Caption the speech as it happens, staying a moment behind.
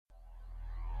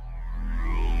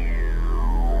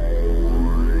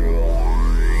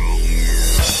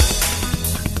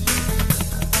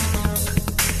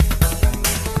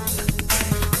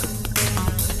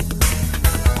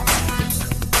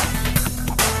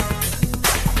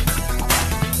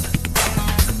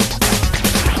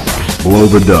Blow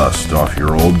the dust off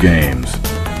your old games.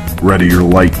 Ready your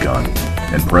light gun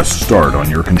and press start on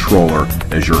your controller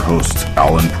as your hosts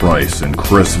Alan Price and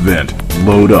Chris Vint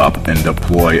load up and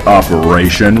deploy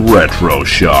Operation Retro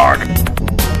Shock.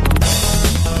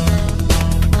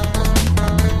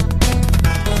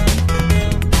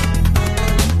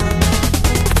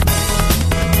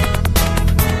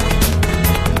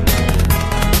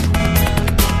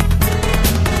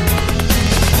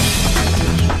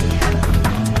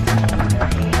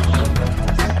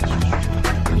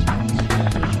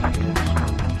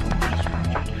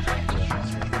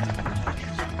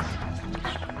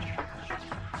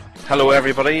 Hello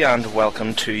everybody and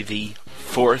welcome to the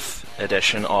 4th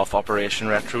edition of Operation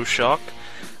Retro Shock.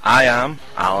 I am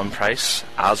Alan Price,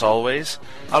 as always,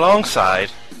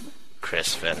 alongside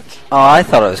Chris Vint. Oh, I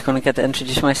thought I was going to get to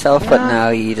introduce myself, but now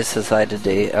you just decided to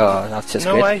do... Oh, that's just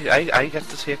great. No, I get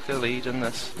to take the lead in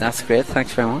this. That's great,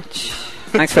 thanks very much.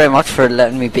 Thanks very much for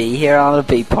letting me be here. I'll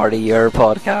be part of your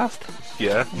podcast.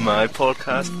 Yeah, my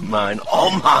podcast, mine, all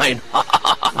mine.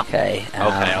 Okay.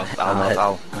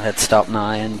 I'll hit stop now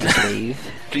and just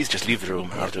leave. Please just leave the room.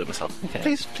 I'll do it myself.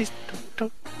 Okay. Please,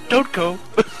 don't go.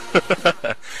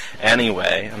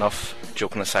 Anyway, enough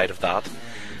joking aside of that.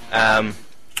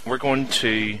 We're going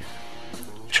to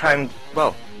try and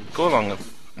go along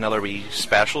another wee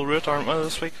special route, aren't we,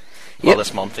 this week? Yep. Well,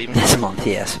 this month even. This month,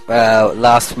 yes.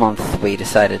 Last month we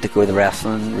decided to go the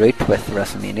wrestling route with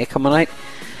WrestleMania coming out.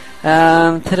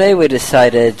 Today we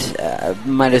decided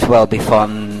might as well be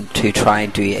fun to try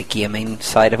and do a gaming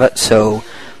side of it. So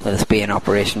with this being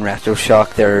Operation Retro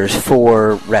Shock, there's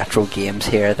 4 retro games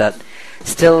here that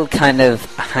still kind of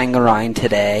hang around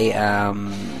today.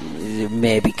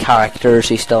 Maybe characters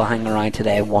who still hang around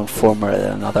today in one form or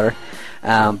another.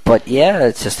 But yeah,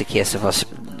 it's just a case of us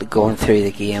going through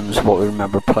the games, what we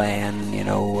remember playing, you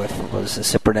know, if it was a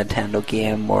Super Nintendo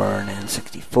game or an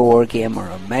N64 game or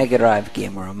a Mega Drive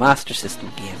game or a Master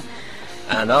System game.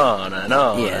 And on and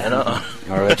on and on.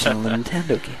 Or original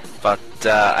Nintendo game. But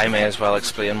I may as well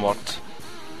explain what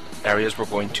areas we're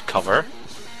going to cover.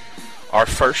 Our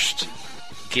first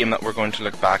game that we're going to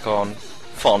look back on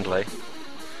fondly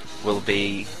will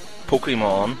be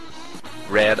Pokemon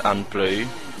Red and Blue,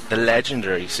 the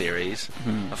legendary series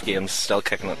of games still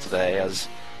kicking it today, as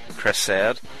Chris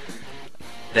said.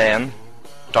 Then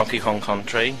Donkey Kong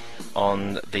Country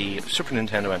on the Super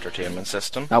Nintendo Entertainment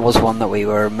System. That was one that we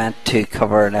were meant to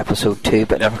cover in episode 2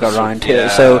 but never got around to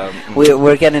it, so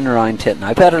we're getting around to it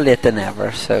now. Better late than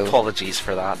never. So apologies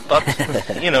for that,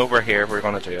 but you know, we're here, we're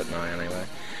going to do it now anyway.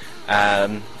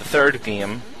 The third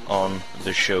game on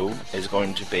the show is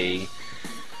going to be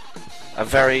a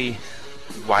very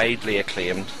widely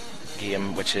acclaimed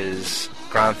game, which is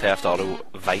Grand Theft Auto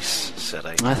Vice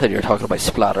City. I thought you were talking about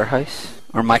Splatterhouse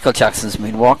or Michael Jackson's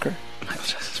Moonwalker. Michael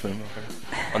Jackson's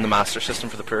Moonwalker on the Master System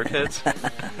for the poor kids.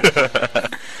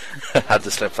 Had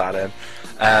to slip that in.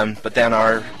 But then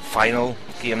our final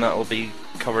game that will be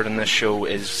covered in this show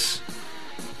is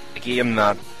a game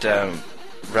that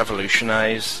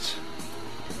revolutionised,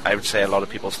 I would say, a lot of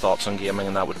people's thoughts on gaming,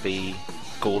 and that would be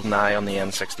GoldenEye on the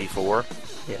N64.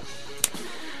 Yeah.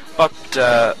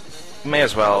 But may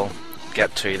as well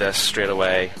get to this straight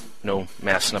away, no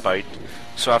messing about.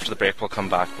 So after the break we'll come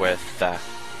back with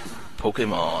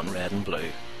Pokemon Red and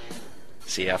Blue.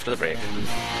 See you after the break.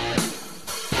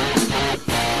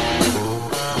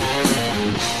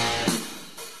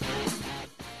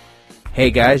 Hey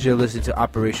guys, you're listening to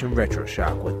Operation Retro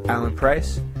Shock with Alan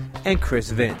Price and Chris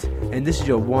Vint, and this is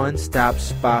your one-stop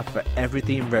spot for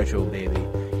everything retro, baby.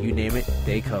 You name it,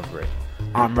 they cover it.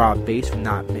 I'm Rob Bass from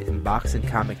Not Mitten Box and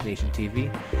Comic Nation TV,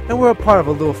 and we're a part of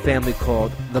a little family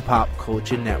called the Pop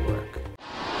Culture Network. I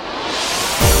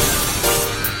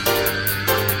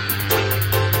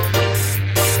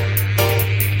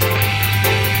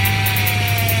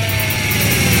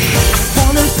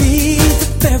wanna be the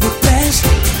very best,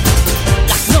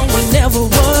 like no one ever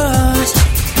was.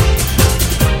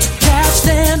 To catch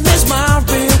them is my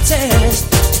real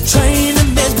test, to train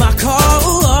them is my cause.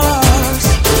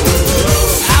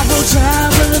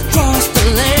 Travel across the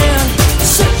land,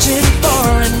 searching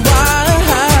far and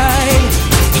wide.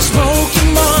 It's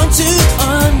Pokemon to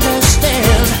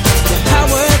understand the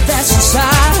power that's inside.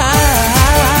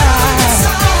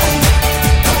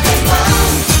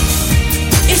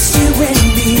 It's you and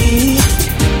me.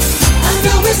 I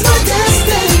know it's my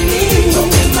destiny.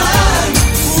 Pokemon,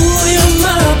 ooh, you're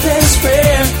my best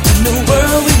friend. In the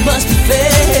world we must be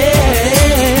fair.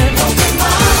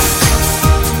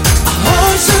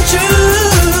 So true,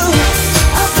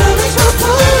 I promise we'll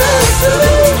pull us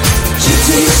through. You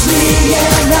teach me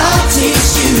and I'll teach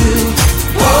you.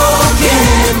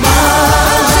 Pokemon,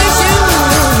 I'll teach you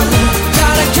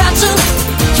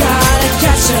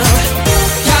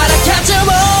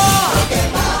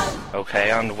Okay,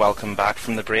 and welcome back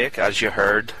from the break. As you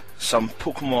heard, some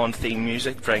Pokemon theme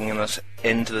music bringing us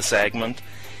into the segment.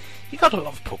 You gotta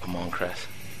love Pokemon, Chris.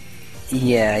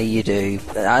 Yeah, you do.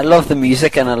 I love the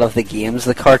music and I love the games.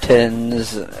 The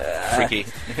cartoons... Freaky.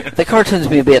 The cartoons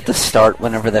maybe at the start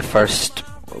whenever they first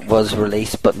was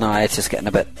released, but now it's just getting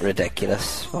a bit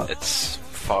ridiculous. It's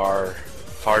far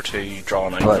too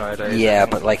drawn out But nowadays. yeah,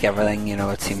 but like everything,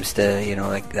 it seems to,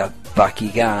 like that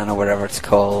Bakugan or whatever it's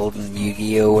called, and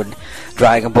Yu-Gi-Oh! And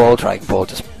Dragon Ball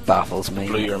just baffles me.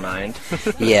 Blew your mind.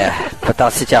 Yeah, but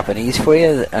that's the Japanese for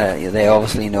you. They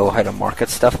obviously know how to market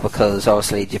stuff, because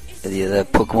obviously the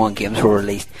Pokemon games were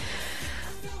released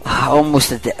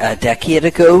almost a decade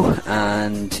ago,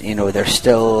 and they're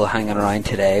still hanging around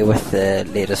today, with the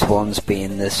latest ones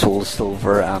being the Soul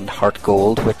Silver and Heart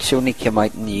Gold, which only came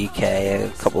out in the UK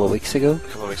a couple of weeks ago.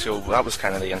 That was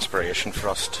kind of the inspiration for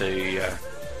us to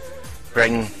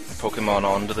bring Pokemon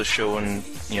onto the show and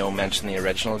mention the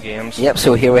original games. Yep,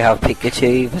 so here we have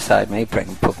Pikachu beside me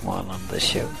bringing Pokemon on the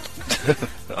show.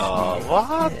 Oh,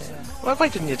 what? Yeah. Well, why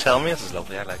didn't you tell me? This is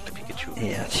lovely. I like the Pikachu.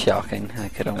 Yeah, it's shocking, I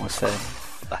could almost say.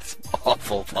 That's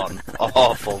awful fun.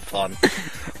 Awful fun.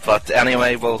 But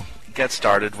anyway, we'll get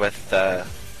started with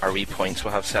our wee points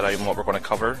we'll have set out and what we're going to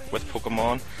cover with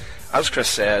Pokemon. As Chris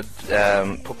said,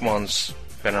 Pokemon's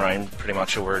been around pretty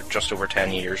much just over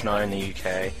 10 years now in the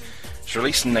UK. It was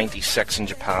released in 96 in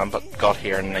Japan, but got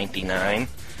here in 99.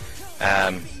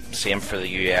 Same for the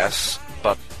US.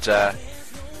 But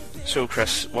so,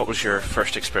 Chris, what was your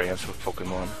first experience with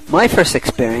Pokemon? My first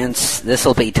experience, this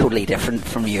will be totally different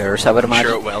from yours, I would I'm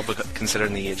imagine. sure it will, but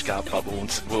considering the age gap, but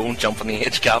we won't jump on the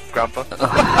age gap, Grandpa.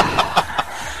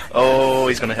 Oh,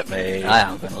 he's going to hit me. I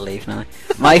am going to leave now.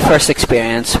 My first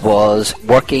experience was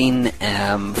working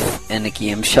in a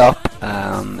game shop.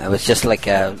 It was just like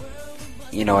it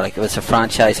was a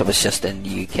franchise that was just in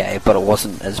the UK, but it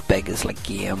wasn't as big as like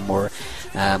Game or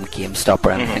GameStop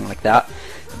or anything like that.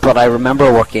 But I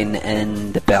remember working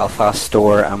in the Belfast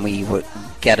store, and we were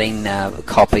getting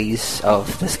copies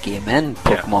of this game in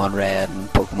Pokemon Red and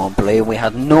Pokemon Blue, and we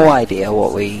had no idea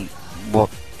what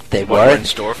they What were in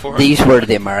store for? These were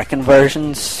the American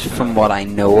versions, from what I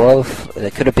know of. They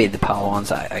could have been the PAL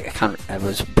ones. I can't. It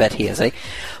was a bit hazy,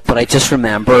 but I just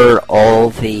remember all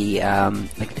the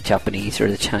like the Japanese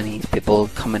or the Chinese people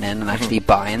coming in and actually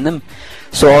buying them.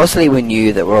 So obviously we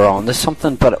knew that we were onto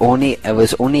something, but it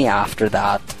was only after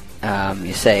that,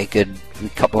 you say a good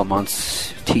couple of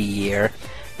months to a year,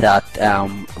 that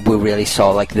we really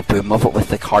saw like the boom of it with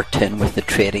the cartoon, with the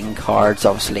trading cards.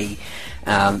 Obviously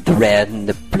the red and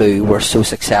the blue were so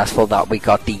successful that we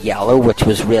got the yellow, which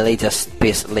was really just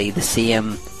basically the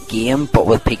same game, but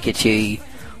with Pikachu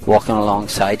walking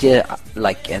alongside you,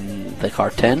 like in the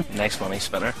cartoon. Nice money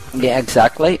spinner. Yeah,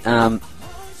 exactly.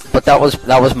 But that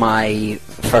was my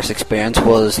first experience,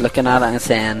 was looking at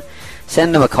it and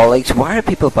saying to my colleagues, why are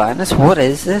people buying this? What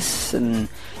is this? And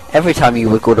every time you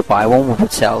would go to buy one, we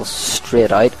would sell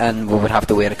straight out, and we would have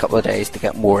to wait a couple of days to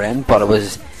get more in. But it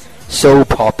was so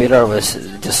popular. It was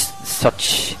just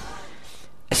such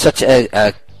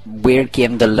a weird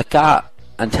game to look at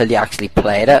until you actually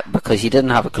played it, because you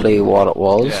didn't have a clue what it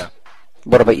was. Yeah.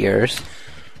 What about yours?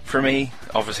 For me,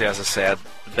 obviously, as I said,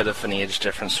 a bit of an age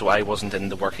difference, so I wasn't in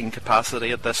the working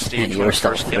capacity at this stage. And you when were it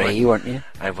still first came 3, out. weren't you?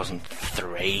 I wasn't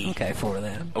 3. Okay, 4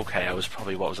 then. Okay, I was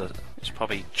probably, what was it? I was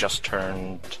probably just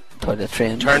turned Toilet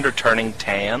train. or turning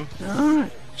 10.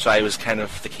 Alright. So I was kind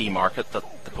of the key market that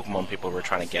the Pokemon people were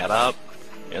trying to get at.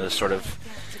 The sort of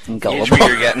Gullible. age where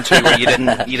you're getting to where you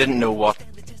didn't know what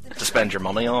to spend your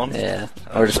money on. Yeah,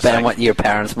 I or was to just spend like- what your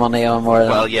parents' money on more.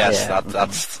 Well, yes, yeah.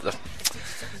 that's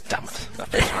damn it, that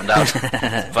found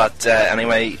out. But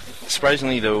anyway,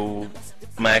 surprisingly though,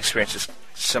 my experience is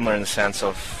similar in the sense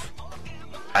of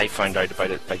I found out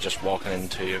about it by just walking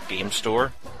into a game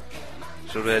store.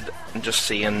 So and just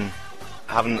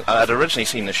I'd originally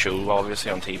seen the show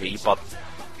obviously on TV, but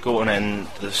going in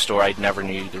the store, I never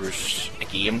knew there was a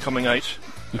game coming out.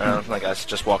 Like I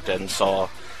just walked in and saw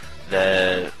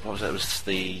it was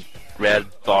the red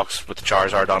box with the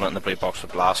Charizard on it and the blue box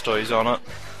with Blastoise on it,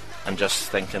 and just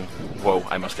thinking, whoa,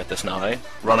 I must get this now.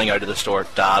 Running out of the store,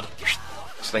 Dad,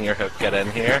 sling your hook, get in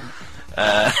here.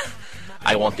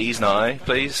 I want these now,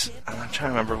 please. And I'm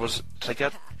trying to remember,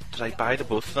 did I buy the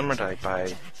both of them, or did I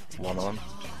buy one of them?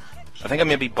 I think I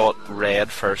maybe bought red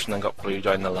first and then got blue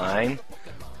down the line.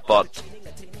 But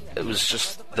it was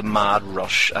just the mad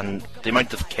rush and the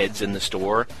amount of kids in the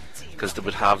store, because they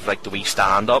would have like the wee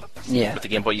stand up with the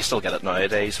Game Boy. You still get it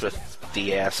nowadays with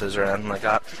DSs or anything like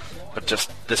that, but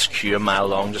just this queue a mile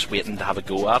long just waiting to have a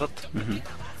go at it.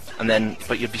 And then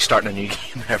but you'd be starting a new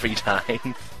game every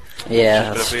time.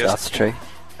 Yeah, that's true.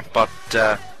 But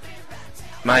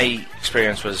my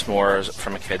experience was more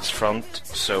from a kid's front,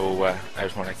 so I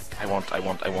was more like, I want,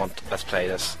 let's play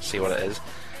this, see what it is.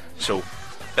 So,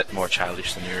 a bit more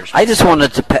childish than yours. I just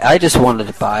wanted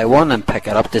to buy one and pick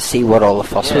it up to see what all the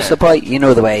fuss was Yeah. about. You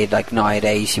know the way, like,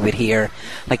 nowadays you would hear,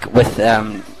 like, with,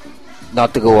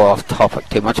 not to go off topic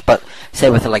too much, but say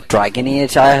with, like, Dragon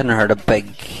Age, I hadn't heard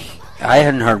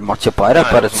much about it,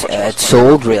 No, but it wasn't much it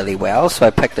sold really well, so I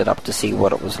picked it up to see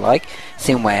what it was like.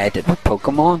 Same way I did with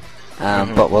Pokemon,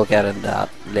 but we'll get into that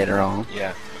later on.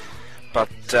 Yeah. But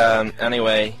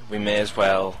anyway, we may as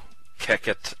well kick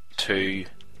it to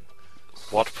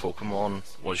what Pokemon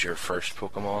was your first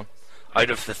Pokemon? Out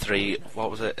of the three,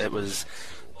 what was it? It was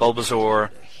Bulbasaur,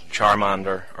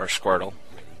 Charmander, or Squirtle.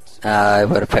 I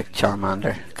would have picked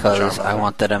Charmander because I Charmander.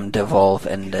 wanted him to evolve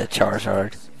into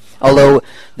Charizard. Although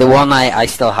the one I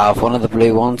still have, one of the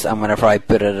blue ones, and whenever I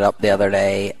booted it up the other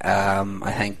day,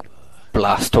 I think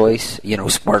Blastoise,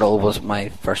 Squirtle was my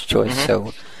first choice.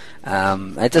 So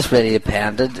it just really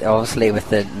depended. Obviously, with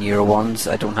the newer ones,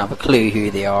 I don't have a clue who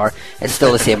they are. It's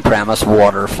still the same premise: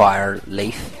 water, fire,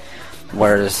 leaf.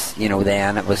 Whereas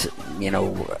then it was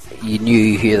you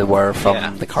knew who they were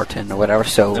from the cartoon or whatever.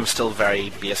 So There were still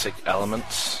very basic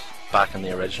elements back in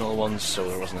the original ones, so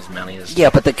there wasn't as many as... yeah,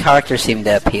 but the characters seemed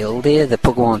to appeal to you. The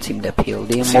Pokemon seemed to appeal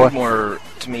to you It more. seemed more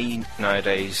to me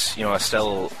nowadays. I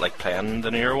still like playing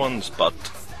the newer ones, but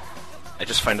I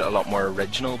just find it a lot more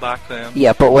original back then.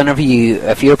 Yeah, but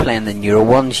if you're playing the newer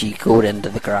ones, you go into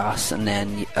the grass and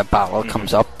then a battle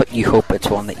comes up, but you hope it's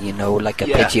one that you know, like a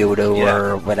Yeah, Pidgeotto yeah.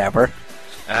 or whatever.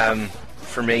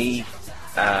 For me,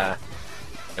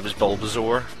 it was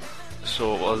Bulbasaur,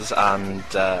 so it was, and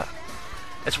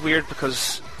it's weird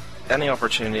because any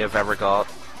opportunity I've ever got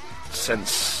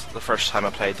since the first time I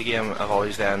played the game, I've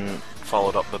always then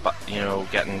followed up with,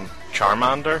 getting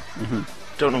Charmander.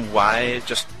 Don't know why,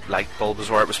 just like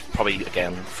Bulbasaur. It was probably,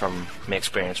 again, from my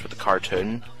experience with the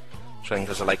cartoon,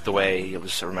 because I liked the way it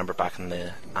was. I remember back in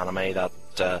the anime that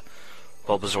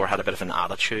Bulbasaur had a bit of an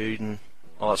attitude and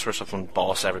all that sort of stuff and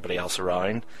boss everybody else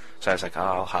around. So I was like,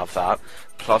 I'll have that.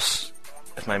 Plus,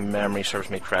 if my memory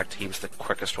serves me correct, he was the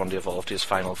quickest one to evolve to his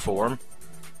final form.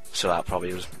 So that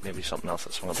probably was maybe something else.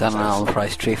 That's one of Is that those an things. Alan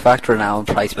Price tree fact or an Alan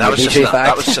Price That was movie just tree that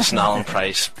fact? was just an Alan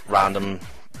Price random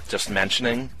just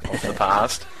mentioning of the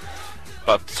past.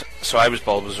 But so I was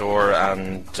Bulbasaur,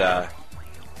 and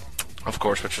of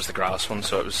course, which was the grass one.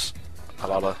 So it was a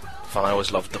lot of fun. I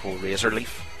always loved the whole Razor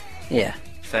Leaf Yeah,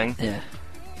 thing. yeah.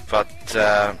 But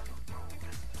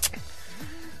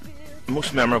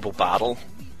most memorable battle.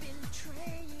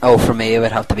 Oh, for me, it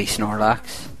would have to be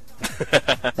Snorlax.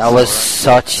 That was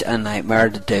such a nightmare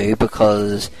to do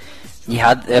because you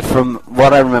had, from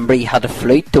what I remember, you had a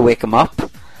flute to wake him up,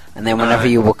 and then whenever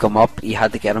you woke him up, you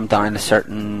had to get him down a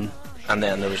certain. And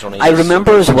then there was only. I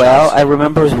remember as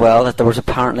well that there was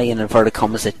apparently in inverted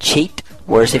commas a cheat,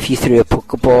 whereas if you threw a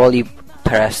Pokeball, you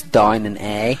press down an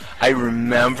A. I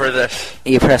remember this.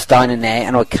 You press down an A,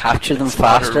 and it would capture them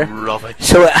faster. Rubbish.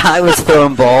 So I was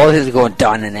throwing balls, he was going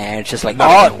down in the air. It's just like,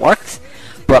 oh, it works.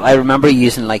 But I remember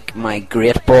using like my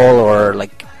Great Ball or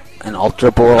like an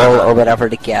Ultra Ball or whatever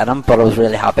to get him. But I was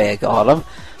really happy I got him.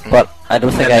 But I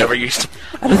don't think I never used.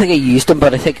 I don't think I used him.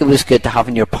 But I think it was good to have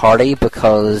in your party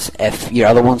because if your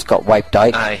other ones got wiped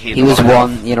out, he was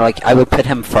one. Like I would put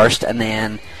him first and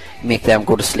then make them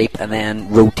go to sleep and then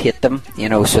rotate them,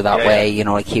 so that way,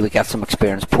 like he would get some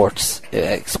experience points,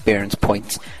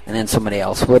 and then somebody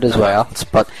else would as well.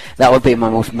 But that would be my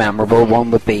most memorable one.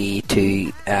 Would be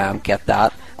to get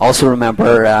that. Also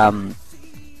remember,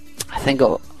 I think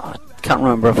I can't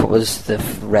remember if it was the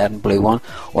red and blue one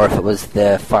or if it was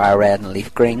the fire red and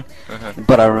leaf green.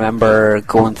 But I remember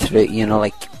going through,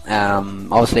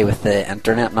 obviously with the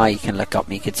internet now you can look up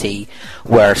and you can see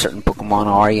where certain Pokemon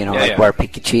are, where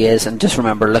Pikachu is, and just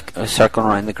remember circling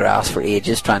around the grass for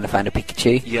ages trying to find a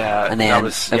Pikachu. Yeah, and then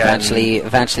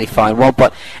eventually find one.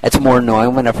 But it's more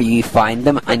annoying whenever you find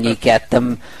them and you get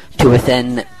them to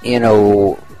within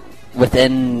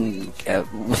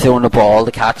throwing a ball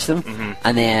to catch them,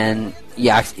 and then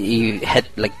you hit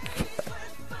like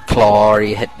claw or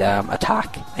you hit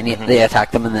attack, and they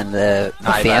attack them, and then the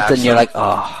faint, and you're like,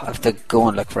 oh, I have to go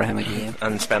and look for him again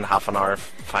and spend half an hour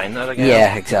finding it again.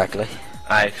 Yeah, exactly.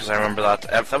 Because I remember that.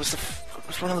 That was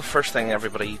one of the first thing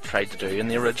everybody tried to do in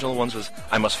the original ones was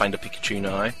I must find a Pikachu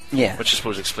now. Yeah. Which I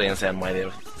suppose explains then why they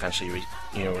eventually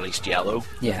released Yellow.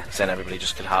 Yeah. Because then everybody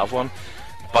just could have one.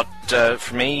 But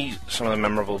for me, some of the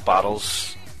memorable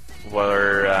battles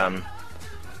were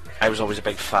I was always a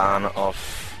big fan of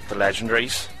the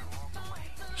legendaries.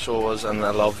 So I was, and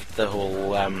I loved the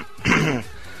whole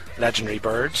legendary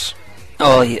birds.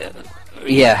 Oh yeah,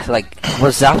 Yeah, like,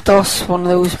 was Zapdos one of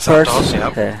those birds?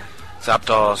 Zapdos, yeah.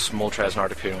 Zapdos, Moltres,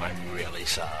 and Articuno. I'm really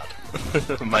sad.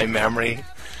 My memory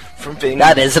from being...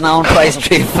 That is an Alan Price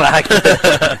true fact.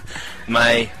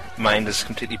 My mind is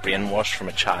completely brainwashed from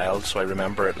a child, so I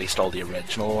remember at least all the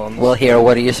original ones. Well, here,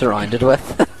 what are you surrounded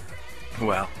with?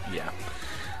 Well, yeah.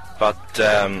 But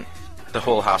the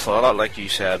whole hassle, a lot like you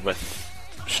said with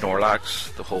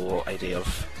Snorlax, the whole idea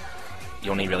of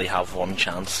you only really have one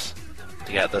chance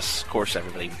to get this. Of course,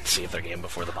 everybody would save their game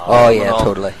before the battle. Oh, yeah,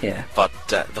 totally, yeah. But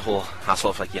the whole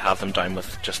hassle of, like, you have them down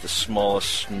with just the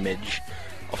smallest smidge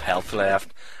of health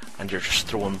left, and you're just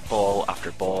throwing ball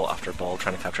after ball after ball,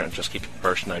 trying to capture it, and just keep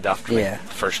bursting out after the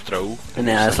first throw. And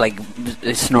then it's like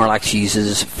Snorlax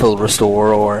uses full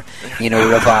restore or,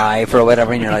 revive or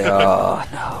whatever, and you're like, oh,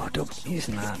 no, don't be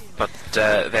using that. But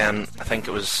then I think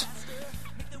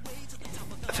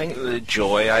the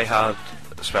joy I had,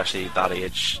 especially at that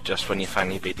age, just when you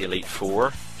finally beat the Elite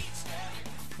Four,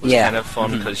 was kind of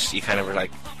fun, because you kind of were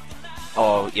like,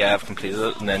 oh yeah, I've completed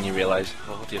it, and then you realise,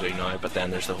 what do you do now? But then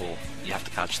there's the whole, you have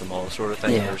to catch them all sort of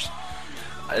thing. Yeah.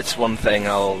 It's one thing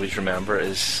I'll always remember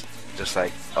is just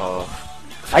like,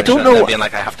 I don't know, being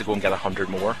like, I have to go and get 100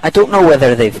 more. I don't know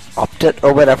whether they've upped it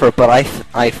or whatever, but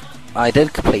I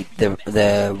did complete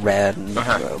the red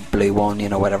and blue one,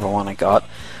 whatever one I got,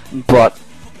 but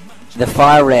the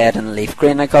fire red and leaf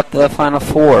green I got the final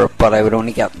 4, but I would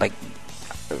only get like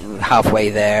halfway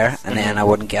there, and then I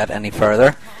wouldn't get any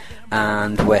further.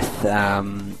 And with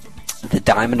the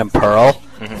diamond and pearl,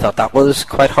 I thought that was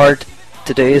quite hard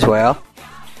to do as well.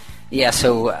 Yeah,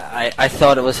 so I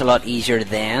thought it was a lot easier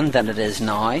then than it is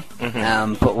now.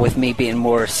 But with me being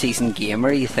more seasoned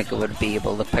gamer, you think I would be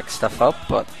able to pick stuff up,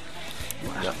 but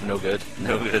no good.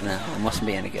 No, I mustn't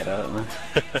be any good at it, man.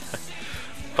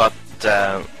 But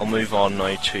I'll move on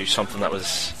now to something that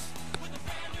was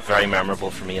very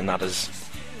memorable for me, and that is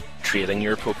trading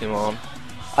your Pokemon.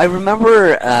 I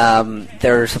remember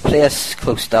there's a place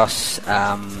close to us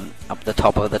up the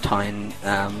top of the town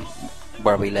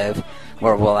where we live,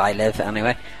 where I live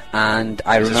anyway. And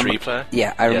I remember,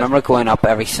 I remember going up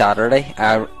every Saturday.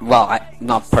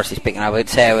 Not personally speaking, I would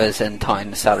say I was in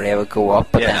town Saturday. I would go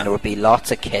up, but then there would be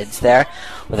lots of kids there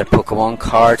with their Pokemon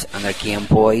cards and their Game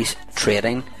Boys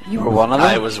trading. You were one of them.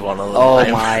 I was one of them. Oh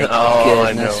my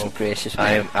goodness gracious me!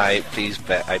 I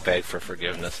beg for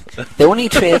forgiveness. The only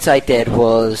trades I did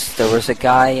was there was a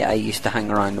guy I used to hang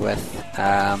around with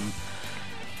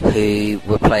who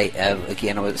would play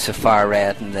again with Sapphire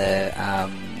Red and the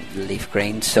Leaf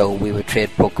Green, so we would trade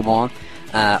Pokemon.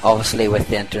 Obviously, with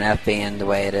the internet being the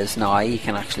way it is now, you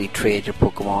can actually trade your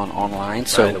Pokemon online.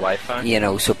 So the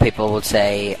Wi-Fi. So people would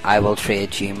say, "I will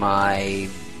trade you my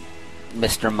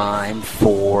Mr. Mime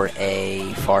for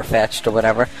a Farfetch'd or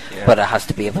whatever," but it has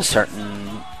to be of a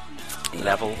certain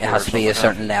level. It has to be a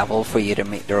certain level for you to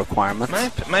meet the requirements.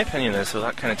 My opinion is, so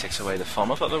that kind of takes away the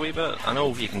fun of it a wee bit. I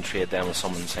know you can trade them with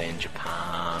someone, say, in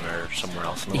Japan or somewhere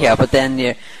else in the world. But then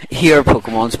your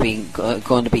Pokemon's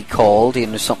going to be called,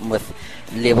 something with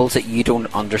labels that you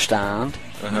don't understand.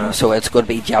 So it's going to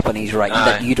be Japanese writing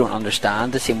that you don't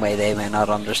understand, the same way they may not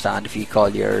understand if you call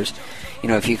yours,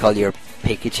 if you call your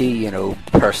Pikachu,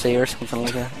 Percy or something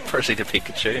like that. Percy to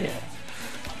Pikachu. Yeah.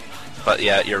 But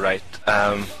yeah, you're right.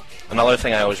 Another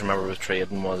thing I always remember with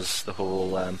trading was the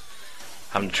whole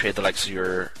having to trade the likes of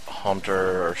your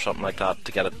Hunter or something like that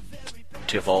to get it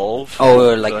to evolve.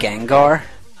 Oh, like Gengar?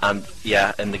 And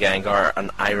yeah, in the Gengar, and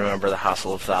I remember the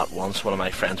hassle of that once. One of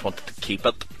my friends wanted to keep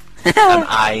it, and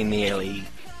I nearly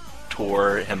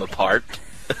tore him apart.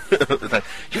 Like,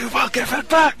 you will give it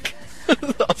back!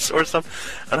 That sort of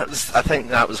stuff. And I think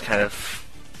that was kind of,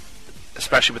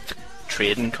 especially with the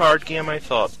trading card game, I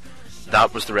thought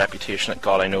that was the reputation it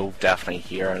got. I know definitely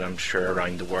here, and I'm sure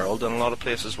around the world in a lot of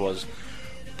places, was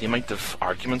the amount of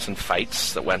arguments and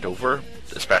fights that went over,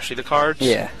 especially the cards.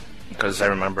 Yeah. Because I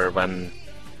remember when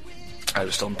I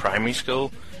was still in primary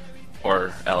school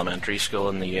or elementary school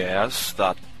in the US,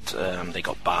 that they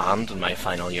got banned in my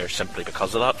final year simply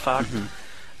because of that fact.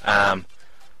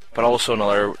 But also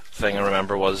another thing I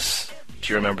remember was,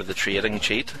 do you remember the trading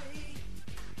cheat?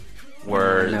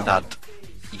 Where that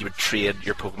you would trade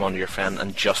your Pokemon to your friend,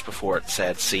 and just before it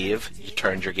said save, you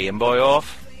turned your Game Boy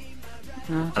off,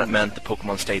 and it meant the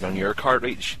Pokemon stayed on your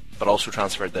cartridge, but also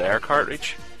transferred to their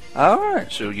cartridge.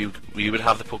 Alright. So you would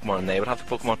have the Pokemon, and they would have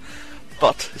the Pokemon.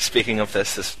 But speaking of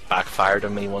this backfired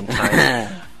on me one time,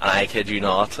 and I kid you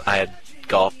not, I had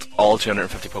got all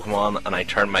 250 Pokemon, and I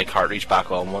turned my cartridge back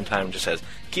on one time and just says,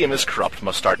 "Game is corrupt,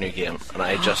 must start new game." And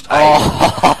I just, and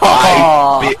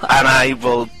I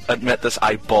will admit this,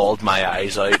 I bawled my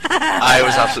eyes out. I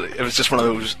was absolutely, it was just one of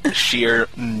those sheer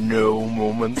no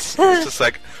moments. It's just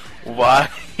like, why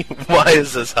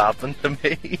has this happened to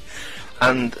me?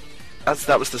 And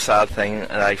that was the sad thing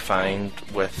that I find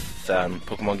with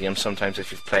Pokemon games. Sometimes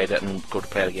if you've played it and go to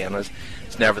play it again, it's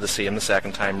never the same the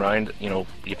second time round. You know,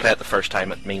 you play it the first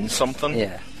time, it means something.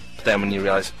 Yeah. But then when you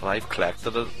realise, well, I've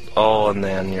collected it all, and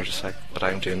then you're just like, but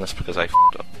I'm doing this because I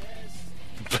f***ed up.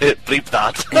 Bleep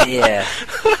that. Yeah.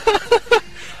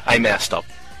 I messed up.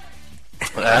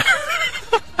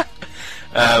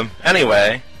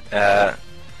 Anyway,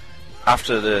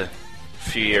 after the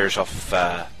few years of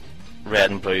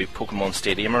Red and Blue, Pokemon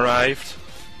Stadium arrived.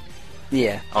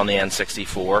 Yeah. On the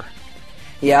N64.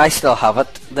 Yeah, I still have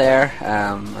it there.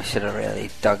 I should have really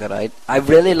dug it out. I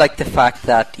really like the fact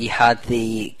that you had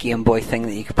the Game Boy thing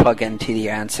that you could plug into the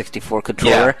N64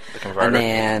 controller, the converter. And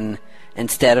then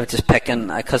instead of just picking,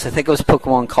 because I think it was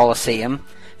Pokemon Coliseum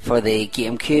for the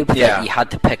GameCube, that you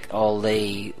had to pick all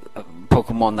the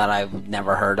Pokemon that I've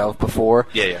never heard of before.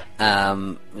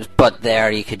 But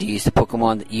there you could use the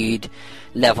Pokemon that you'd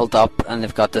leveled up and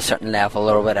they've got a certain level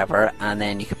or whatever, and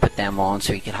then you could put them on,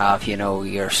 so you could have, you know,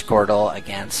 your Squirtle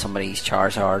against somebody's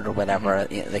Charizard or whatever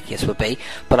the case would be.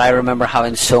 But I remember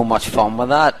having so much fun with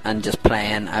that and just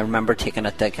playing. I remember taking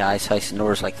it to a guy's house and there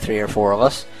was like 3 or 4 of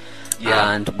us,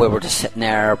 and we were just sitting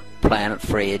there playing it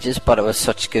for ages, but it was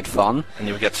such good fun. And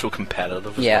you would get so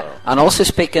competitive as well. And also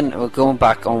speaking, going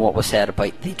back on what was said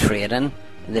about the trading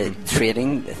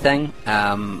thing,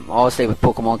 obviously with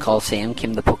Pokemon Coliseum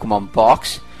came the Pokemon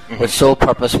box, which sole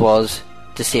purpose was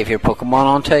to save your Pokemon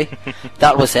onto.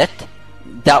 That was it.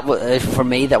 That was, for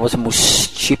me, that was the most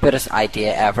stupidest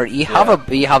idea ever. You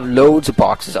have loads of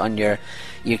boxes on your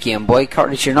Game Boy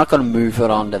cartridge. You're not going to move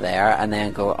it onto there and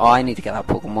then go, oh, I need to get that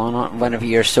Pokemon on, whenever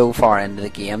you're so far into the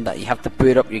game that you have to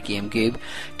boot up your GameCube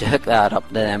to hook that up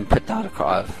and then put that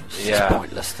across. It's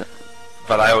pointless.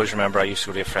 But I always remember I used to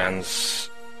go to a friend's.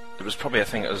 It was probably, I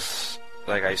think it was,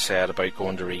 like I said, about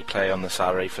going to replay on the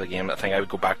Saturday for the game. I think I would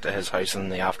go back to his house in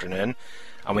the afternoon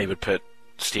and we would put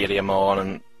Stadium on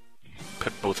and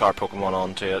put both our Pokemon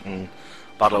onto it and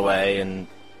battle away, and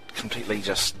completely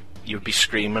just, you would be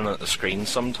screaming at the screen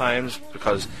sometimes,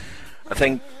 because I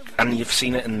think, and you've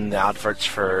seen it in the adverts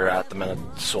for, at the minute,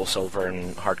 Soul Silver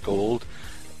and Heart Gold,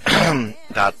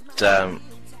 that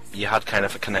you had kind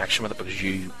of a connection with it because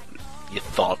you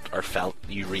thought or felt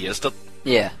you raised it.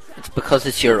 Yeah, it's because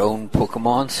it's your own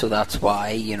Pokemon, so that's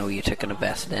why, you know, you took an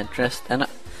invested interest in it.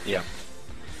 Yeah.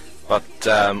 But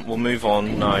we'll move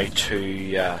on now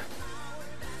to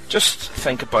just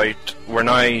think about, we're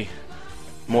now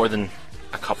more than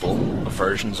a couple of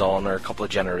versions on, or a couple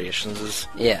of generations, as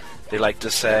they like to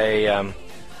say.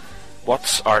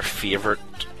 What's our favourite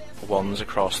ones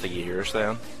across the years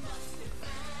then?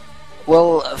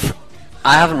 Well,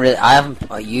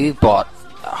 you bought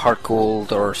Heart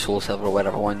Gold or Soul Silver,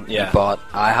 whatever one you bought.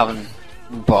 I haven't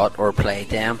bought or played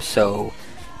them, so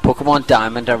Pokemon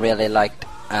Diamond I really liked,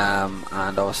 and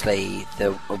obviously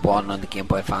the one on the Game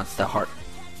Boy Advance, the Heart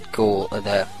Gold,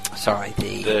 the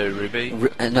Ruby?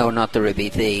 No, not the Ruby,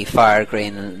 the Fire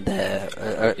Green and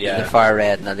the Fire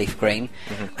Red and the Leaf Green.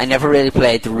 I never really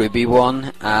played the Ruby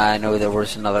one. I know there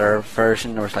was another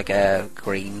version, there was like a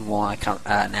green one,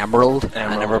 an Emerald.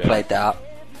 I never played that.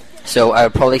 So I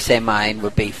would probably say mine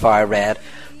would be Fire Red,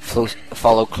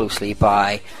 followed closely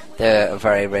by the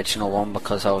very original one,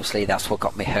 because obviously that's what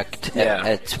got me hooked.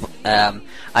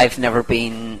 I've never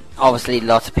been, obviously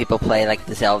lots of people play like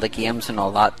the Zelda games and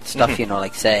all that stuff, you know,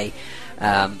 like say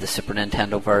the Super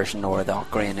Nintendo version or the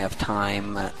Ocarina of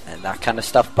Time, and that kind of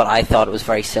stuff, but I thought it was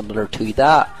very similar to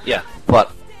that. Yeah.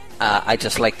 But I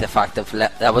just like the fact of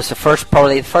that was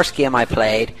probably the first game I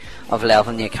played of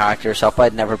leveling your characters up.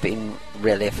 I'd never been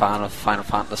really a fan of Final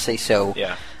Fantasy, so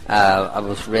I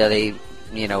was really,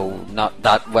 you know, not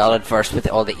that well adversed with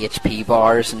all the HP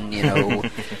bars and, you know,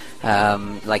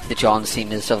 like the John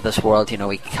Cena's of this world, you know,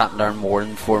 he can't learn more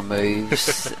than 4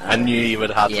 moves. I knew you would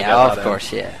have to get that of in.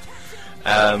 Course,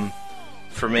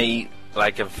 for me,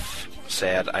 like I've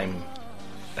said, I'm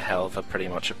a hell of pretty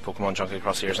much a Pokemon junkie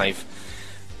across the years, and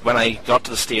when I got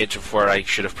to the stage of where I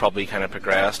should have probably kind of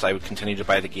progressed, I would continue to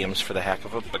buy the games for the heck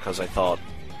of it, because I thought,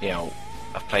 you know,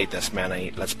 I've played this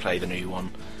many, let's play the new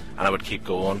one, and I would keep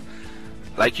going.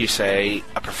 Like you say,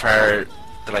 I prefer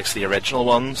the likes of the original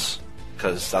ones,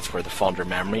 because that's where the fonder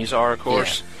memories are, of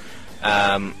course.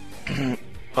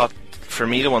 But for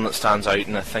me, the one that stands out,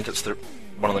 and I think it's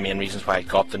one of the main reasons why I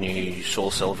got the new Soul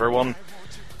Silver one,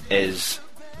 is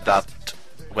that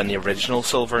when the original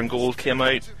Silver and Gold came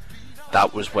out,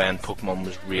 that was when Pokemon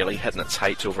was really hitting its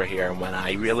heights over here, and when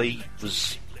I really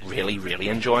was really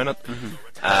enjoying it.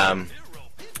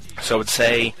 So I would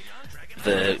say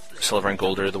the Silver and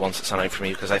Gold are the ones that stand out for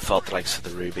me, because I thought the likes of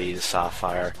the Ruby, the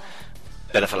Sapphire,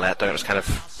 bit of a letdown. It was kind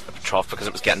of a trough, because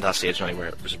it was getting to that stage now where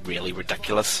it was really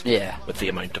ridiculous with the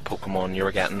amount of Pokemon you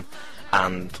were getting.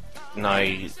 And now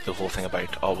the whole thing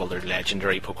about, oh well, they're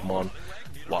legendary Pokemon.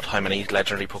 How many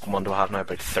legendary Pokemon do I have now?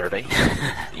 About 30.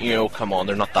 Come on,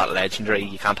 they're not that legendary.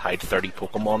 You can't hide 30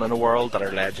 Pokemon in a world that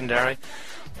are legendary.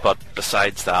 But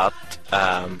besides that,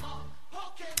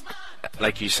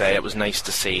 like you say, it was nice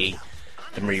to see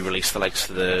them re-release the likes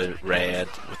of the Red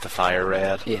with the Fire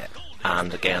Red. Yeah.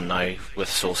 And again now with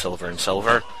Soul Silver and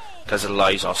Silver, because it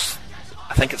allows us,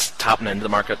 I think it's tapping into the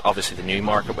market, obviously the new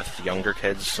market with the younger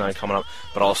kids now coming up,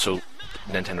 but also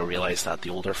Nintendo realised that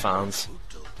the older fans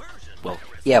will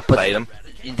play them.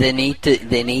 They need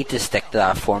to stick to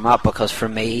that format, because for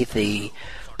me the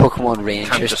Pokemon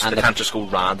Rangers they can't just go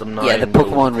random now. Yeah, the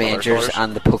Pokemon Rangers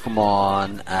and the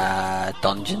Pokemon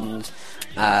Dungeons,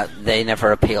 they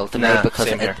never appealed to me, because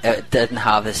it didn't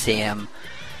have the same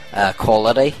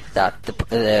quality that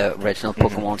the original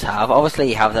Pokemons have. Obviously,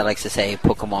 you have the likes of say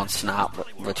Pokemon Snap,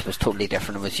 which was totally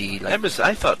different. It was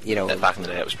I thought that back in the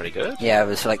day it was pretty good. Yeah, it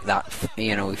was like that.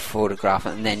 We photograph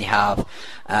it, and then you have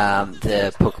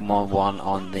the Pokemon one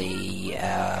on the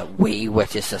Wii,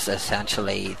 which is just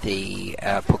essentially the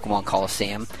Pokemon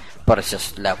Coliseum. But it's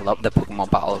just level up. The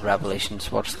Pokemon Battle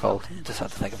Revolutions, what it's called. Just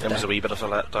have to think of it. It was a wee bit of a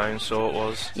letdown, so it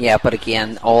was. Yeah, but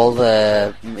again,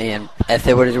 if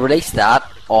they were to release that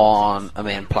on a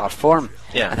main platform,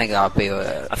 I think that would be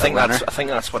I think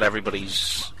that's what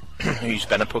everybody's who's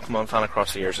been a Pokemon fan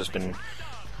across the years has been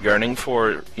yearning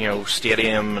for.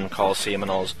 Stadium and Coliseum and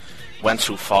all went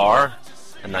so far,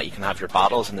 and that you can have your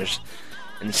battles, and there's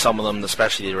in some of them,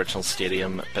 especially the original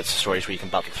Stadium, bits of stories where you can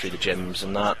battle through the gyms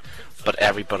and that. But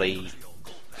everybody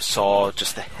saw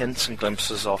just the hints and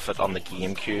glimpses of it on the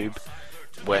GameCube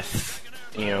with,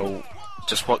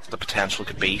 just what the potential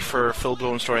could be for a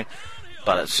full-blown story.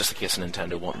 But it's just a case of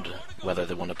Nintendo whether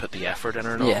they want to put the effort in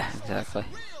or not. Yeah, exactly.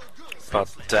 But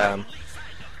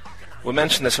we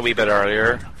mentioned this a wee bit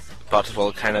earlier, but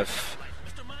we'll kind of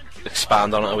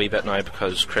expand on it a wee bit now,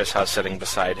 because Chris has sitting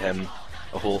beside him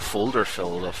a whole folder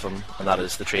filled of them, and that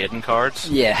is the trading cards.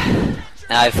 Yeah.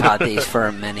 I've had these for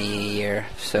many a year,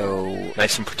 so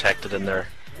nice and protected in their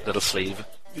little sleeve.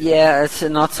 Yeah, it's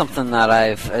not something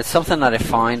that it's something that I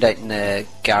found out in the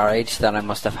garage that I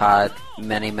must have had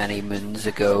many moons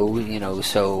ago.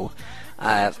 So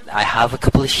I have a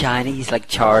couple of shinies like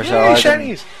Charizard.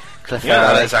 Shinies.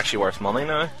 That is actually worth money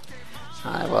now.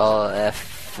 Well,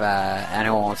 if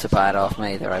anyone wants to buy it off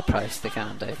me, the right price, they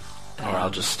can do. Or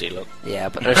I'll just steal it. Yeah,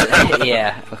 but there's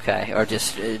okay. Or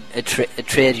just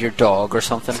trade your dog or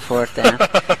something for it then.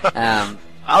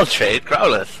 I'll trade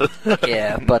Growlithe.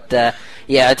 Yeah, but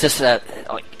just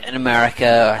like in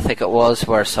America, I think it was,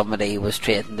 where somebody was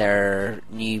trading their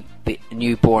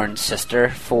newborn sister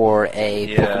for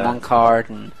a Pokemon card,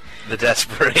 and the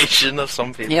desperation of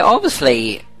some people. Yeah,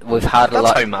 obviously we've had a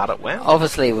lot. That's how mad it went.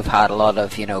 Obviously, we've had a lot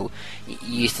of you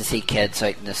used to see kids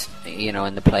out in this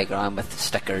in the playground with the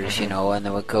stickers, and they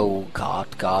would go, God,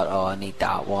 oh, I need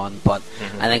that one. But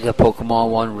I think the Pokemon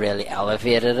one really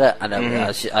elevated it, and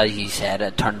as you said,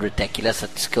 it turned ridiculous. At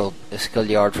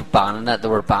schoolyards were banning it. They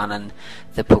were banning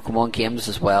the Pokemon games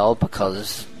as well,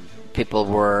 because people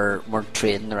weren't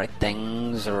trading the right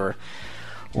things or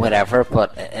whatever.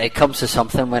 But it comes to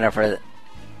something whenever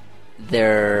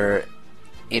they're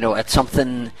it's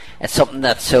something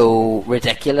that's so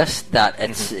ridiculous that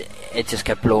it just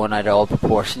got blown out of all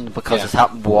proportion, because it's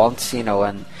happened once,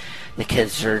 and the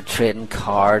kids are trading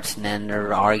cards and then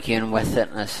they're arguing with it,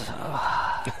 and it's just,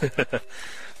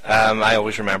 I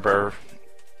always remember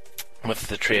with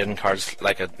the trading cards,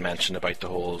 like I mentioned about the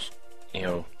whole,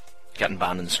 getting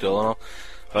banned in school and all.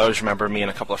 I always remember me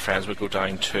and a couple of friends would go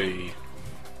down to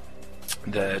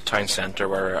the town centre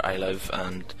where I live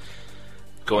and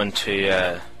go into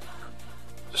a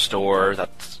store that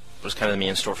was kind of the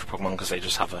main store for Pokemon, because they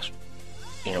just have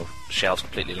shelves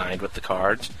completely lined with the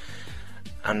cards.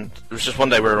 And it was just one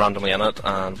day we were randomly in it,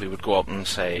 and we would go up and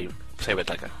say we had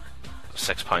like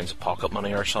 £6 of pocket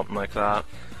money or something like that.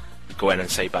 We'd go in and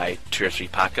say buy 2 or 3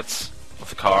 packets of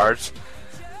the cards,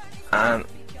 and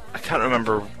I can't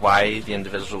remember why the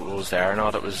individual was there or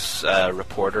not. It was a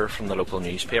reporter from the local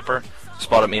newspaper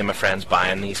spotted me and my friends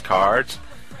buying these cards.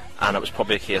 And it was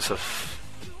probably a case of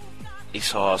he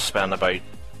saw us spend about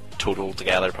total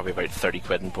together probably about 30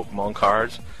 quid in Pokemon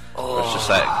cards. It was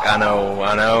just like, I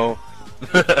know.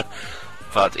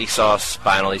 But he saw us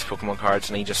buying all these Pokemon cards,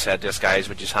 and he just said to us, guys,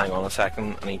 would you just hang on a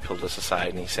second? And he pulled us aside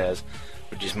and he says,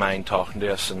 would you mind talking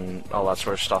to us and all that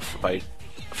sort of stuff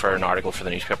for an article for the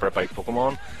newspaper about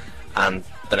Pokemon? And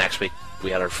the next week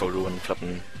we had our photo and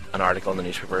flipping an article in the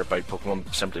newspaper about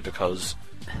Pokemon, simply because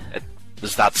it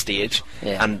was that stage.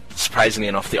 Yeah. And surprisingly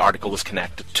enough, the article was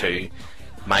connected to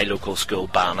my local school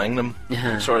banning them,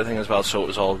 sort of thing as well. So it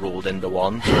was all rolled into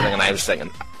one sort of thing. And I was thinking,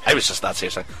 I was just that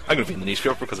serious, like, I'm going to be in the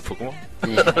newspaper because of Pokemon.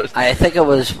 Yeah. I think it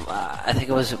was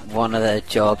one of the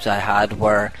jobs I had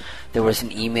where there was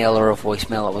an email or a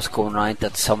voicemail that was going around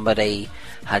that somebody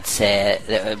had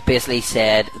basically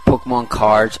said Pokemon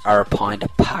cards are £1 a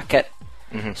packet.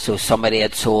 Mm-hmm. So somebody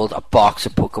had sold a box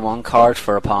of Pokemon cards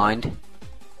for £1.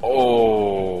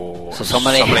 Oh, so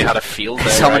somebody had a field day.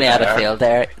 Somebody right had there. a field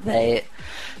there.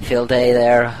 Field day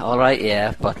there. All right,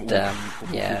 yeah, but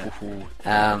yeah.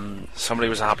 Somebody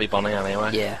was a happy bunny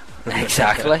anyway. Yeah,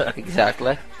 exactly.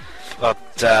 But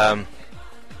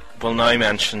we'll now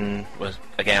mention,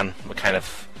 again,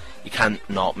 you can't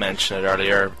not mention it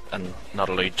earlier and not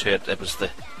allude to it. It was the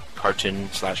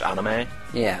cartoon/anime.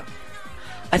 Yeah.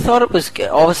 I thought it was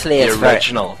obviously The it's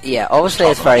original. Obviously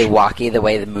it's very wacky the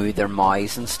way they move their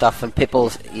mouths and stuff, and people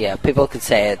could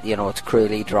say it, it's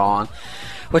cruelly drawn,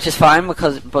 which is fine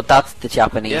but that's the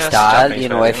Japanese style. Japanese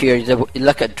style. If you're to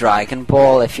look at Dragon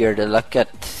Ball, if you're to look at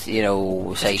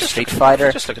say Street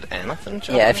Fighter, just look at anything.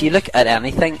 Japanese. Yeah, if you look at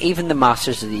anything, even the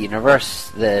Masters of the Universe,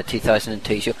 the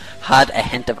 2002 show, had a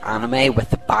hint of anime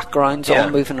with the backgrounds all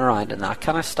moving around and that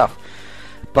kind of stuff.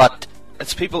 But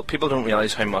it's people don't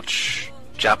realise how much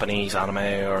Japanese anime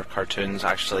or cartoons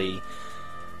actually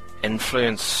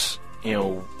influence,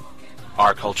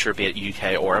 our culture, be it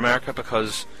UK or America,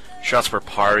 because that's where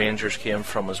Power Rangers came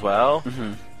from as well.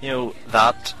 Mm-hmm.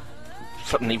 That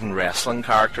even wrestling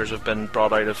characters have been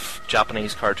brought out of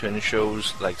Japanese cartoon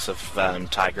shows, likes of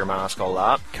Tiger Mask, all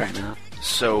that. Karina.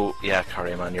 So yeah,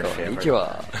 Karima, your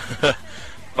favourite.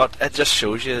 But it just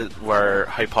shows you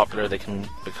how popular they can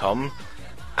become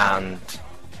and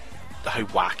how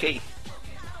wacky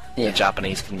the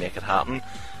Japanese can make it happen.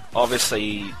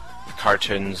 Obviously, the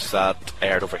cartoons that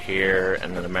aired over here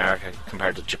and in America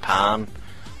compared to Japan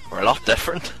were a lot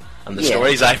different, and the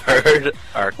stories I've heard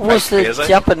are quite crazy.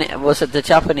 Was it the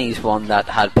Japanese one that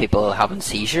had people having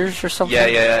seizures or something?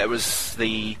 Yeah. It was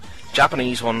the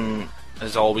Japanese one.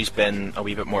 Has always been a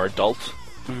wee bit more adult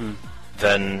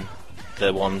than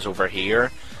the ones over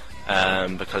here,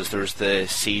 because there's the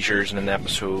seizures in an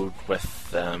episode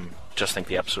with just think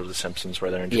the episode of The Simpsons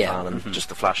where they're in Japan and just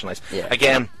the flashing lights. Yeah.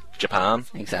 Again, Japan.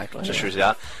 Exactly. Just shows you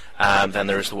that. Then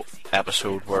there's the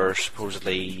episode where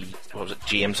supposedly,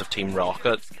 James of Team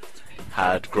Rocket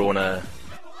had grown a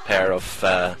pair of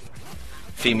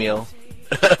female.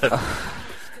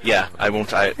 Yeah, I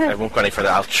won't go any further.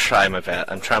 I'll try my best.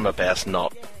 I'm trying my best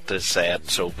not to say it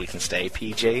so we can stay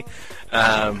PG.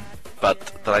 But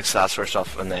the likes of that sort of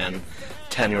stuff, and then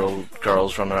 10-year-old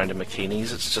girls running around in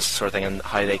bikinis. It's just sort of thinking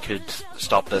how they could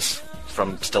stop this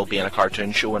from still being a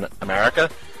cartoon show in America.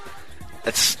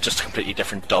 It's just a completely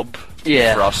different dub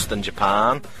for us than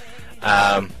Japan,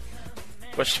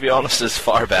 which, to be honest, is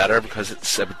far better, because it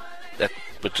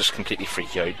would just completely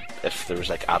freak you out if there was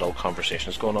like adult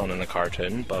conversations going on in a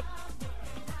cartoon. But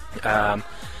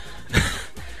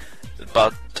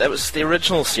but it was the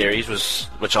original series,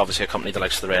 which obviously accompanied the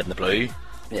likes of the Red and the Blue.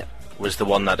 Yeah. Was the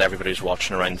one that everybody was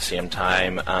watching around the same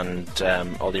time, and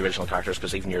all the original characters,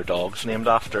 because even your dog's named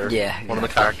after one of the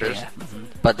characters. Yeah. Mm-hmm.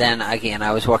 But then again,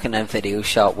 I was working in a video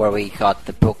shop where we got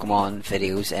the Pokemon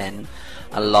videos in.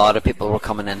 A lot of people were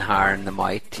coming in hiring them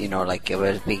out, like it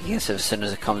would be a case of as soon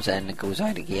as it comes in, it goes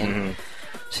out again. Mm-hmm.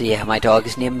 So yeah, my dog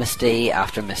is named Misty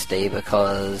after Misty,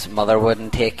 because mother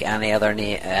wouldn't take any other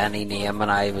any name,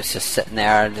 and I was just sitting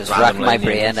there and just racking my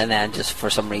brain, and then just for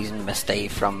some reason Misty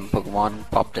from Pokemon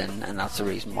popped in, and that's the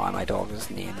reason why my dog is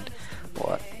named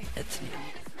what it's named.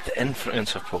 The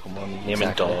influence of Pokemon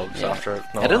naming dogs after it.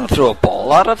 I didn't throw a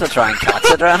ball at it to try and catch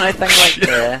it or anything like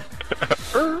that.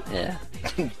 Yeah.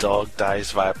 Dog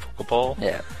dies via Pokeball.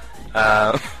 Yeah.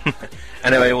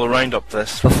 Anyway, we'll round up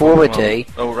this. Before we do...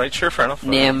 Oh, right, sure, fair enough.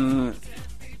 Name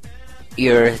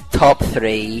your top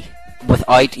 3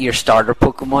 without your starter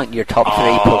Pokemon, your top 3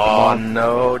 Pokemon. Oh,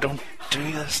 no, don't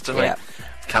do this to me.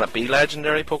 Can it be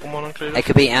legendary Pokemon included? It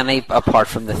could be any apart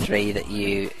from the 3 that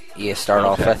you start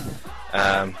off with.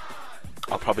 I'll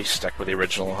probably stick with the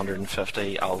original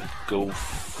 150. I'll go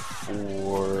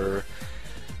for...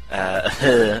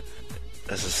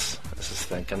 This is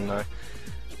thinking now.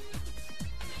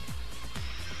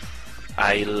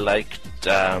 I liked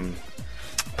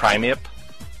Primeape.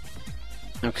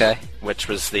 Okay. which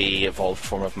was the evolved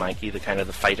form of Mikey, the kind of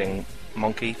the fighting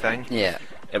monkey thing. Yeah.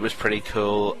 It was pretty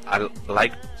cool. I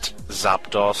liked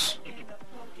Zapdos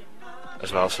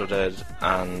as well, so did,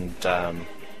 and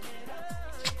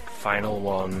final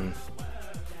one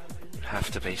have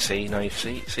to be now you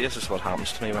see this is what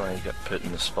happens to me when I get put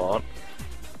in the spot.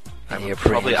 Your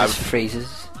brain just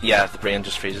freezes. Yeah, the brain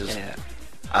just freezes. Yeah.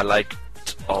 I liked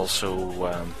also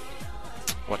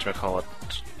whatchamacallit,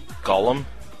 Gollum.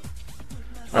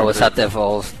 Oh, was that the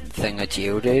evolved thing of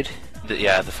Geodude?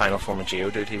 The final form of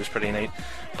Geodude, he was pretty neat.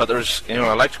 But there's,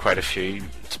 I liked quite a few.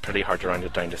 It's pretty hard to round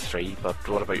it down to 3, but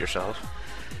what about yourself?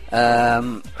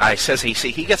 Says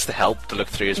he gets the help to look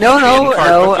through his trading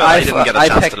card book, I didn't get a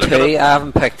chance picked to look 2. at it. I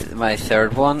haven't picked my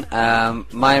third one.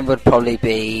 Mine would probably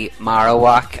be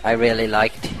Marowak. I really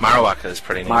liked Marowak is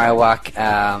pretty neat. Marowak.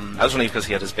 That was only because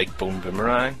he had his big bone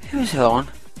boomerang. Who was on?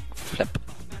 Flip.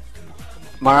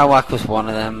 Marowak was one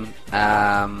of them.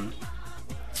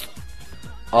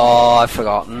 I've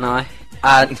forgotten now.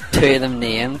 I had 2 of them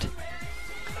named.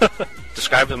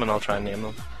 Describe them and I'll try and name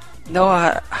them. No,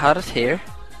 I had it here.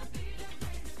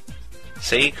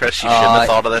 See, Chris, you shouldn't have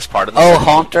thought of this part of the Oh, series.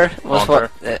 Haunter was Haunter.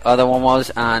 what the other one was,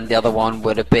 and the other one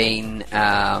would have been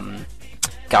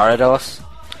Gyarados.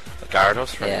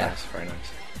 Gyarados, very Yeah. nice, very nice.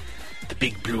 The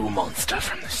big blue monster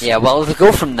from the sea. Yeah, well, to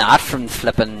go from that, from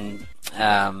flipping...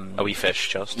 A wee fish,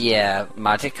 just. Yeah,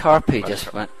 Magikarp, who just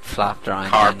flapped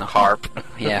around. doing nothing. Carp.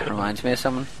 Yeah, reminds me of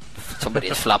someone. Somebody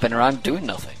is flapping around doing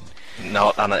nothing.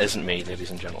 No, and it isn't me, ladies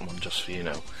and gentlemen, just so you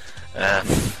know.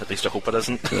 At least I hope it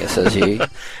isn't. Yes, as you.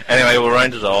 Anyway, we'll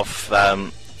round it off.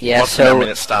 Yeah, what's the so memory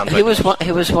that stands who out was most?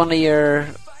 who was one of your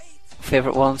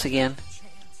favourite ones again?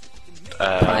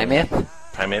 Primeape?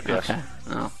 Primeape, yes. Okay.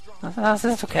 No.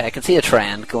 That's okay. I can see a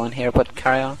trend going here, but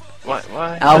carry on.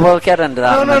 Why? Oh, we'll get into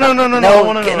that. No, in a minute. no, No, I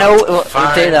wanna know. no, we'll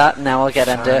Fine. do that, and then we'll get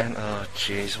into it. Fine. Oh,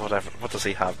 jeez, whatever. What does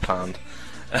he have planned?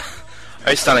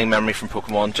 Outstanding memory from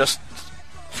Pokemon, just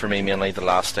for me mainly the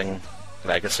lasting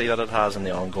legacy that it has and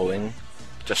the ongoing,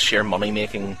 just sheer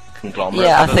money-making conglomerate.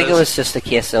 Yeah, I that think it is. was just a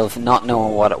case of not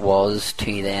knowing what it was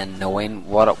to then knowing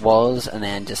what it was, and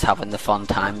then just having the fun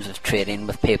times of trading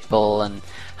with people and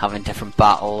having different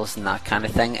battles and that kind of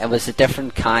thing. It was a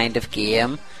different kind of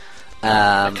game.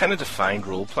 It kind of defined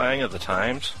role-playing at the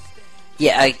times.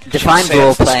 Yeah, You'd defined say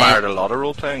role it's inspired playing. a lot of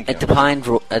role-playing It games.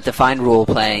 defined role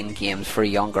playing games for a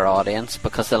younger audience,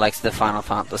 because the likes of the Final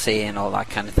Fantasy and all that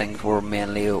kind of things were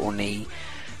mainly only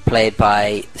played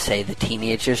by, say, the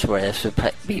teenagers, where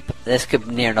this could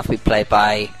near enough be played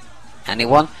by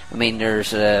anyone. I mean,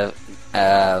 there's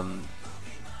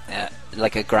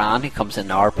like a gran who comes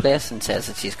in our place and says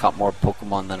that she's got more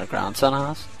Pokemon than her grandson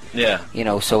has. Yeah.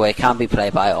 So it can be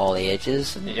played by all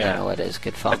ages, and Yeah. it is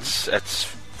good fun. It's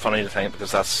funny to think,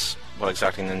 because that's what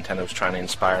exactly Nintendo's trying to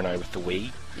inspire now with the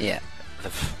Wii. Yeah.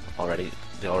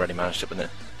 They already managed it with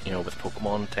with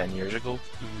Pokemon 10 years ago,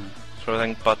 sort of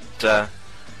thing. But I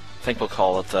think we'll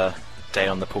call it a day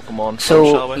on the Pokemon. So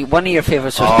shall we? one of your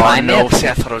favourites was Oh Primeape. no! See,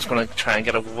 I thought I was going to try and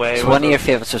get away So with one of it. your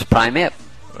favourites was Primeape.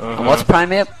 Uh-huh. And what's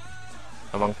Primeape?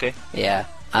 A monkey. Yeah.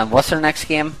 And what's our next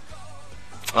game?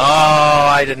 Oh,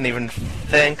 I didn't even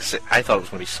think. I thought it was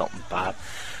going to be something bad.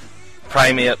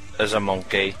 Primeape is a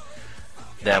monkey.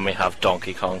 Then we have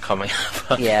Donkey Kong coming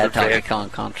up. Yeah, after Donkey break. Kong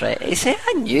Country. You see,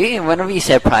 I knew. And whenever you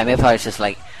said Primeape, I was just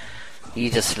like, you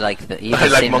just like you I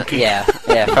just like seem- monkey. Yeah,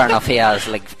 fair enough. He has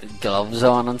like gloves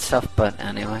on and stuff, but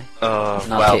anyway. He's not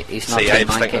Well, too- he's not see, too I was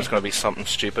thinking monkey. it was going to be something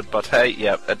stupid, but hey,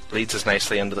 yeah, it leads us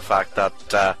nicely into the fact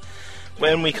that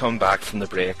when we come back from the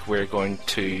break, we're going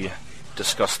to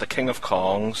discuss the King of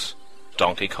Kongs,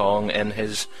 Donkey Kong, in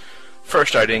his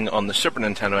first outing on the Super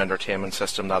Nintendo Entertainment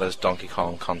System, that is Donkey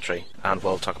Kong Country, and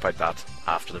we'll talk about that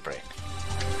after the break.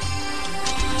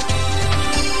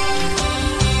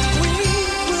 We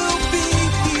will be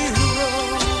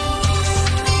heroes.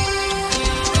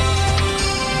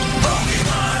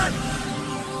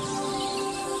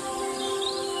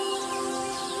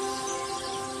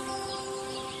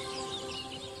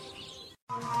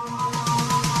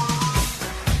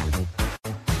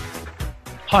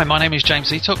 Hi, my name is James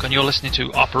Eatook, and you're listening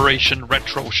to Operation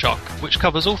Retro Shock, which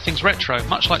covers all things retro,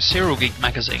 much like Serial Geek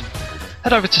magazine.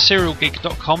 Head over to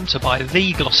serialgeek.com to buy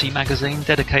the glossy magazine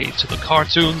dedicated to the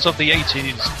cartoons of the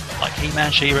 80s, like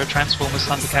He-Man, She-Ra, Transformers,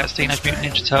 Thundercats, Teenage Mutant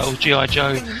Ninja Turtles, G.I.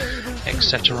 Joe,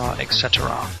 etc., etc.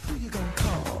 Who you gonna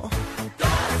call?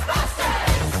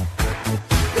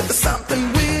 If there's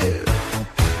something weird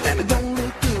and it don't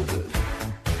look good,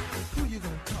 who you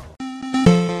gonna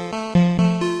call?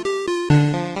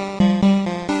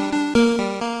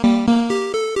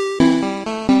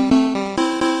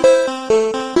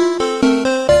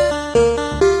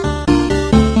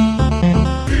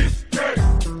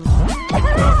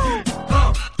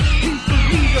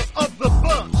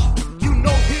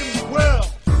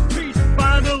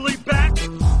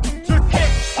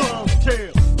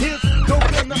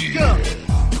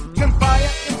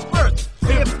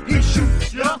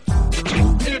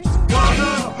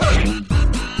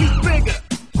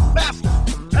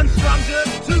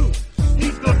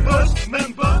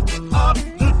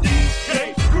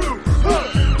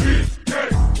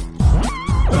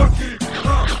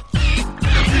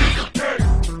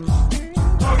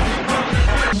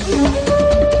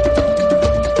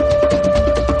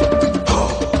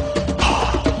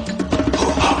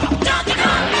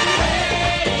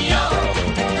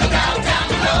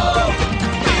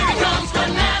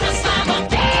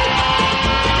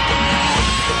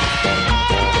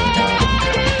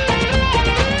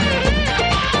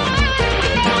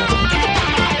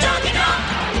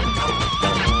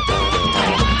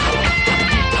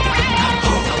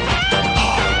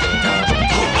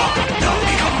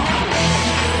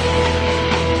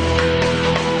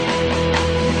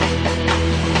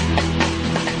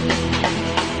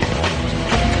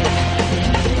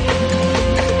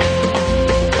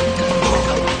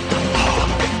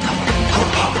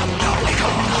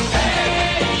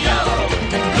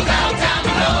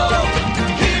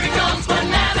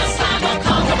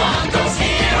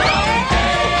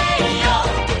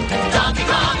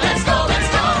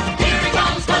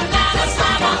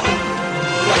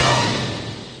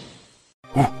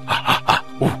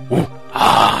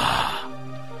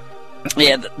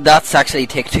 Yeah, that's actually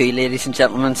take two, ladies and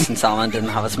gentlemen, since Alan didn't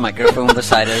have his microphone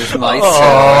beside his mouth.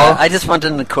 So I just wanted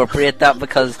to incorporate that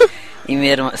because he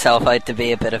made himself out to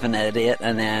be a bit of an idiot,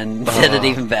 and then did it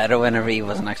even better whenever he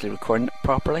wasn't actually recording it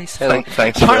properly. So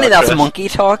Thanks apparently for that, that's Chris. monkey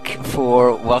talk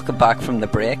for welcome back from the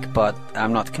break, but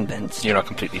I'm not convinced. You're not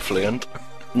completely fluent.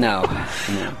 No.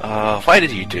 Why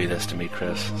did you do this to me,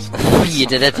 Chris? You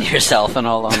did it to yourself, in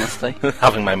all honesty.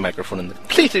 Having my microphone in the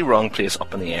completely wrong place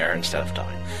up in the air instead of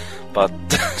down. But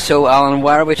So, Alan,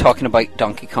 why are we talking about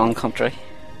Donkey Kong Country?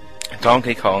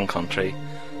 Donkey Kong Country,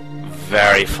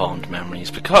 very fond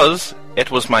memories, because it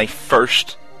was my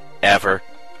first ever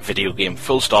video game,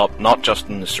 full stop, not just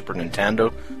in the Super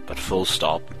Nintendo, but full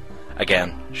stop.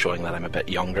 Again, showing that I'm a bit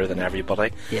younger than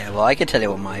everybody. Yeah, well, I can tell you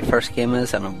what my first game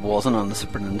is, and it wasn't on the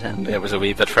Super Nintendo. It was a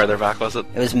wee bit further back, was it?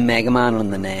 It was Mega Man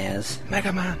on the NES.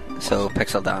 Mega Man. So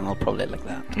Pixel Dan will probably like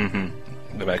that.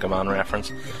 The Mega Man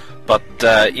reference. But,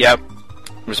 yeah,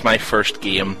 it was my first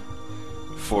game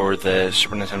for the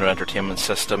Super Nintendo Entertainment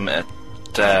System. It,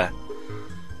 if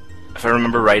I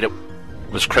remember right, it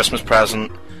was Christmas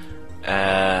present.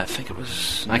 I think it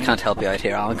was... I can't help you out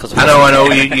here, Alan, because I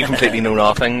know, you completely know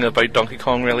nothing about Donkey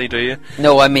Kong, really, do you?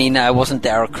 No, I mean, I wasn't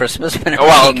there at Christmas when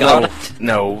Well, you got it.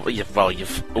 no, you've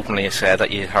openly said that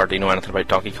you hardly know anything about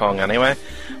Donkey Kong anyway.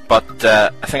 But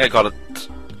I think I got it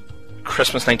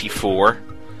Christmas '94,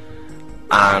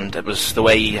 and it was the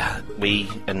way we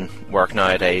in work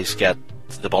nowadays get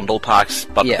the bundle packs,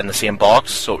 but in the same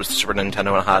box. So it was the Super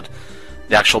Nintendo, and it had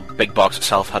the actual big box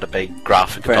itself had a big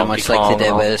graphic. Very of much Donkey Kong like they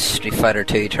did and all. with Street Fighter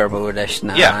 2 Turbo Edition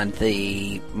and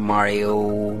the Mario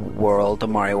World, the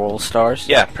Mario World Stars.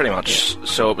 Yeah, pretty much.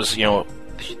 So it was,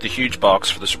 the huge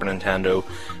box for the Super Nintendo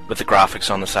with the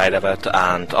graphics on the side of it,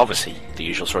 and obviously the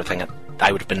usual sort of thing.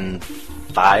 I would have been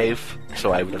 5,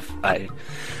 so you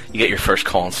get your first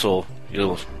console.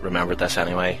 You'll remember this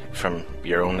anyway from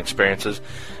your own experiences.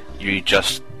 You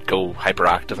just go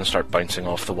hyperactive and start bouncing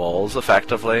off the walls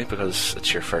effectively because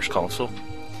it's your first console.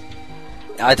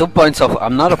 I don't bounce off.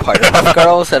 I'm not a part of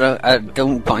girls. I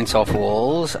don't bounce off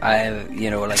walls.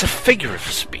 It's a figure of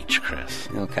speech, Chris.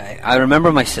 Okay, I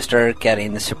remember my sister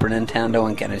getting the Super Nintendo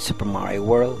and getting Super Mario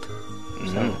World.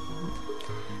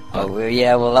 Oh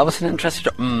yeah, well that was an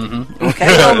interesting. Okay,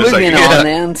 well, moving on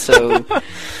then. So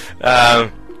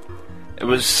it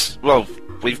was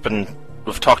we've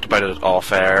talked about it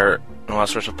off air and all that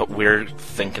sort of stuff, but we're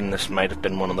thinking this might have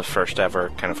been one of the first ever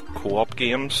kind of co-op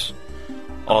games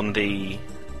on the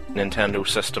Nintendo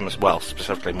system as well,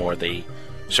 specifically more the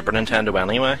Super Nintendo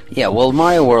anyway. Yeah, well,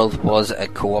 Mario World was a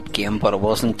co-op game, but it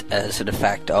wasn't as an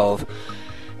effect of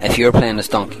if you're playing as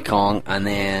Donkey Kong and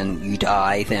then you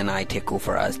die, then I take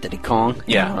over as Diddy Kong.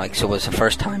 Yeah. So it was the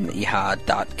first time that you had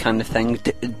that kind of thing.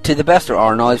 To the best of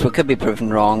our knowledge, we could be proven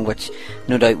wrong, which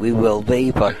no doubt we will be,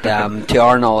 but to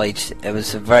our knowledge, it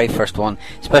was the very first one,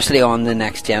 especially on the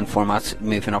next-gen formats,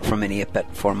 moving up from an 8-bit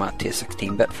format to a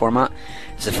 16-bit format.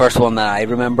 It's the first one that I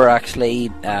remember actually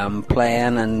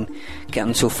playing and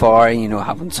getting so far,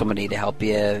 having somebody to help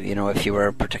you, if you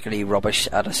were particularly rubbish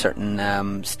at a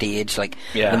certain stage. Like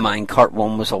the minecart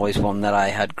one was always one that I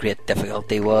had great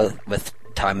difficulty with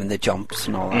timing the jumps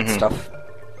and all that stuff.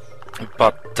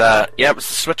 But it was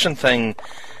the switching thing.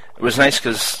 It was nice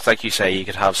because, like you say, you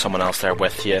could have someone else there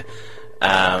with you,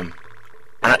 and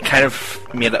it kind of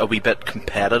made it a wee bit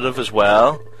competitive as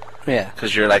well. Yeah,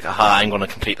 because you're like, aha, I'm going to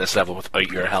complete this level without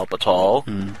your help at all.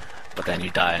 But then you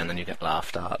die and then you get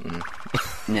laughed at. And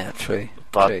yeah, true.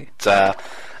 But true.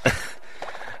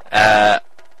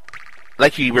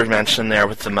 Like you were mentioning there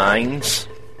with the mines,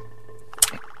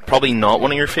 probably not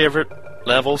one of your favourite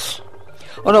levels.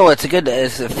 Oh no, it's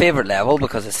a favourite level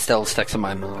because it still sticks in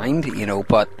my mind,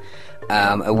 but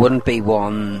it wouldn't be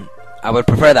one. I would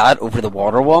prefer that over the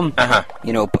water one.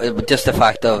 Just the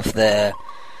fact of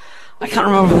I can't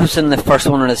remember if it was in the first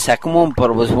one or the second one,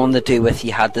 but it was one to do with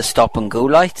you had the stop and go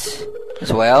lights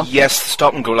as well. Yes, the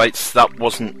stop and go lights, that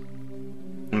wasn't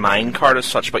minecart as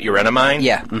such, but you were in a mine.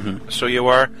 Yeah. So you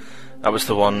were. That was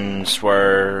the ones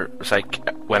where it was like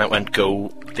when it went go,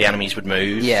 the enemies would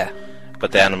move. Yeah.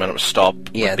 But then when it was stop,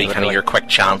 would be kind of your quick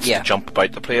chance to jump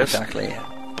about the place. Exactly,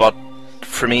 yeah. But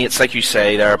for me, it's like you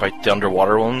say there about the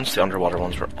underwater ones. The underwater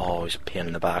ones were always a pain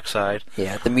in the backside.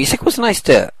 Yeah, the music was nice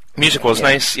too. Music was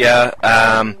nice, yeah.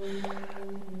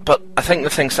 But I think the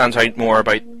thing stands out more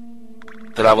about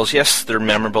the levels. Yes, they're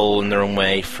memorable in their own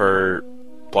way for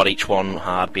what each one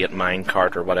had, be it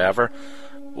minecart or whatever,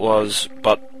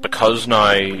 but because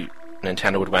now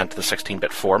Nintendo had went to the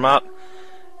 16-bit format,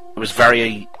 it was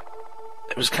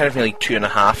kind of nearly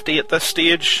 2.5D at this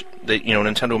stage.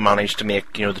 Nintendo managed to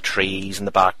make the trees in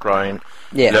the background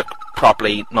look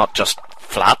properly, not just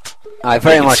flat. Very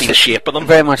You can much see the shape of them.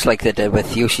 Very much like they did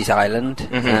with Yoshi's Island,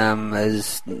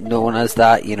 is known as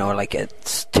that. You know, like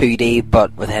it's 2D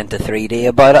but with a hint of 3D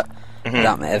about it.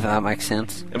 If that makes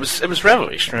sense. It was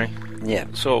revolutionary. Yeah.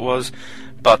 So it was.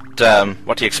 But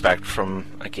what do you expect from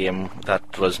a game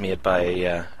that was made by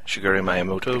Shigeru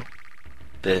Miyamoto,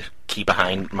 the key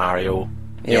behind Mario,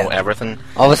 you know, everything?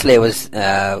 Obviously, it was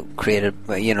created.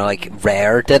 You know, like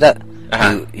Rare did it.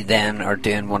 Uh-huh. Who then are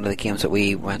doing one of the games that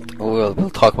we'll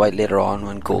talk about later on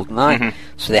when GoldenEye.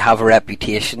 So they have a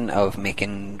reputation of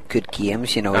making good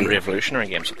games. You know, And revolutionary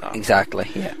games at that. Exactly.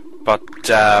 Yeah. But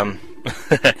a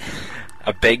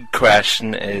big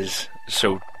question is: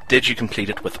 so did you complete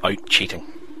it without cheating?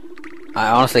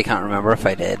 I honestly can't remember if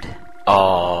I did.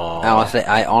 Oh.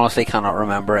 I honestly cannot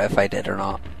remember if I did or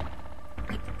not.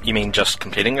 You mean just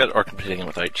completing it or completing it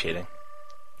without cheating?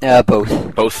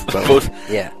 Both. Both.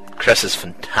 Yeah. Chris's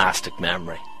fantastic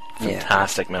memory.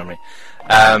 Fantastic memory.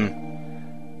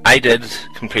 I did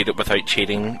complete it without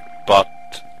cheating, but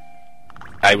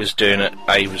I was doing it.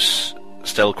 I was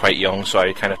still quite young, so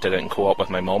I kind of did it in co-op with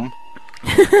my mum.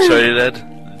 So I did.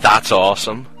 That's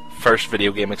awesome. First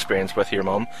video game experience with your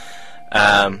mum.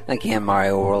 Again,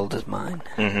 Mario World is mine.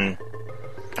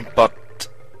 But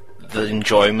the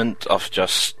enjoyment of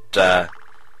just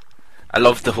I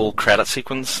loved the whole credit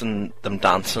sequence and them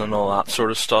dancing and all that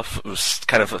sort of stuff. It was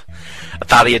kind of at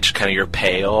that age, kind of your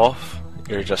payoff.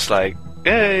 You're just like,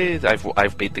 yay,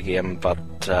 I've beat the game, but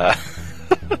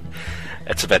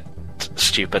it's a bit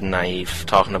stupid and naive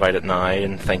talking about it now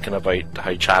and thinking about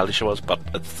how childish it was. But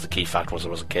the key fact was I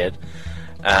was a kid.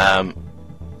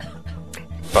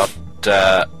 But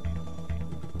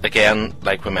again,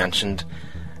 like we mentioned,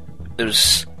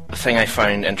 there's the thing I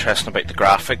found interesting about the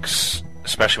graphics,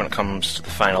 especially when it comes to the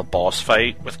final boss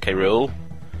fight with K. Rool,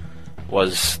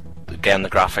 was again the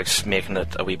graphics making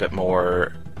it a wee bit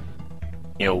more,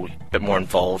 you know, a bit more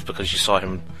involved because you saw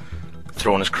him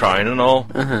throwing his crown and all.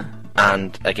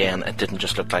 And again, it didn't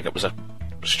just look like it was a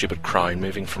stupid crown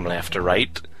moving from left to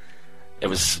right. It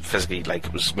was physically like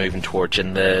it was moving towards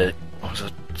in the, what was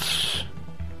it?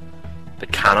 The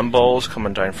cannonballs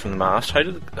coming down from the mast. How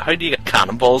do you get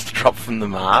cannonballs to drop from the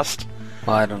mast?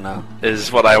 Well, I don't know.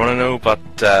 Is what I want to know, but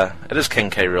it is King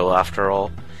K. Rool after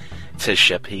all. It's his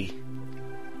ship. He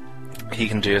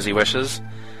can do as he wishes.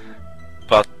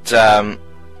 But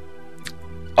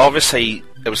obviously,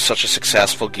 it was such a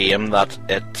successful game that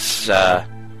it's had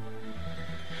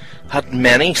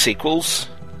many sequels.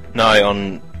 Now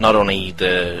on not only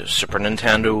the Super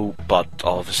Nintendo, but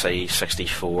obviously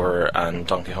 64 and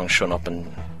Donkey Kong showing up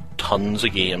in tons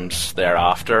of games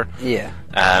thereafter. Yeah.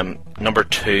 Number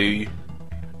 2,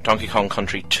 Donkey Kong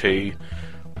Country 2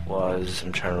 was,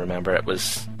 I'm trying to remember, it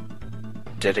was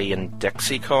Diddy and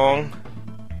Dixie Kong.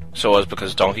 So it was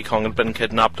because Donkey Kong had been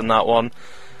kidnapped in that one.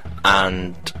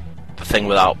 And the thing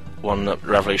with that one that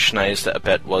revolutionised it a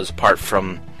bit was, apart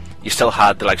from, you still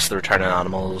had the likes of the Returning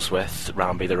Animals with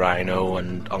Rambi the Rhino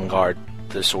and Ungard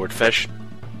the Swordfish,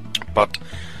 but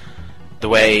the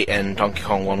way in Donkey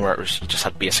Kong 1 where it was, you just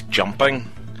had basic jumping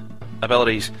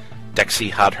abilities, Dixie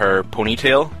had her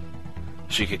ponytail,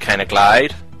 so you could kind of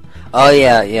glide. Oh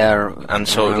yeah. And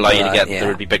so it would allow you to get, yeah. there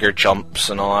would be bigger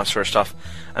jumps and all that sort of stuff.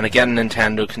 And again,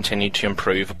 Nintendo continued to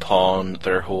improve upon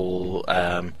their whole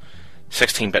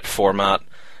 16-bit format.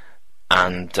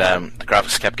 And the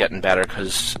graphics kept getting better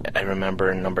because I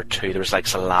remember in number 2 there was like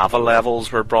some lava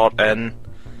levels were brought in,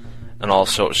 and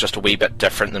also it was just a wee bit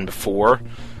different than before.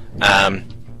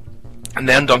 And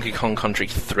then Donkey Kong Country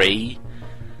 3,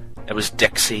 it was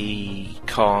Dixie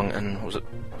Kong and was it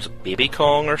Baby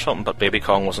Kong or something? But Baby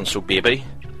Kong wasn't so baby.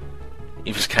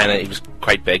 He was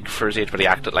quite big for his age, but he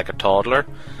acted like a toddler.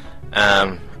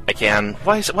 Again,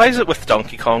 why is it with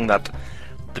Donkey Kong that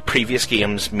the previous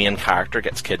game's main character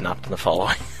gets kidnapped in the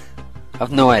following?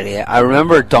 I've no idea. I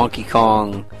remember Donkey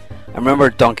Kong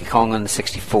on the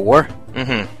 64.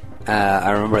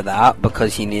 I remember that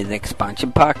because you needed an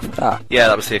expansion pack for that. Yeah,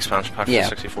 that was the expansion pack for the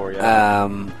 64, yeah.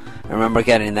 I remember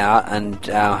getting that and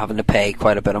having to pay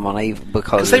quite a bit of money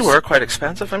because they were quite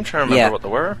expensive. I'm trying to remember what they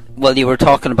were. Well, you were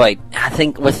talking about, I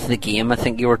think with the game, I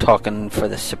think you were talking for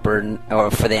the Super,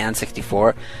 or for the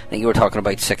N64, I think you were talking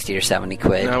about 60 or 70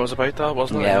 quid. Yeah, it was about that,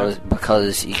 wasn't it? Yeah, it was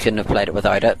because you couldn't have played it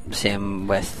without it. Same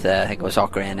with, I think it was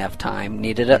Ocarina of Time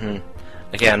needed it.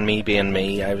 Again, me being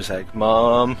me, I was like,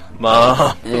 Mom,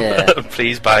 yeah.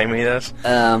 please buy me this.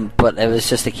 But it was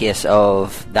just a case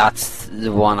of, that's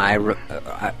the one I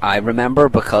remember,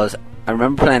 because I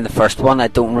remember playing the first one. I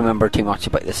don't remember too much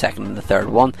about the second and the third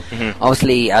one.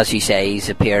 Obviously, as you say, he's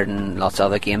appeared in lots of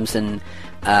other games, and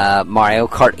Mario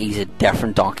Kart, he's a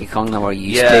different Donkey Kong than we're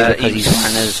used Yeah, to, because he's he's-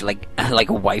 wearing his like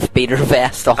a wife beater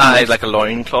vest on. Like a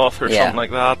loincloth or Yeah. something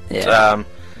like that. Yeah.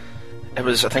 I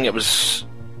think it was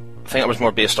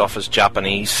more based off his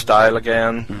Japanese style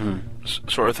again,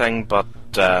 sort of thing. But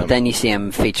Then you see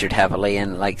him featured heavily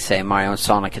in, like, say, Mario and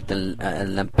Sonic at the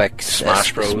Olympics,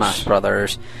 Smash Bros. Smash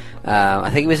Brothers. I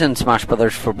think he was in Smash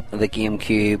Brothers for the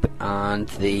GameCube and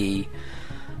the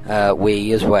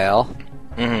Wii as well.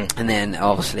 Mhm. And then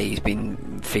obviously he's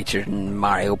been featured in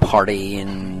Mario Party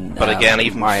and But again,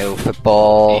 even Mario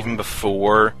Football even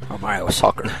before or Mario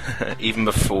Soccer. even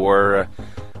before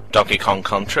Donkey Kong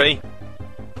Country,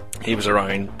 he was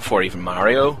around before even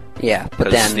Mario. Yeah, but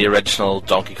Because then the original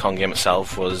Donkey Kong game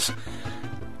itself was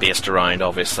based around,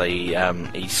 obviously,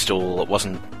 he stole, it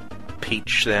wasn't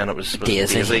Peach then, it was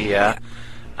Daisy. yeah.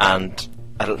 And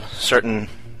a certain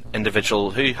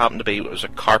individual who happened to be, was a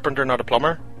carpenter, not a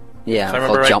plumber, yeah, if I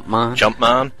remember called right. Jumpman.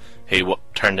 Jumpman, who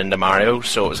turned into Mario,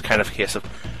 so it was kind of a case of,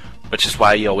 which is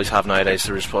why you always have nowadays,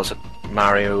 was it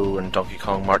Mario and Donkey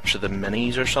Kong March of the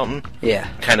Minis or something? Yeah.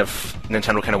 Kind of,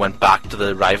 Nintendo kind of went back to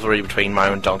the rivalry between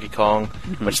Mario and Donkey Kong,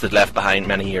 which they'd left behind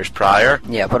many years prior.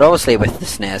 Yeah, but obviously with the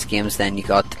SNES games, then you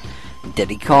got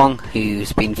Diddy Kong,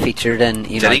 who's been featured in.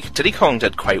 Diddy Kong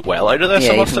did quite well out of this,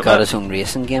 Yeah, I he must even got admit. his own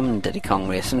racing game, Diddy Kong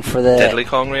Racing, for the Diddly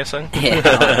Kong Racing.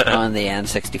 yeah, on the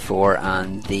N64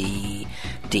 and the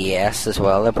DS as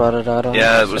well. They brought it out on.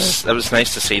 Yeah, it so- was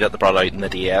nice to see that they brought it out in the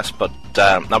DS, but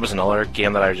that was another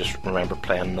game that I just remember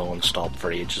playing non-stop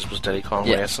for ages, was Diddy Kong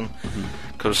Yeah. Racing,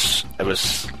 because it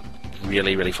was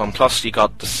really, really fun. Plus, you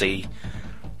got to see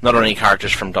not only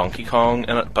characters from Donkey Kong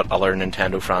in it, but other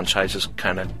Nintendo franchises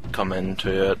kind of come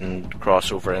into it and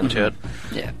cross over into it.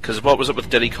 Yeah. Because what was it with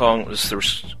Diddy Kong? Was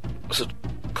it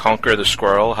Conquer the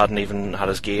Squirrel hadn't even had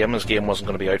his game. His game wasn't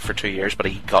going to be out for 2 years, but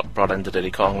he got brought into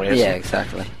Diddy Kong Racing. Yeah,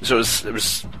 exactly. So it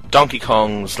was Donkey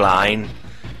Kong's line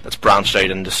that's branched out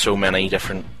into so many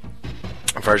different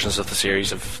versions of the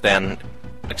series, have then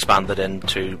expanded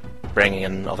into bringing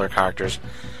in other characters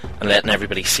and letting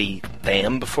everybody see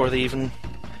them before they even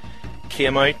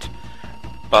came out.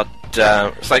 But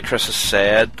it's like Chris has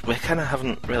said, we kind of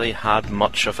haven't really had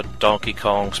much of a Donkey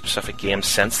Kong specific game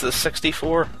since the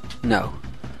 64. No.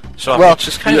 So Well, it's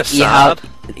just kind of you sad.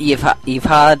 You've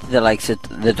had the likes of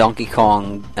the Donkey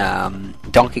Kong,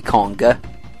 Donkey Konga,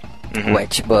 Mhm.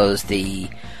 which was the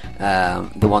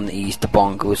one that used the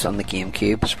bongos on the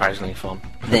GameCube. Surprisingly fun.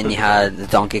 Then you had the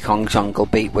Donkey Kong Jungle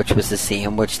Beat, which was the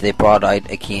same, which they brought out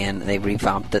again. They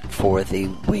revamped it for the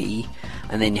Wii.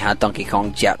 And then you had Donkey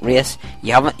Kong Jet Race.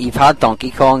 You've had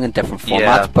Donkey Kong in different formats,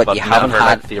 Yeah, but you haven't never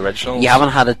had like the originals. you haven't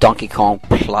had a Donkey Kong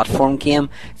platform game.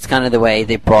 It's kind of the way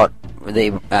they brought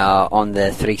on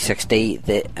the 360.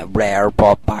 The Rare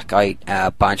brought back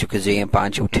out Banjo-Kazooie and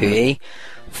Banjo-Tooie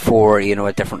for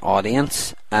a different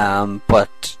audience,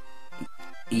 but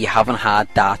you haven't had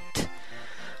that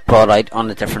brought out on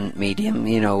a different medium.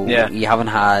 Yeah. You haven't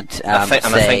had I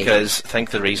say,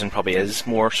 think the reason probably is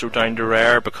more so down to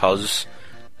Rare, because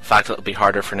the fact that it'll be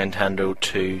harder for Nintendo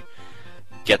to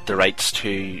get the rights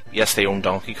to, yes, they own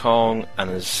Donkey Kong and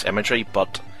his imagery,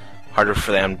 but harder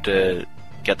for them to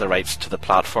get the rights to the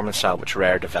platform style which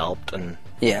Rare developed and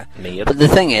yeah. made. But the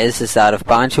thing is that if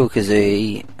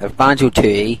Banjo-Tooie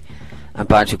and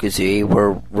Banjo-Kazooie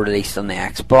were released on the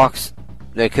Xbox,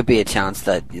 there could be a chance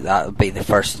that would be the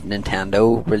first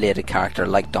Nintendo-related character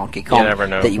like Donkey Kong never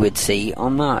know. that you would see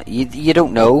on that. You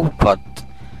don't know, but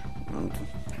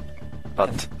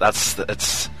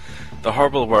it's the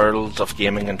horrible world of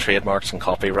gaming and trademarks and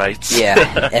copyrights.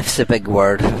 yeah, if's a big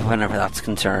word whenever that's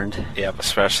concerned. Yeah,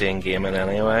 especially in gaming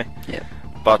anyway. Yeah.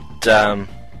 But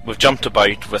we've jumped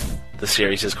about with the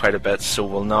series quite a bit, so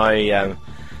we'll now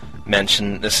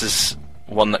mention, this is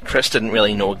one that Chris didn't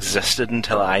really know existed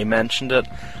until I mentioned it,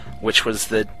 which was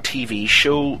the TV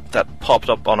show that popped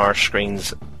up on our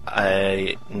screens.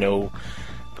 I know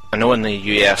in the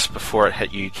US before it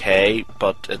hit UK,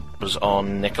 but it was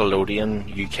on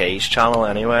Nickelodeon UK's channel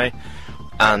anyway,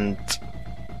 and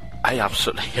I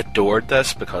absolutely adored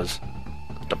this because,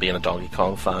 being a Donkey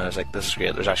Kong fan, I was like, this is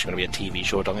great, there's actually going to be a TV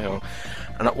show of Donkey Kong.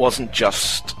 And it wasn't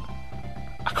just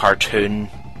a cartoon,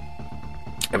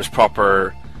 it was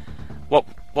proper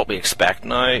what we expect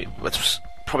now. It was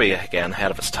probably, again,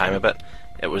 ahead of its time a bit.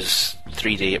 It was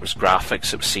 3D, it was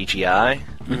graphics, it was CGI.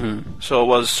 Mm-hmm. So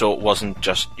it wasn't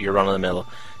just your run-of-the-mill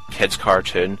kids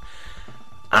cartoon.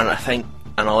 And I think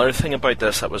another thing about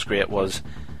this that was great was,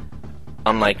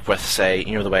 unlike with, say,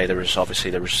 the way there was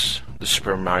the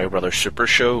Super Mario Brothers Super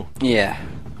Show, Yeah.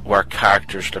 where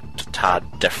characters looked a tad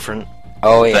different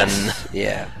Oh than yes.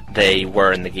 Yeah. they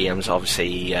were in the games.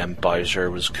 Obviously, Bowser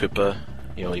was Koopa,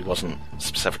 You know, he wasn't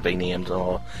specifically named and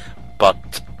all,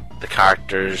 but the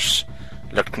characters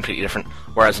looked completely different.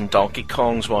 Whereas in Donkey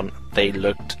Kong's one, they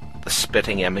looked the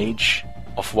spitting image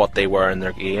of what they were in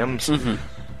their games. Mm-hmm.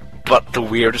 But the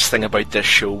weirdest thing about this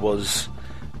show was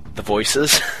the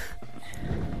voices.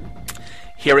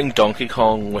 Hearing Donkey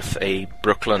Kong with a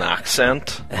Brooklyn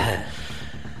accent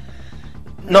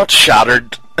not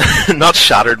shattered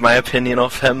my opinion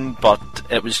of him, but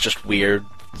it was just weird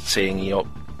seeing, you know,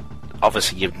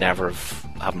 obviously you'd never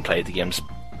haven't played the games,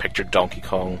 pictured Donkey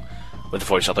Kong with a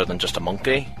voice other than just a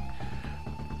monkey,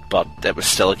 but it was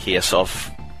still a case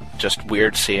of just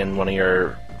weird seeing one of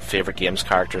your favourite games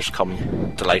characters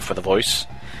come to life with a voice.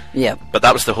 Yeah. But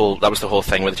that was the whole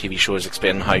thing with the TV show, is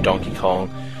explaining how Donkey Kong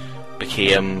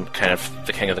became kind of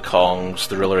the king of the Kongs,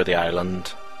 the ruler of the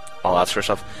island, all that sort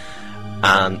of stuff.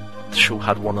 And the show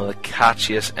had one of the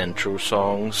catchiest intro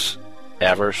songs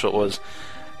ever. So it was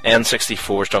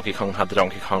N64's Donkey Kong had the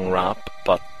Donkey Kong rap,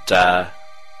 but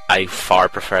I far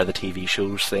prefer the TV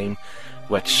show's theme,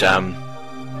 which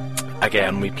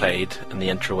again we played in the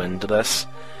intro into this.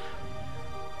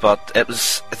 But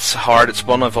it's hard. It's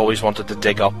one I've always wanted to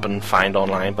dig up and find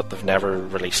online, but they've never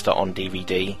released it on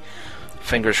DVD.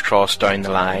 Fingers crossed down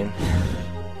the line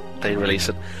they release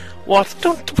it. Why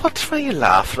are you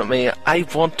laughing at me? I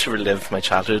want to relive my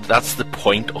childhood. That's the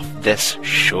point of this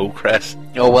show, Chris.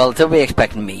 Oh, well, don't be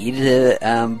expecting me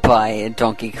to buy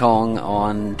Donkey Kong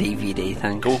on DVD,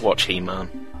 thanks. Go watch He-Man.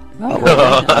 Oh,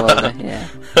 will they? Yeah.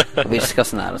 We'll be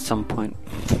discussing that at some point.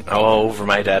 Oh, over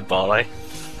my dead body.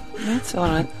 That's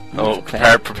alright. Oh,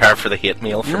 prepare for the hate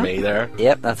mail for me there.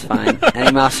 Yep, that's fine.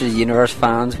 Any Masters of the Universe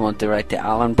fans want to write to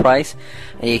Alan Price,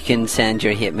 you can send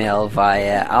your hate mail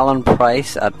via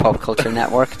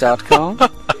alanprice@popculturenetwork.com.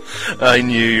 I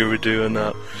knew you were doing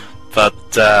that. But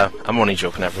I'm only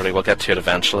joking, everybody. We'll get to it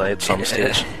eventually at some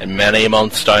stage, in many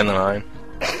months down the line.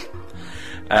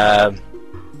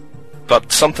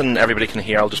 But something everybody can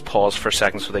hear, I'll just pause for a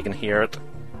second so they can hear it.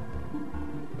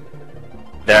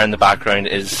 There in the background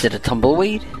is it a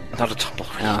tumbleweed? Not a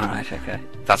tumbleweed. Oh, right, okay.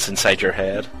 That's inside your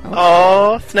head.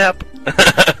 Oh, snap.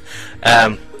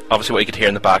 Obviously what you could hear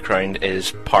in the background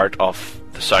is part of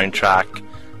the soundtrack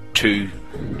to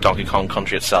Donkey Kong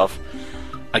Country itself.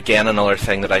 Again, another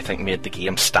thing that I think made the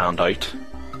game stand out.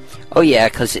 Oh yeah,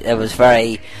 because it was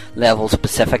very level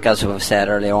specific, as we've said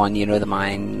earlier on. You know, the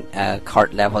mine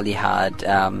cart level, you had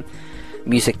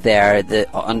music there. The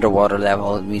underwater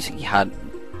level music, you had,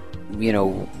 you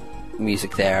know,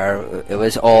 music there. It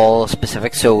was all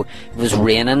specific. So if it was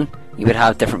raining, you would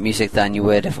have different music than you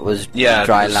would if it was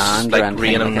dry land. Like or anything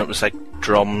raining, like it was like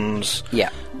drums. Yeah.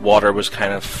 Water was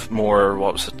kind of more,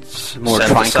 what was it? More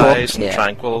synthesized tranquil. and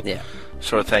tranquil. Yeah.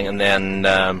 Sort of thing. And then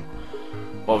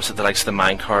what was it? The likes of the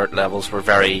minecart levels were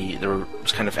it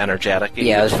was kind of energetic.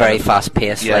 Yeah, it was very fast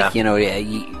paced. Yeah. Like, you know,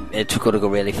 it's got to go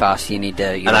really fast. You need to.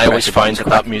 And I always found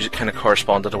that music kind of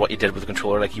corresponded to what you did with the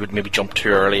controller. Like you would maybe jump too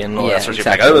early and all that sort of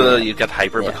exactly. You'd be like, you'd get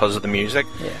hyper because of the music.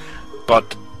 Yeah.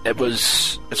 But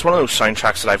it's one of those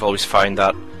soundtracks that I've always found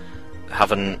that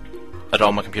having it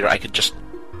on my computer, I could just,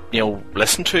 you know,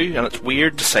 listen to. And it's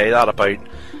weird to say that about.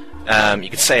 You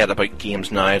could say it about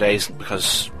games nowadays,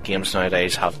 because games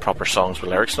nowadays have proper songs with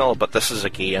lyrics and all, but this is a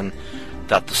game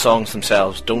that the songs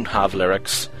themselves don't have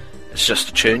lyrics, it's just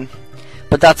a tune.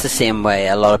 But that's the same way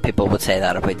a lot of people would say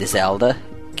that about the Zelda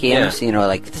games. Yeah. You know,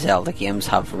 like the Zelda games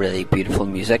have really beautiful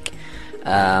music.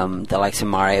 The likes of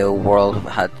Mario World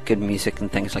had good music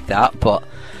and things like that, but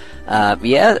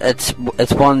yeah, it's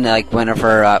one, like,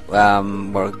 whenever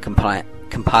we're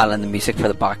compiling the music for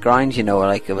the background, you know,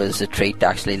 like, it was a treat to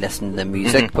actually listen to the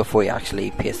music before you actually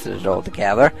pasted it all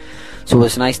together. So it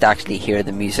was nice to actually hear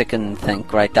the music and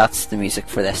think, right, that's the music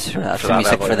for this, or that's the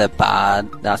music for the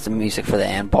bad, that's the music for the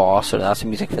end boss, or that's the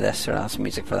music for this, or that's the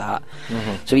music for that.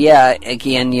 So yeah,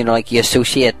 again, you know, like, you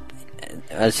associate,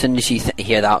 as soon as you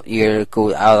hear that, you go,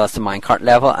 oh, that's the minecart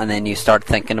level, and then you start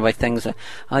thinking about things.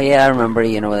 Oh yeah, I remember,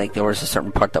 you know, like, there was a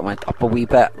certain part that went up a wee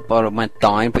bit, but it went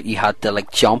down, but you had to, like,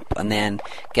 jump and then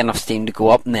get enough steam to go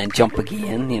up and then jump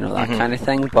again, you know, that kind of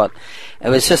thing. But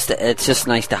it's just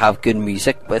nice to have good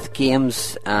music with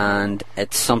games, and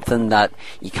it's something that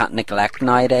you can't neglect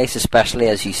nowadays, especially,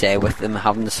 as you say, with them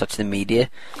having such the media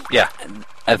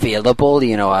available,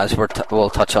 you know, as we'll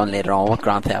touch on later on with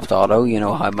Grand Theft Auto, you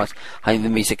know, how the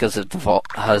music has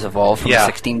evolved from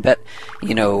 16-bit,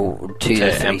 you know, to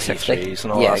the 360 MP3s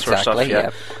and all that sort of stuff. Yeah.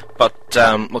 But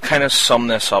we'll kind of sum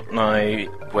this up now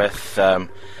with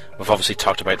we've obviously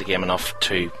talked about the game enough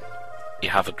to you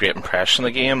have a great impression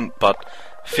of the game, but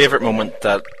favourite moment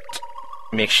that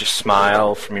makes you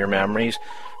smile from your memories.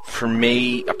 For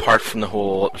me, apart from the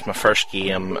whole, it was my first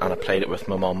game and I played it with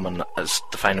my mum and as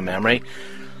the final memory,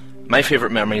 my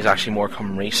favourite memories actually more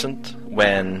come recent,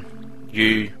 when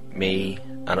you, me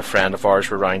and a friend of ours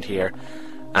were around here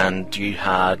and you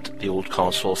had the old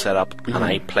console set up and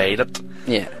I played it.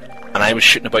 Yeah. And I was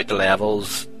shooting about the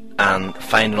levels and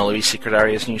finding all these secret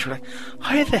areas, and you were like,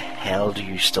 how the hell do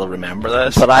you still remember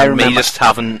this? But I and remember me just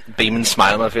having beaming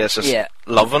smile on my face, just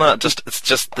loving it. It's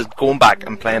just the going back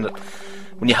and playing it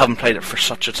when you haven't played it for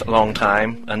such a long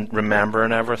time and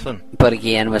remembering everything. But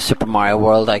again, with Super Mario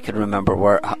World, I could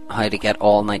remember how to get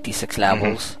all 96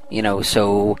 levels. You know,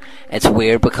 so it's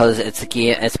weird because it's a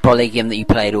game. It's probably a game that you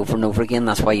played over and over again.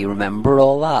 That's why you remember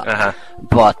all that.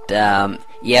 But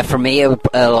yeah, for me, it'll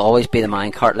always be the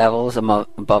minecart levels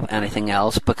above anything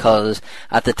else, because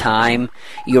at the time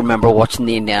you remember watching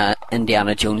the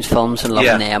Indiana Jones films and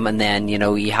loving them, and then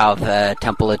you have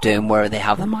Temple of Doom where they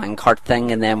have the minecart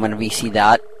thing, and then whenever you see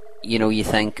that, you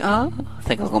think, oh, I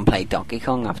think I'll go and play Donkey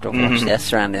Kong after I watch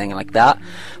this or anything like that.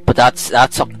 But that's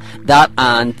that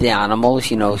and the animals,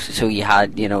 so you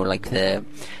had, like the,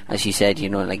 as you said,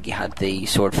 like you had the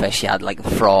swordfish, you had like the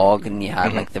frog, and you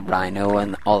had like the rhino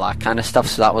and all that kind of stuff.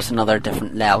 So that was another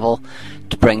different level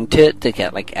to bring to it, to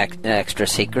get like extra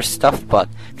secret stuff. But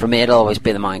for me, it'll always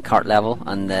be the minecart level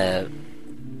and the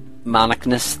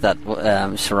manicness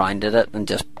that surrounded it, and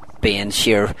just being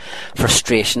sheer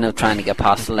frustration of trying to get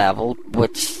past the level,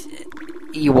 which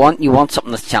you want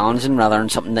something that's challenging rather than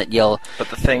something that you'll...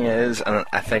 But the thing is, and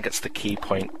I think it's the key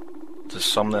point to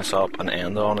sum this up and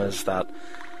end on, is that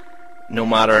no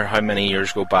matter how many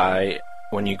years go by,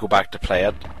 when you go back to play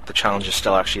it, the challenge is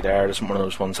still actually there. It isn't one of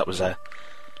those ones that was a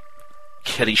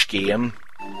kiddish game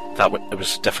that it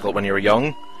was difficult when you were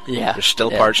young. Yeah. There's still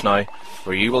parts now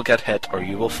where you will get hit or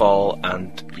you will fall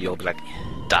and you'll be like,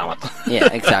 damn it.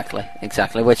 Yeah, exactly.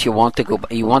 Which you want to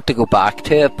go back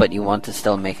to it, but you want to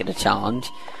still make it a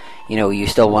challenge. You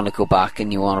still want to go back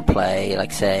and you want to play,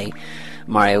 like, say,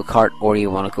 Mario Kart, or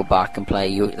you want to go back and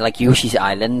play like Yoshi's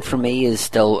Island. For me is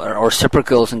still, or Super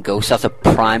Ghouls and Ghosts. That's a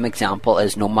prime example.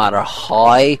 Is no matter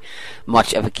how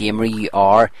much of a gamer you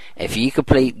are, if you could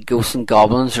play Ghosts and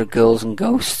Goblins or Ghouls and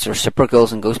Ghosts or Super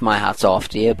Ghouls and Ghosts, my hat's off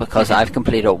to you, because I've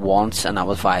completed it once and that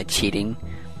was via cheating.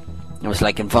 It was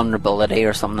like invulnerability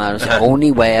or something. That was the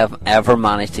only way I've ever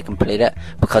managed to complete it,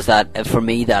 because that, for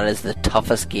me, that is the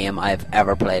toughest game I've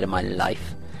ever played in my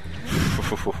life.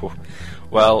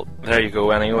 Well, there you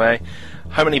go anyway.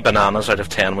 How many bananas out of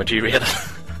 10 would you rate it?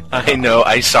 I know,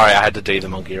 sorry, I had to do the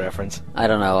monkey reference. I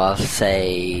don't know, I'll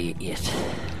say 8.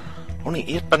 Only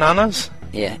 8 bananas?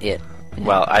 Yeah, 8. Yeah.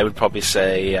 Well, I would probably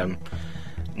say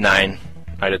 9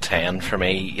 out of 10 for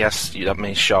me. Yes, that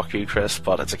may shock you, Chris,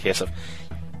 but it's a case of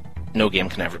no game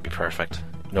can ever be perfect.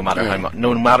 No matter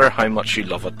how much you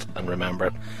love it and remember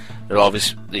it, there'll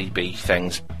obviously be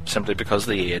things, simply because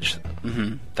of the age,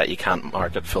 that you can't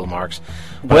mark at full marks.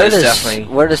 But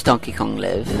where does Donkey Kong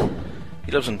live?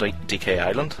 He lives on DK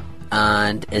Island.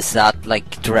 And is that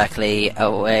like directly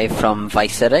away from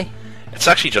Vice City? It's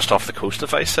actually just off the coast of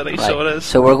Vice City, so it is.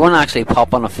 So we're going to actually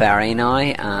pop on a ferry now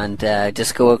and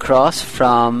just go across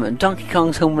from Donkey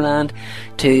Kong's homeland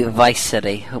to Vice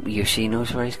City. Hope Yoshi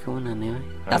knows where he's going anyway.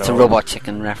 That's a Robot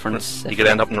Chicken reference. You could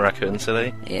end up in Raccoon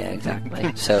City. Yeah,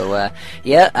 exactly. So,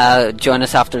 join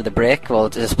us after the break. We'll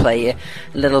just play a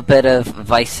little bit of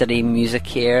Vice City music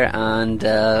here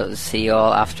and see you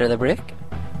all after the break.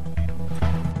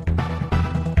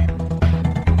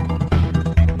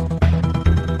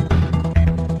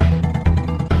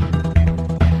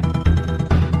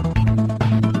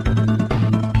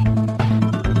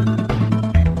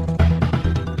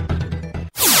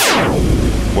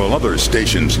 While other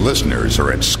stations' listeners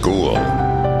are at school,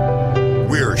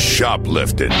 we're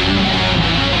shoplifting.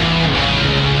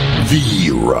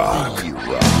 V-Rock.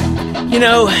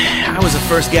 I was the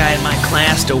first guy in my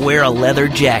class to wear a leather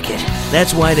jacket.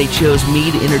 That's why they chose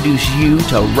me to introduce you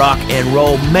to rock and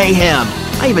roll mayhem.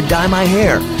 I even dye my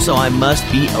hair, so I must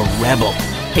be a rebel.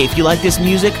 Hey, if you like this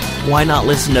music, why not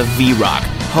listen to V-Rock,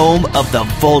 home of the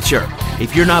Vulture?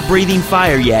 If you're not breathing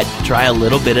fire yet, try a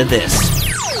little bit of this.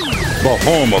 The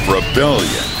home of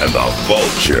rebellion and the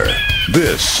vulture.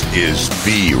 This is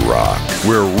V-Rock,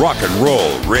 where rock and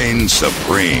roll reigns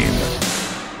supreme.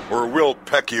 Or we'll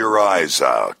peck your eyes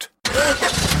out.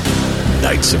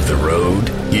 Knights of the Road,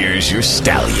 here's your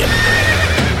stallion.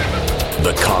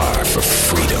 The car for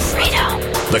freedom.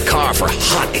 The car for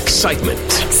hot excitement.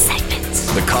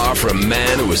 The car for a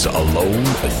man who is alone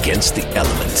against the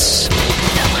elements.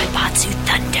 The Waibatsu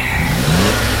Thunder.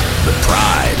 The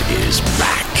pride is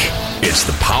back. It's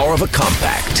the power of a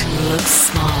compact. Looks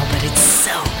small, but it's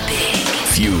so big.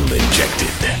 Fuel injected.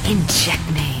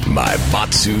 Inject me. My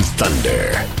Batsu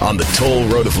Thunder. On the toll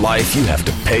road of life, you have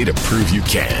to pay to prove you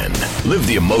can. Live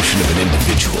the emotion of an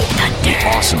individual. The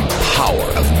awesome power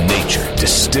of nature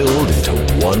distilled into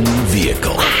one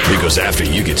vehicle. Because after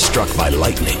you get struck by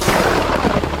lightning,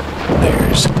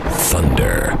 there's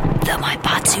thunder. The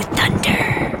Maibatsu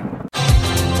Thunder.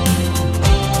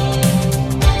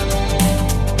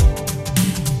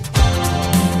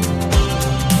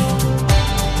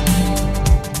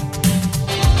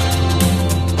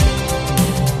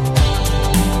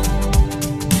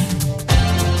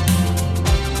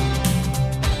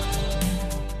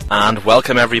 And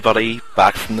welcome everybody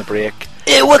back from the break.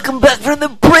 Hey, welcome back from the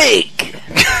break!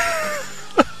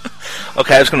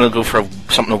 Okay, I was going to go for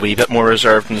something a wee bit more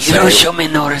reserved and You say... don't show me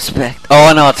no respect.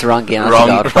 Oh no, it's the wrong game. Wrong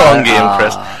game,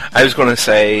 Chris. I was going to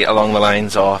say along the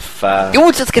lines of...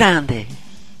 Muchas grande.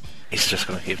 He's just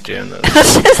going to keep doing this.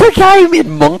 This is the guy who made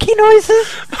monkey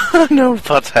noises? No,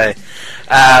 but hey.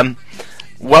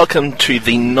 Welcome to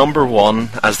the number one,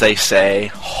 as they say,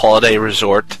 holiday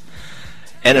resort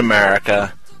in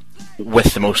America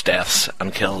with the most deaths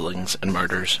and killings and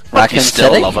murders. But Raccoon you still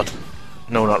City? love it.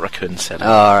 No, not Raccoon City.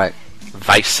 Oh, alright.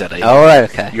 Vice City. Oh, right,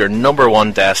 okay. Your number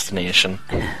one destination.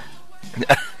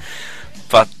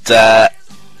 But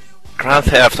Grand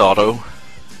Theft Auto,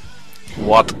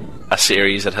 what a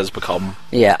series it has become.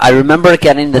 Yeah, I remember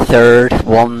getting the third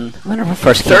one whenever it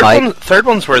first came out. Third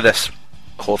one's where this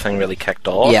whole thing really kicked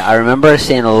off. Yeah, I remember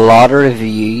seeing a lot of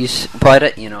reviews about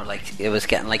it. You know, like it was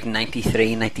getting like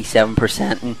 93,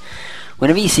 97%. And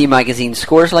whenever you see magazine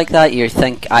scores like that, you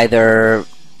think either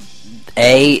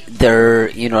they're,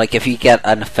 you know, like if you get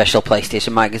an official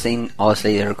PlayStation magazine,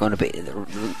 obviously they're going to be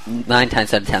 9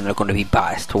 times out of 10 they're going to be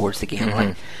biased towards the game.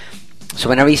 Like, so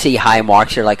whenever you see high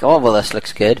marks, you're like, oh well, this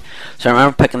looks good. So I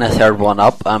remember picking the third one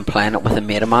up and playing it with a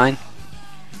mate of mine,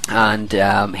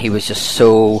 and he was just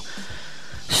so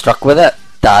struck with it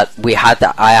that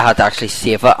I had to actually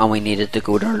save it, and we needed to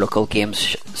go to our local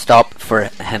games stop for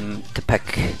him to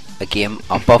pick a game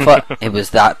up of it. It was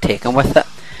that taken with it.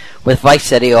 With Vice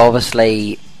City,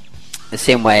 obviously the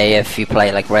same way if you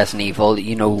play like Resident Evil,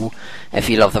 you know, if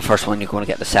you love the first one, you're going to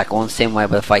get the second one. Same way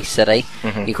with Vice City,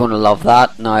 you're going to love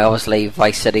that. Now obviously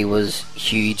Vice City was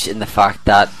huge in the fact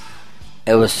that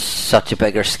it was such a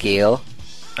bigger scale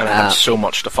and it had so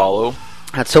much to follow.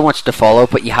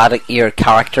 But you had your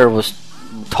character was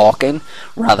talking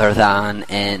rather than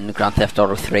in Grand Theft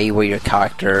Auto 3 where your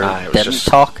character didn't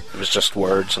talk. It was just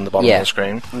words on the bottom of the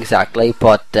screen. Exactly,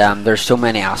 but there's so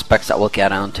many aspects that we'll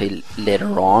get onto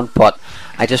later on, but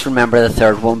I just remember the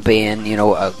third one being, you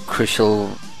know, a crucial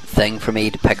thing for me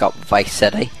to pick up Vice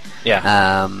City. Yeah.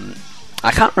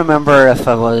 I can't remember if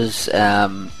I was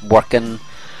working.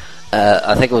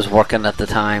 I think I was working at the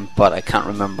time, but I can't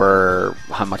remember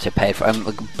how much I paid for it.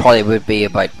 Probably would be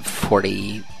about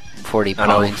 £40. I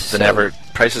know,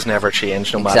 prices never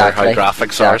change, no matter how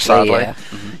graphics are, sadly. Yeah.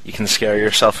 You can scare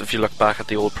yourself if you look back at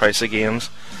the old price of games.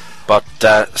 But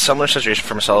similar situation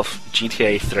for myself,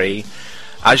 GTA 3.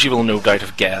 As you will no doubt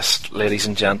have guessed, ladies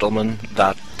and gentlemen,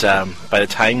 that by the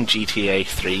time GTA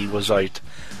 3 was out,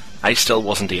 I still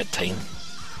wasn't 18.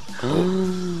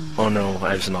 Oh no,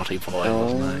 I was a naughty boy,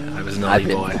 wasn't I? I was a naughty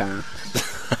boy.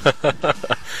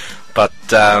 But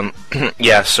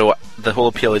yeah, so the whole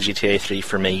appeal of GTA 3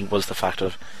 for me was the fact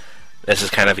of this is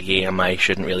kind of a game I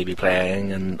shouldn't really be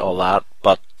playing and all that,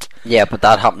 but yeah, but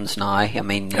that happens now. I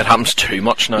mean, it happens too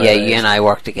much now. Yeah, you and I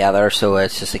work together, so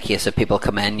it's just a case of people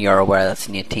come in, you're aware that's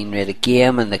an 18 rated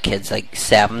game, and the kid's like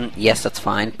 7. Yes, that's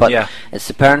fine, but it's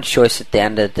the parent's choice at the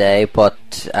end of the day.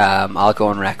 But I'll go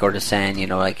on record as saying, you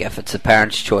know, like if it's the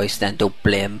parent's choice, then don't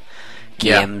blame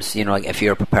games. You know, like if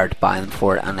you're prepared to buy them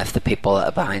for it, and if the people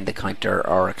behind the counter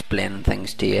are explaining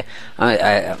things to you,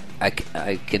 I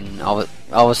can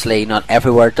obviously not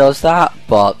everywhere does that,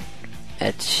 but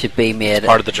it should be made, it's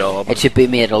part of the job. It should be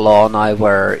made a law now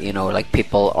where, you know, like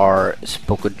people are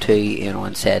spoken to, you know,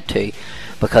 and said to,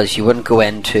 because you wouldn't go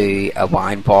into a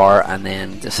wine bar and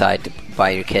then decide to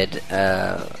buy your kid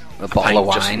a bottle of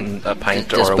wine, a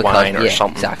pint or a wine or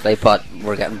something. Exactly, but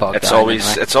we're getting bogged down.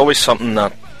 It's always something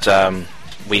that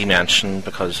we mention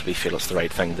because we feel it's the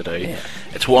right thing to do. Yeah.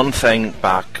 It's one thing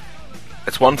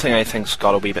I think's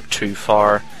got a wee bit too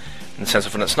far, in the sense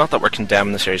of, and it's not that we're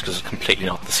condemning the series because it's completely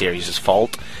not the series'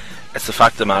 fault. It's the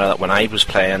fact of the matter that when I was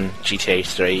playing GTA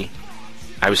 3,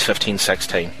 I was 15,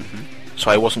 16, so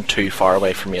I wasn't too far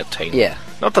away from 18. Yeah.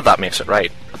 Not that makes it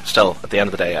right, but still, at the end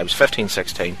of the day, I was 15,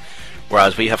 16,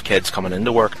 whereas we have kids coming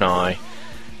into work now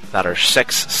that are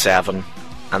 6, 7,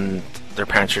 and their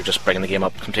parents are just bringing the game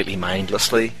up completely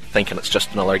mindlessly, thinking it's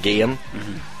just another game.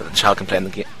 But the child can play,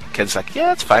 and the kid's like,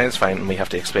 yeah, it's fine, and we have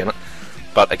to explain it.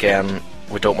 But again,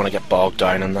 we don't want to get bogged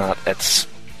down in that. It's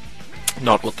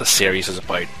not what the series is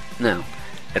about. No.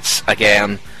 It's,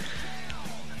 again,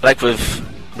 like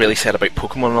we've really said about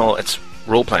Pokemon and all, it's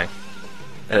role-playing.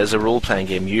 It is a role-playing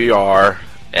game. You are,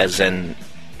 as in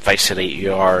Vice City,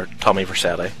 you are Tommy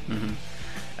Vercetti.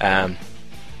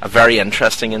 A very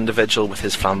interesting individual with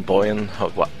his flamboyant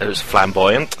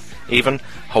even,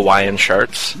 Hawaiian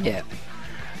shirts. Yeah.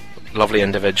 Lovely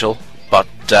individual. But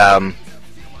the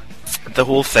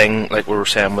whole thing, like we were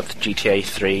saying with GTA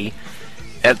 3,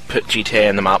 it put GTA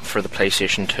in the map for the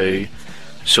PlayStation 2.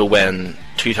 So when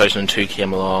 2002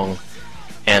 came along,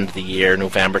 end of the year,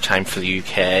 November time for the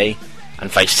UK,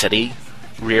 and Vice City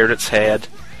reared its head,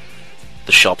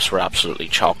 the shops were absolutely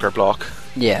chock-a-block.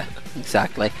 Yeah,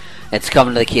 exactly. It's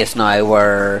coming to the case now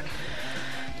where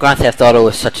Grand Theft Auto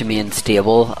is such a main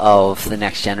staple of the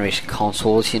next generation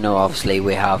consoles. You know, obviously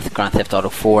we have the Grand Theft Auto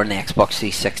 4 and the Xbox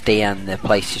 360 and the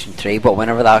PlayStation 3, but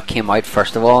whenever that came out,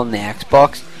 first of all, on the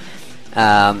Xbox,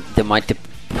 the amount of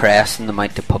press and the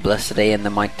amount of publicity and the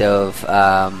amount of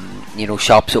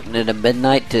shops opening at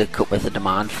midnight to cope with the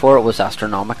demand for it was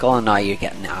astronomical, and now you're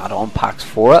getting add-on packs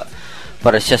for it.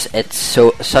 But it's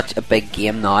such a big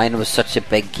game now, and it was such a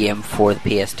big game for the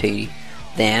PS2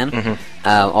 then.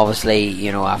 Obviously,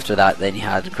 after that, then you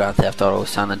had Grand Theft Auto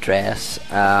San Andreas.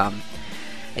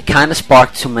 It kind of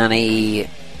sparked so many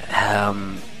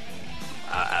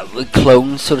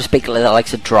clones, so to speak, like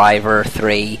the Driver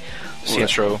 3.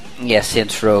 Saints Row. Yeah,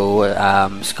 Saints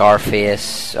Row.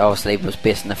 Scarface, obviously, was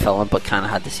based in the film, but kind of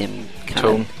had the same kind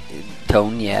of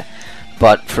tone, yeah.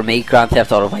 But for me, Grand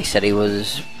Theft Auto Vice City would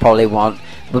probably be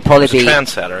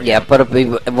trendsetter. Yeah, but it'd be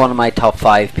one of my top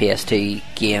 5 PS2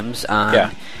 games.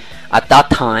 And at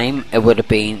that time, it would have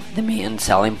been the main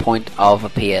selling point of a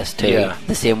PS2. Yeah.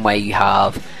 The same way you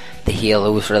have the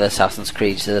Halos or the Assassin's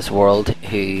Creeds of this world,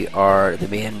 who are the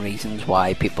main reasons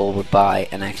why people would buy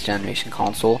a next generation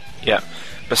console. Yeah.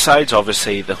 Besides,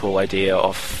 obviously, the whole idea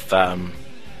of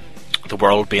the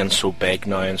world being so big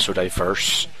now and so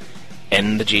diverse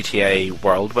in the GTA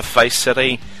world with Vice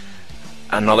City,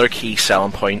 another key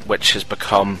selling point which has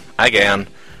become, again,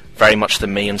 very much the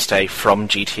mainstay from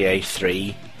GTA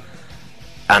 3,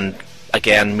 and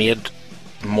again made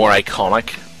more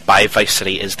iconic by Vice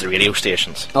City, is the radio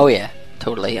stations. Oh yeah,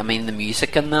 totally. I mean, the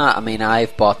music in that,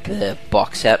 I've bought the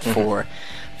box set for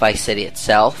Vice City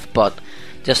itself, but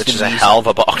just which is a hell of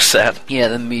a box set. Yeah,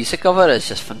 the music of it is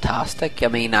just fantastic.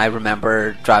 I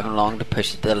remember driving along to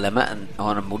push it to the limit and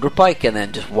on a motorbike, and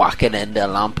then just whacking into a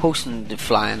lamppost and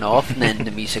flying off, and then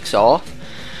the music's off.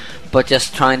 But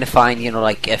just trying to find,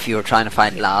 like if you were trying to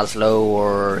find Laszlo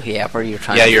or whoever you're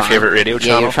trying to find. Yeah, your favourite radio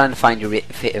channel. Yeah, you're trying to find your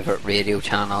favourite radio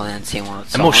channel and seeing what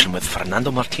it's Emotion on. with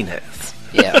Fernando Martinez.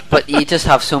 Yeah, but you just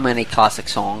have so many classic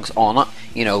songs on it,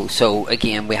 so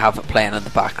again, we have it playing in the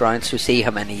background, so see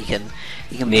how many you can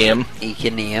name. You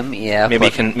can name, yeah.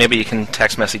 Maybe you can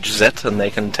text message Zit and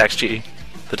they can text you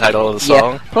the title of the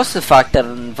song. Yeah. Plus the fact that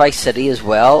in Vice City as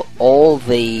well, all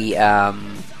the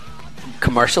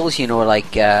commercials,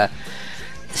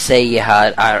 say you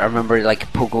had, I remember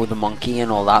like Pogo the Monkey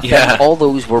and all that thing, all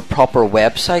those were proper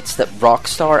websites that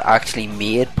Rockstar actually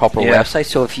made proper websites.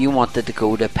 So if you wanted to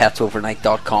go to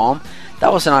petsovernight.com,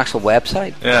 that was an actual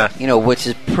website. Yeah. Which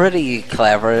is pretty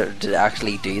clever to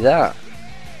actually do that.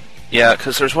 Yeah,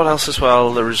 because there's what else as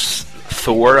well? There was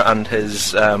Thor and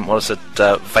his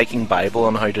Viking Bible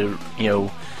on how to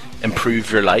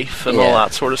improve your life and all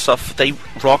that sort of stuff.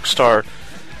 Rockstar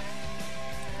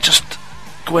just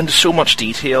go into so much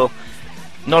detail.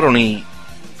 Not only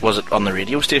was it on the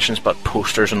radio stations, but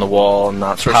posters on the wall and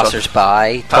that sort of stuff.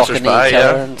 Talking to each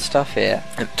other and stuff. Yeah,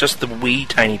 and just the wee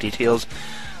tiny details.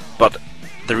 But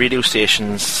the radio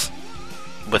stations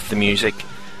with the music,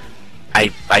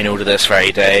 I know to this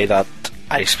very day that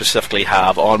I specifically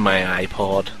have on my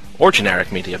iPod or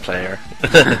generic media player,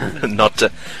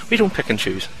 we don't pick and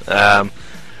choose,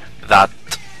 that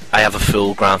I have a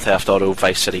full Grand Theft Auto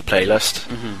Vice City playlist,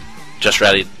 just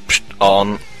ready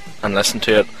on and listen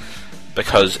to it,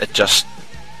 because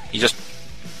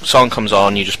song comes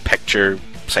on, you just picture,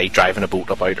 say, driving a boat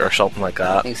about or something like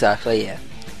that. Exactly, yeah.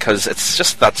 Because it's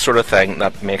just that sort of thing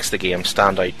that makes the game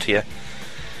stand out to you.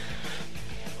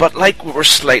 But like we were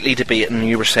slightly debating,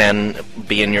 you were saying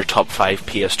being your top 5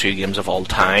 PS2 games of all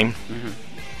time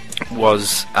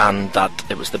and that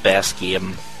it was the best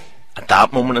game at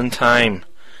that moment in time.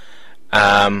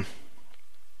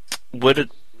 Would it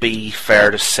be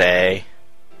fair to say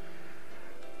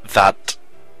that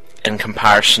in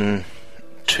comparison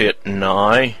to it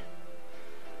now,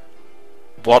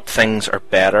 what things are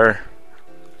better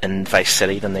in Vice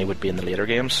City than they would be in the later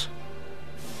games?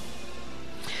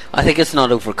 I think it's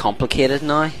not overcomplicated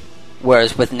now.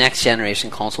 Whereas with next generation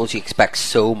consoles, you expect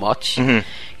so much. Mhm.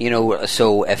 You know,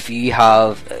 so if you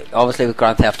have, obviously with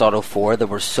Grand Theft Auto 4, there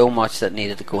was so much that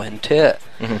needed to go into it.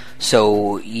 Mhm.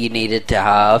 So you needed to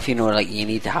have, you know, like you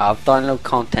need to have download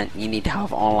content, you need to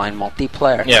have online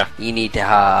multiplayer. Yeah. You need to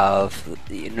have,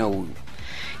 you know,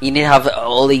 you need to have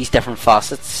all these different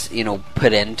facets, you know,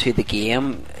 put into the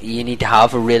game. You need to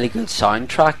have a really good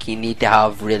soundtrack. You need to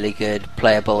have really good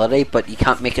playability, but you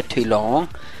can't make it too long.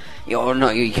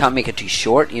 You can't make it too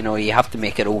short. You know, you have to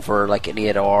make it over like an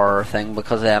 8-hour thing,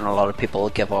 because then a lot of people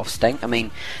give off stink. I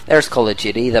mean, there's Call of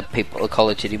Duty Call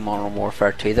of Duty Modern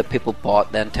Warfare 2 that people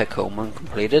bought, then took home and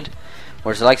completed.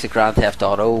 Whereas the likes of Grand Theft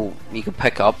Auto, you can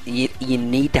pick up. You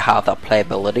need to have that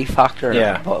playability factor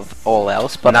above all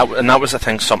else. But and that was, I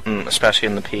think, something, especially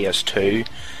in the PS2,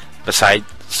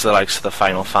 besides the likes of the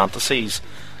Final Fantasies,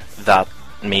 that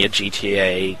made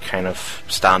GTA kind of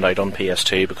stand out on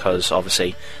PS2, because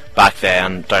obviously back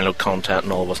then download content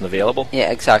and all wasn't available. Yeah,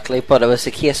 exactly. But it was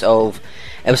a case of,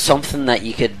 it was something that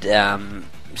you could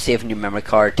save in your memory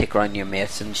card, take around your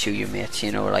mates and show your mates.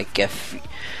 You know, like if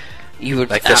you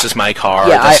would like, this is my car,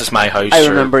 yeah, this is my house. I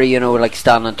remember, you know, like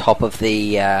standing on top of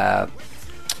the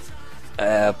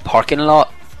parking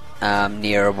lot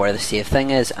near where the safe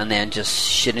thing is, and then just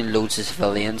shooting loads of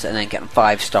civilians, and then getting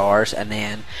 5 stars, and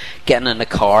then getting in the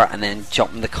car, and then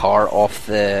jumping the car off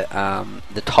the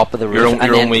top of the roof.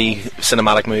 Your own wee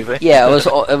cinematic movie. Yeah,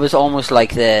 it was almost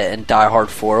like in Die Hard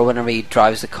 4, whenever he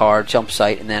drives the car, jumps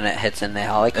out, and then it hits in the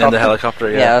helicopter. In the helicopter,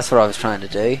 yeah. Yeah, that's what I was trying to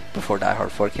do before Die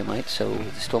Hard 4 came out, so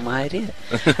they stole my idea.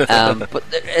 But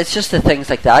it's just the things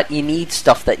like that. You need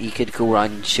stuff that you could go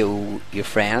around and show your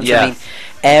friends. Yeah. I mean,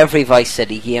 every Vice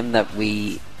City game that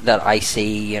I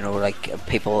see, you know, like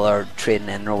people are trading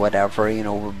in or whatever, you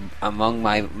know, among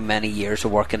my many years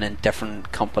of working in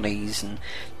different companies and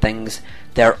things,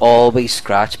 they're always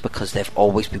scratched because they've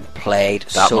always been played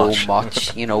that so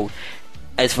much. You know,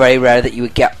 it's very rare that you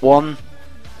would get one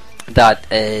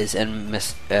that is in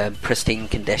pristine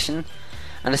condition.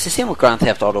 And it's the same with Grand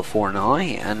Theft Auto 4 now,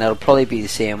 and it'll probably be the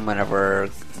same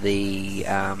whenever the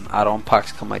add-on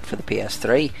packs come out for the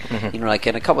PS3. Mhm. You know, like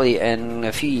in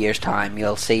a few years' time,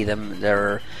 you'll see them.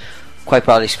 They're quite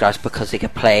badly scratched because they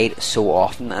get played so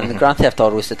often. And the Grand Theft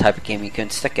Auto is the type of game you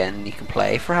can stick in and you can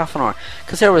play for half an hour.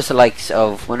 Because there was the likes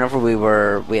of whenever we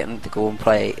were waiting to go and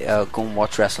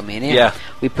watch WrestleMania. Yeah.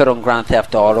 We put on Grand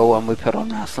Theft Auto and we put on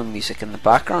wrestling music in the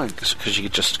background. Because you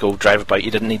could just go drive about.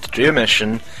 You didn't need to do a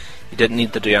mission. You didn't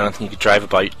need to do anything. You could drive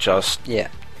about, just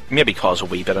maybe cause a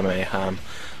wee bit of mayhem,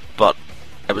 but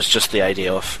it was just the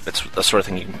idea of it's the sort of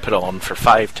thing you can put on for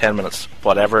 5-10 minutes,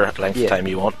 whatever length of time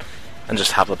you want, and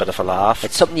just have a bit of a laugh.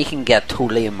 It's something you can get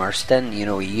totally immersed in. You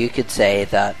know, you could say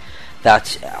that.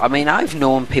 I mean, I've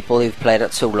known people who've played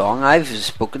it so long. I've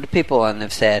spoken to people and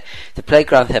they've said they played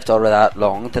Grand Theft Auto that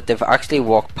long that they've actually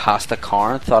walked past a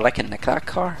car and thought, I can nick that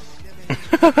car.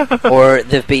 Or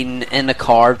they've been in a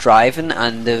car driving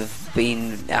and they've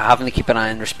been having to keep an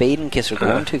eye on their speed in case they're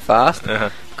going too fast.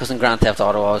 Because in Grand Theft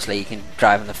Auto, obviously, you can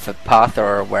drive on the footpath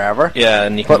or wherever. Yeah,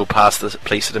 and you can go past the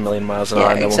police at 1,000,000 miles an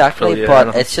hour. Yeah, exactly.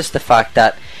 But it's just the fact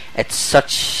that it's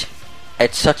such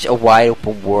a wide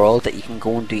open world that you can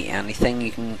go and do anything.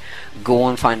 You can go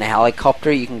and find a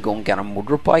helicopter. You can go and get a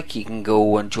motorbike. You can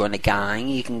go and join a gang.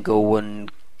 You can go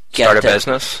and start a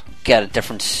business. Get a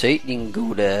different suit. You can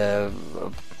go to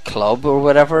a club or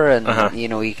whatever, and you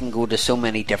know, you can go to so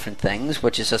many different things,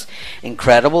 which is just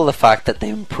incredible. The fact that they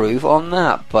improve on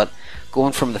that, but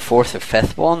going from the 4th or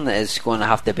 5th one is going to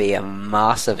have to be a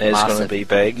massive. It's going to be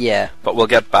big. Yeah, but we'll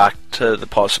get back to the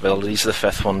possibilities of the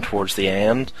 5th one towards the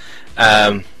end.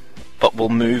 But we'll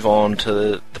move on to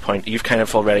the point you've kind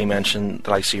of already mentioned,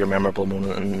 the likes of your memorable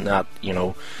moment, and that you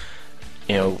know,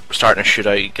 starting a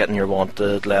shootout, getting your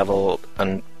wanted level,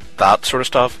 and that sort of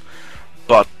stuff.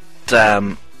 But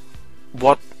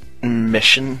what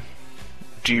mission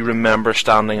do you remember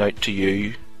standing out to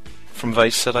you from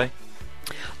Vice City?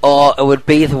 Oh, it would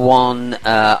be the one,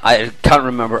 I can't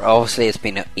remember, obviously it's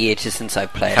been ages since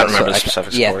I've played it. Can't remember the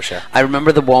specific scores, yeah. I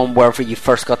remember the one where you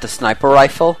first got the sniper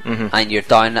rifle, and you're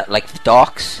down at like the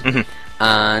docks,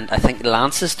 and I think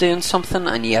Lance is doing something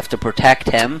and you have to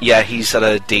protect him. Yeah, he's at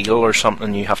a deal or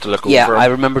something, you have to look over him. Yeah, I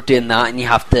remember doing that, and you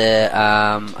have to...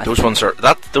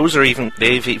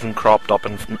 they've even cropped up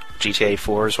in GTA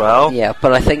 4 as well. Yeah,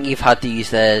 but I think you've had to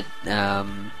use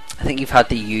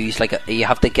you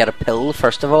have to get a pill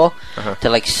first of all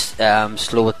to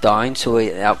slow it down, so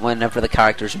whenever the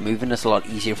character's moving, it's a lot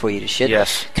easier for you to shoot.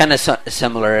 Yes, kind of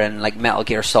similar in like Metal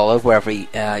Gear Solid, wherever you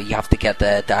have to get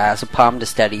the diazepam to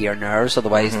steady your nerves,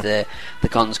 otherwise the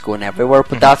gun's going everywhere.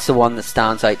 But that's the one that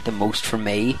stands out the most for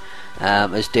me.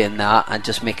 is doing that and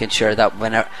just making sure that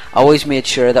I always made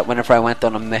sure that whenever I went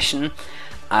on a mission,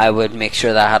 I would make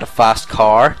sure that I had a fast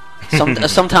car.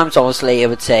 Sometimes, obviously, it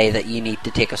would say that you need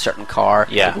to take a certain car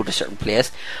to go to a certain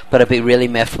place, but I'd be really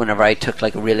miffed whenever I took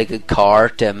like a really good car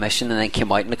to a mission and then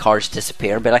came out and the cars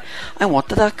disappeared and be like, I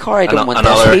wanted that car, I don't want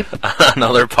this heap.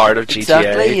 Another part of GTA,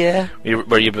 exactly, yeah,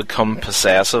 where you become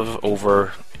possessive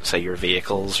over, say, your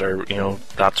vehicles or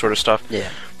that sort of stuff. Yeah.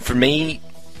 For me,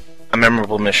 a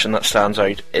memorable mission that stands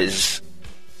out is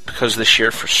because the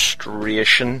sheer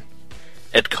frustration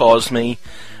it caused me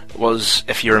was,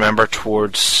 if you remember,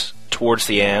 towards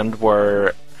the end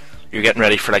where you're getting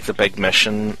ready for like the big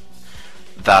mission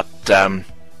that to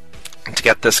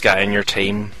get this guy in your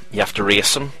team you have to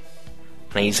race him,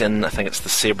 and he's in, I think it's the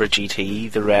Sabre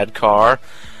GT, the red car,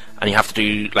 and you have to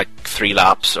do like 3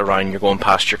 laps around, you're going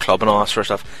past your club and all that sort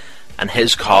of stuff, and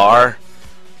his car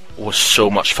was so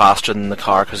much faster than the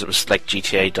car, because it was like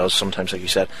GTA does sometimes, like you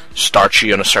said, starts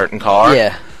you in a certain car,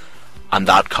 and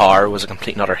that car was a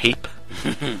complete and utter heap.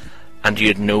 And you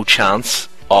had no chance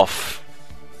of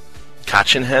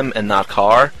catching him in that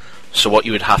car. So what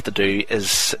you would have to do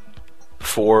is,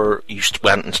 before you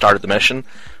went and started the mission,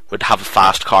 would have a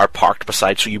fast car parked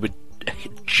beside, so you would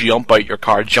jump out your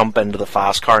car, jump into the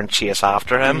fast car and chase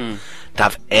after him to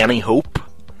have any hope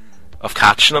of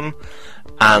catching him.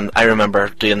 And I remember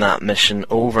doing that mission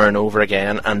over and over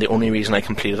again, and the only reason I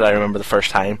completed it, I remember the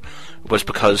first time, was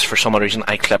because for some odd reason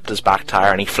I clipped his back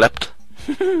tire and he flipped.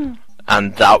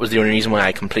 And that was the only reason why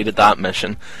I completed that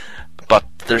mission. But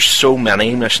there's so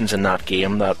many missions in that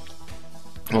game that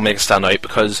will make it stand out,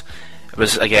 because it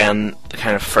was, again, the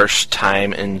kind of first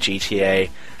time in GTA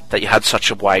that you had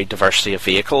such a wide diversity of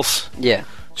vehicles. Yeah.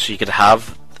 So you could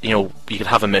have, you could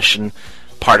have a mission,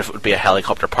 part of it would be a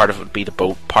helicopter, part of it would be the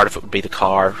boat, part of it would be the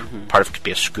car, part of it could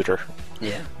be a scooter.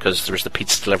 Yeah. Because there was the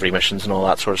pizza delivery missions and all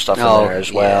that sort of stuff in there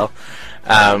as well.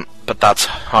 But that's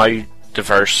how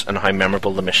diverse and how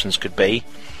memorable the missions could be.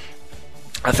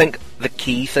 I think the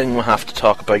key thing we'll have to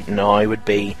talk about now would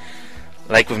be,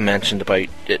 like we've mentioned about,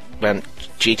 it went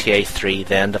GTA 3,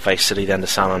 then to Vice City, then to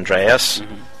San Andreas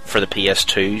for the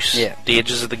PS2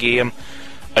 stages of the game.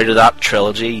 Out of that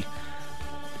trilogy,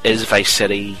 is Vice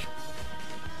City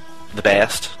the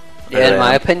best? Yeah, in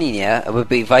my opinion, it would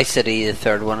be Vice City, the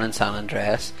third one, and San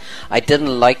Andreas. I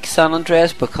didn't like San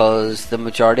Andreas because the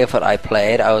majority of it I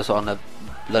played, I was on a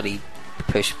bloody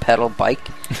push pedal bike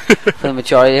for the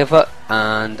majority of it,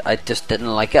 and I just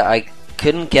didn't like it. I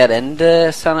couldn't get into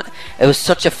it was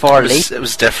such a far leap. It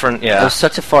was different, yeah. It was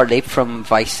such a far leap from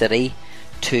Vice City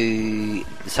to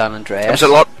San Andreas. It was a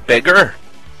lot bigger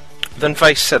than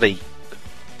Vice City,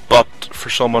 but for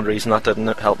some odd reason that didn't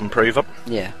help improve it.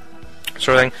 Yeah.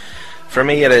 Sort of thing. For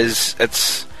me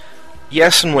it's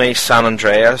yes, in ways San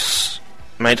Andreas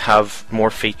might have more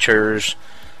features,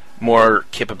 more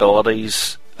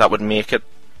capabilities that would make it,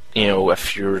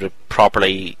 if you were to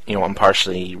properly,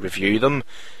 impartially review them,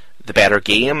 the better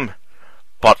game.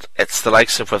 But it's the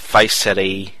likes of with Vice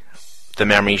City, the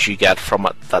memories you get from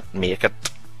it that make it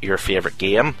your favourite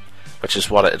game, which is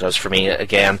what it does for me.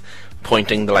 Again,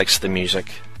 pointing the likes of the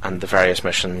music and the various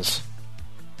missions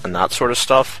and that sort of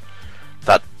stuff,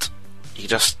 that you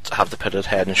just have to put it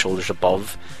head and shoulders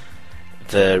above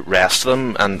the rest of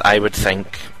them, and I would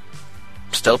think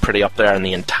still pretty up there in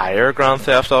the entire Grand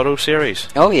Theft Auto series.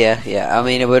 Oh yeah. I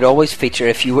mean, it would always feature,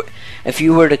 if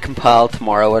you were to compile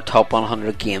tomorrow a top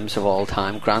 100 games of all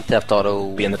time, Grand Theft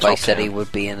Auto Vice City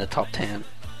would be in the top 10.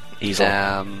 Easily.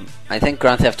 I think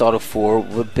Grand Theft Auto 4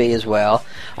 would be as well.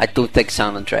 I don't think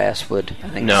San Andreas would. I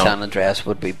think San Andreas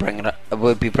would be bringing up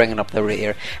the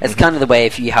rear. It's kind of the way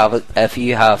if you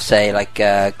have say like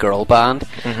a girl band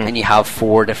and you have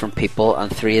 4 different people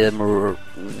and three of them are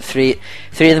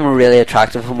really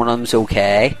attractive and one of them's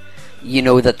okay. You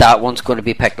know that one's going to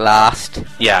be picked last.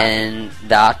 Yeah. And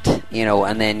that,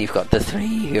 and then you've got the 3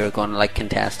 who are going to like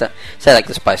contest it. Say like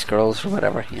the Spice Girls or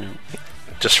whatever,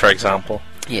 Just for example.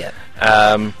 Yeah.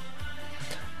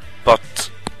 But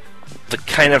the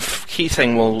kind of key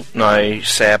thing we'll now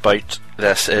say about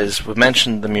this is, we've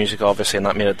mentioned the music obviously, and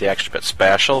that made it the extra bit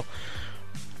special,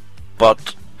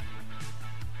 but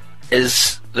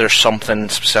is there something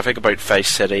specific about Vice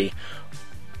City,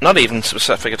 not even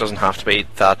specific, it doesn't have to be,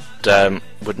 that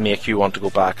would make you want to go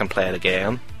back and play it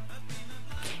again?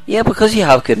 Yeah, because you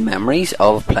have good memories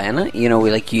of playing it.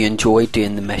 Like you enjoy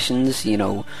doing the missions.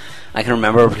 I can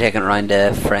remember taking it around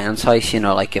to a friend's house.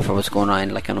 Like if I was going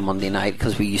around like on a Monday night,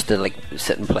 because we used to like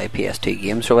sit and play PS2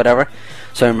 games or whatever.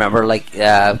 So I remember like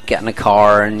getting a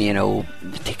car and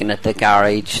taking it to the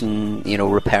garage and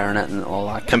repairing it and all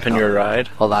that. Pimping your ride.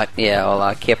 All that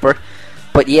caper.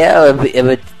 But yeah, it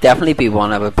would definitely be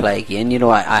one I would play again. You know,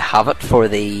 I have it for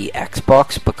the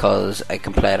Xbox because I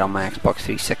can play it on my Xbox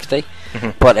 360.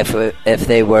 But if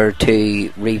they were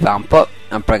to revamp it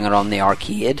and bring it on the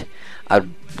arcade, I'd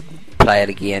play it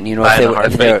again. You know,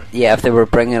 if they were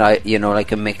bringing it out, you know,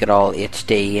 like and make it all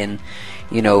HD and.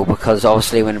 You know, because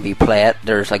obviously whenever you play it,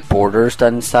 there's like borders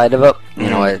inside of it. You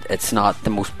know, it's not the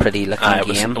most pretty looking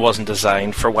game. It wasn't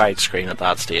designed for widescreen at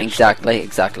that stage.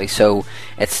 Exactly. So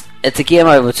it's a game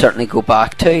I would certainly go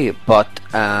back to, but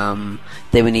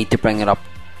they would need to bring it up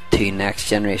to next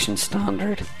generation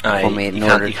standard.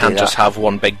 You can't just have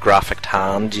one big graphic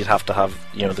hand. You'd have to have,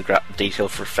 you know, the detail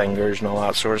for fingers and all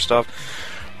that sort of stuff.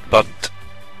 But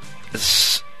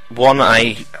it's one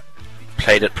I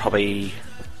played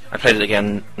it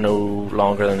again no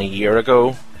longer than a year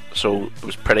ago, so it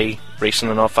was pretty recent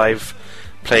enough. I've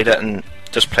played it and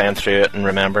just playing through it and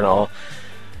remembering all.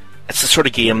 It's the sort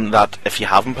of game that if you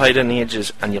haven't played it in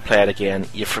ages and you play it again,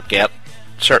 you forget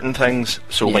certain things.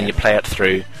 So when you play it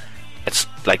through, it's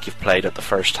like you've played it the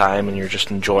first time and you're just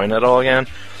enjoying it all again.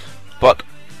 But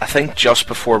I think just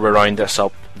before we round this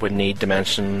up, we need to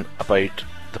mention about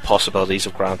the possibilities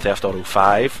of Grand Theft Auto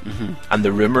 5 and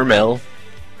the rumour mill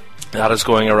that is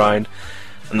going around,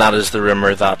 and that is the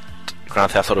rumour that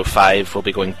Grand Theft Auto 5 will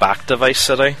be going back to Vice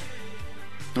City.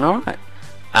 Alright.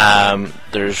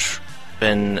 The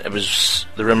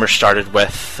rumour started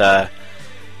with the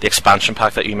expansion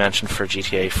pack that you mentioned for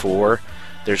GTA 4.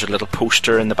 There's a little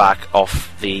poster in the back of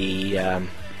the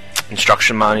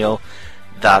instruction manual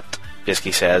that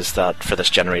basically says that for this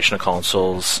generation of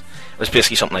consoles, it was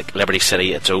basically something like Liberty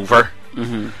City, it's over,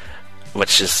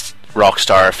 which is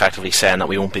Rockstar effectively saying that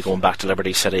we won't be going back to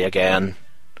Liberty City again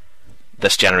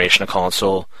this generation of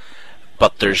console.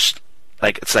 But there's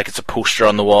it's a poster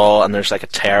on the wall and there's like a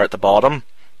tear at the bottom,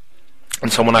 and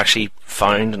someone actually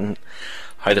found, and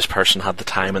how this person had the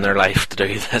time in their life to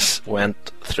do this,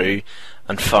 went through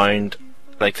and found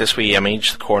like this wee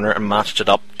image, the corner, and matched it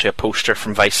up to a poster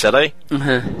from Vice City,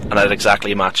 and it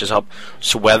exactly matches up.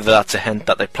 So whether that's a hint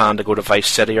that they plan to go to Vice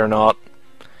City or not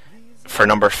for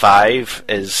number 5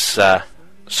 is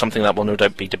something that will no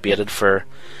doubt be debated for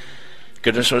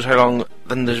goodness knows how long.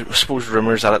 Then there's, I suppose,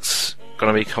 rumours that it's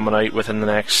going to be coming out within the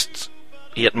next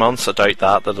 8 months. I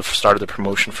doubt that they've started the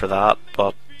promotion for that,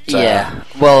 but yeah.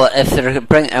 Well, if they're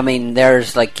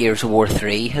there's like Gears of War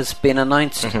 3 has been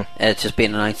announced. It's just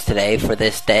been announced today for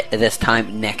this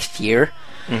time next year.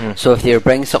 So if they were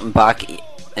bringing something back,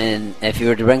 and if you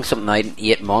were to bring something out in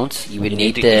 8 months, you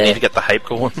need to get the hype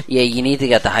going. Yeah, you need to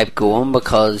get the hype going,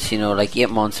 because, you know, like 8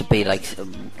 months would be like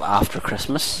after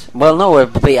Christmas. Well, no,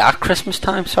 it would be at Christmas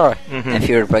time, sorry. If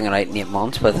you were to bring it out in 8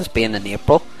 months, with us being in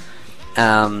April,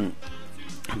 it'd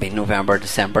be November,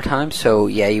 December time. So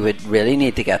yeah, you would really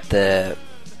need to get the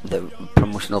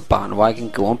promotional bandwagon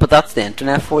going. But that's the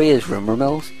internet for you, is rumour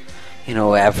mills. You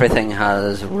know, everything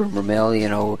has a rumour mill. You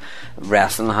know,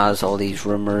 wrestling has all these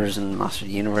rumours, and Master of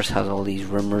the Universe has all these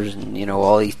rumours, and, you know,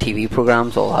 all these TV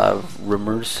programs all have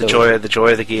rumours. So the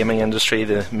joy of the gaming industry,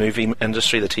 the movie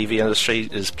industry, the TV industry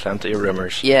is plenty of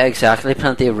rumours. Yeah, exactly,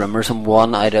 plenty of rumours, and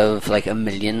 1 out of like 1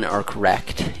 million are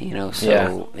correct. You know,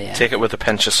 so yeah. Take it with a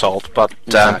pinch of salt. But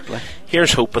exactly.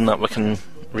 Here's hoping that we can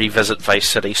revisit Vice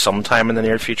City sometime in the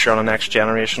near future on a next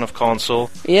generation of console.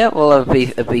 Yeah, well,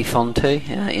 it'd be fun too.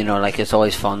 Yeah, you know, like, it's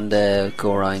always fun to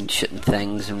go around shooting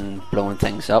things and blowing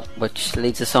things up, which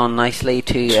leads us on nicely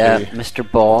to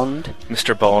Mr. Bond.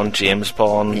 Mr. Bond, James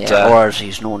Bond. Yeah, or as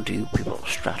he's known to people,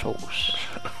 Stratos.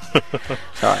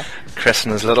 Sorry. Chris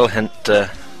and his little hint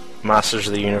to Masters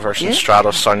of the Universe and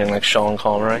Stratos sounding like Sean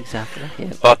Connery. Exactly,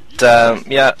 yeah. But,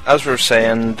 as we were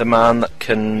saying, the man that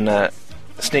can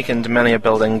sneak into many a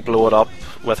building, blow it up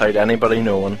without anybody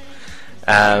knowing,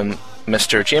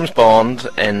 Mr. James Bond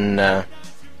in a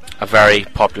very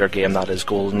popular game that is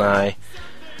GoldenEye,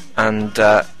 and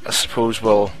I suppose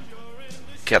we'll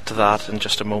get to that in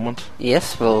just a moment.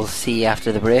 Yes, we'll see you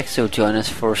after the break, so join us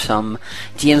for some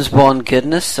James Bond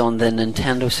goodness on the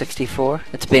Nintendo 64.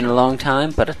 It's been a long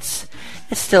time, but it's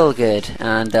still good,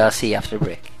 and see you after the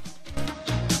break.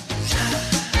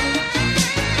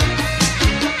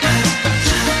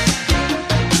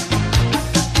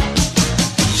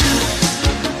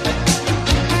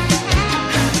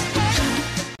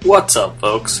 What's up,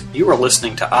 folks? You are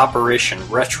listening to Operation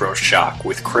Retro Shock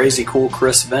with crazy cool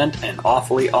Chris Vent and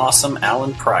awfully awesome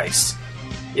Alan Price.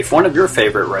 If one of your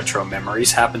favorite retro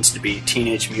memories happens to be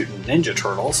Teenage Mutant Ninja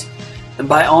Turtles, then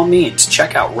by all means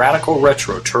check out Radical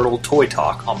Retro Turtle Toy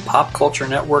Talk on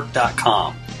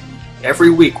PopCultureNetwork.com.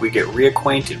 Every week we get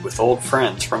reacquainted with old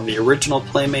friends from the original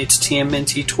Playmates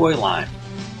TMNT toy line.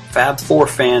 Fab 4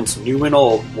 fans new and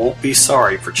old won't be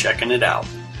sorry for checking it out.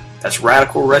 That's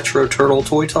Radical Retro Turtle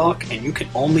Toy Talk, and you can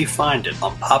only find it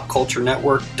on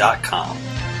PopCultureNetwork.com.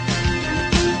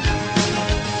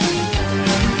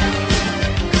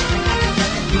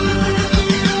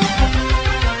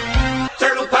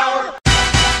 Turtle power!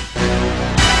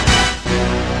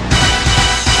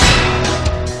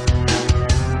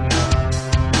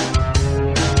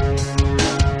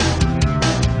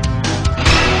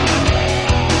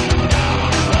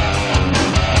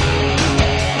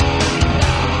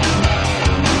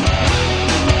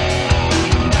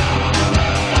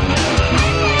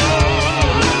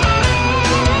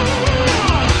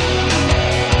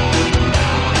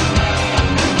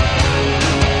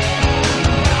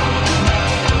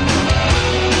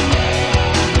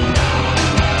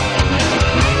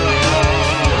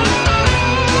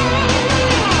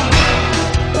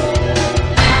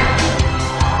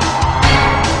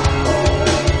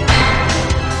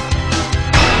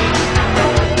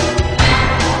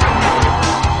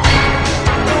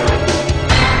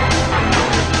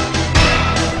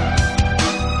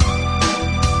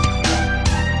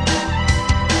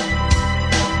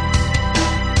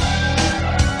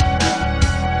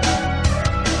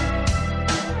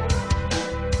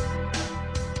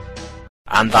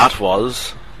 And that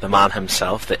was the man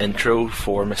himself, the intro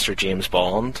for Mr. James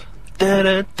Bond.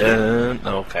 Dun-dun-dun.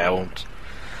 Okay, I won't.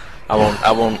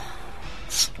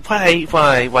 Why you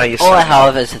All I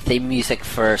have is a theme music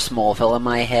for Smallville in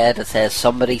my head. It says,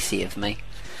 "Somebody save me."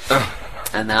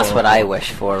 And that's what I wish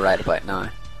for right about now.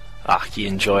 You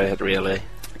enjoy it, really.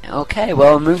 Okay,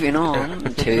 well, moving on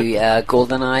to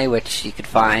GoldenEye, which you could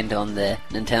find on the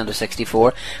Nintendo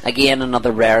 64. Again,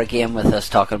 another rare game with us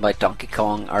talking about Donkey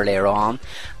Kong earlier on.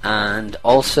 And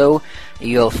also,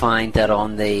 you'll find that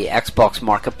on the Xbox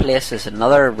Marketplace is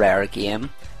another rare game,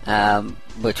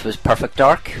 which was Perfect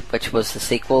Dark, which was the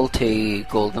sequel to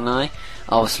GoldenEye.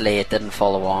 Obviously, it didn't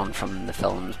follow on from the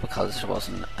films because there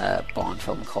wasn't a Bond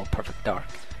film called Perfect Dark.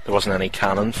 There wasn't any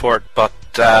canon for it, but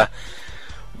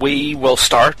we will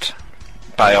start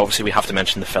by, obviously, we have to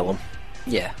mention the film.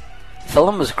 Yeah. The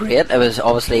film was great. It was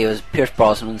Pierce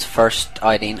Brosnan's first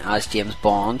outing as James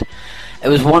Bond. It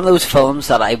was one of those films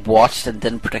that I watched and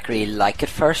didn't particularly like at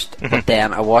first, but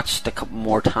then I watched a couple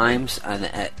more times and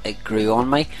it grew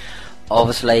on me.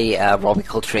 Obviously, Robbie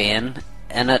Coltrane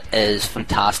in it is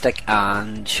fantastic,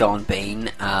 and Sean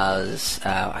Bean as,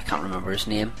 I can't remember his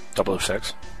name.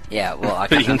 006. Yeah, well, I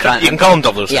you can call him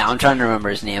 006. Yeah, I'm trying to remember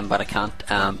his name, but I can't.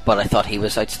 But I thought he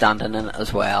was outstanding in it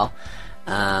as well.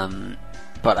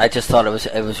 But I just thought it was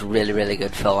a really, really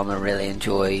good film. I really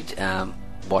enjoyed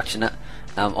watching it.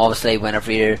 Obviously,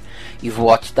 whenever you've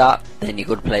watched that, then you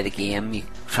go to play the game. You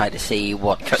try to see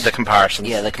what the comparisons.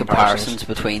 Yeah, the comparisons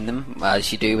between them,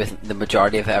 as you do with the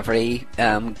majority of every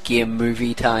game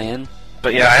movie tie-in.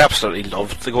 But yeah, I absolutely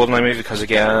loved the GoldenEye movie because,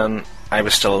 again, I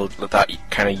was still at that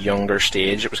kind of younger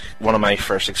stage. It was one of my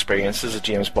first experiences of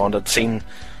James Bond. I'd seen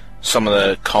some of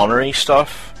the Connery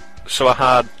stuff, so I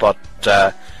had, but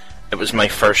it was my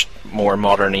first more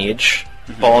modern age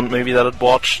Bond movie that I'd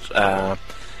watched.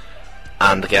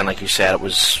 And again, like you said, it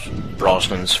was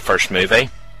Brosnan's first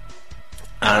movie.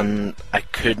 And I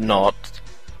could not,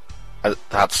 at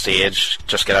that stage,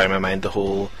 just get out of my mind the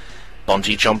whole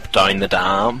bungee jump down the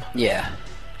dam. Yeah.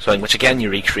 So, which again you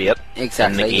recreate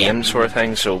exactly in the game sort of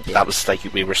thing. So that was like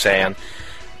we were saying,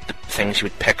 the things you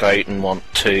would pick out and want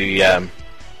to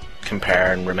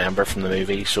compare and remember from the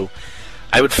movie. So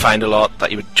I would find a lot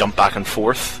that you would jump back and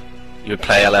forth. You would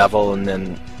play a level and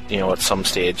then, you know, at some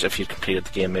stage, if you'd completed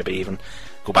the game, maybe even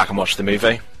go back and watch the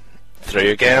movie through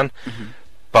again.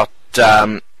 But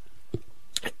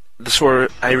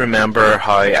I remember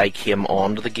how I came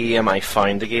onto the game. I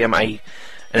found the game. I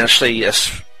initially,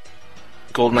 as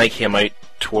GoldenEye came out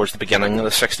towards the beginning of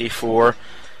the 64,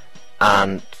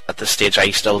 and at this stage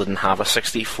I still didn't have a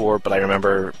 64, but I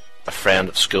remember a friend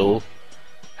at school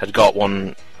had got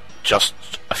one just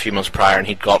a few months prior, and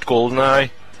he'd got GoldenEye,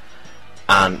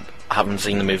 and having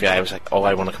seen the movie, I was like, oh,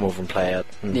 I want to come over and play it,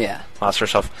 and that sort of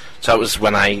stuff. So that was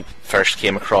when I first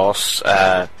came across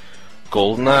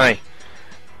GoldenEye,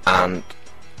 and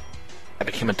I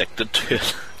became addicted to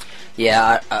it.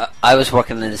 Yeah, I was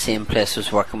working in the same place I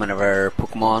was working whenever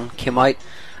Pokemon came out,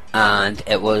 and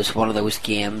it was one of those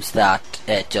games that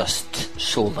it just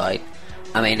sold out.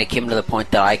 I mean, it came to the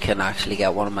point that I couldn't actually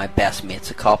get one of my best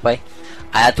mates a copy.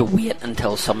 I had to wait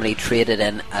until somebody traded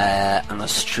in an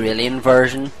Australian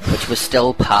version, which was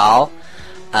still PAL.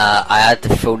 I had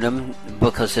to phone them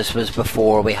because this was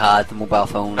before we had the mobile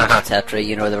phones, etc.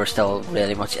 You know, they were still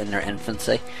really much in their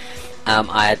infancy.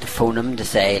 I had to phone them to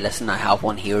say, listen, I have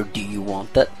one here, do you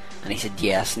want it? And he said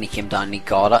yes, and he came down and he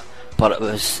got it. But it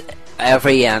was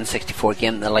every N64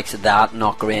 game, the likes of that, and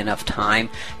Ocarina of Time,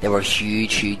 they were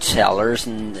huge sellers,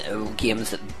 and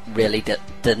games that really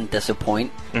didn't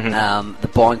disappoint. The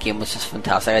Bond game was just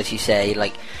fantastic, as you say,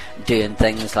 like doing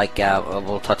things like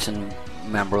we'll touch on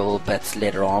memorable bits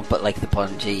later on, but like the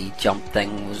bungee jump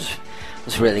thing was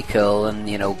really cool, and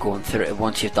you know, going through,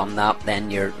 once you've done that, then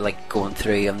you're like going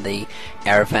through on the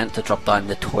air vent to drop down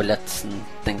the toilets and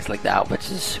things like that, which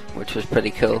was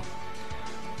pretty cool.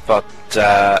 But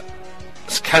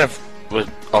it's kind of, we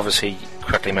obviously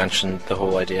quickly mentioned the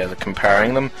whole idea of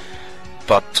comparing them,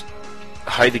 but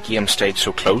how the game stayed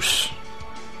so close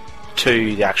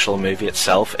to the actual movie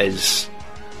itself is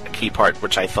a key part,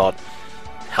 which I thought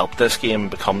helped this game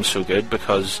become so good,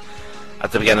 because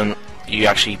at the beginning you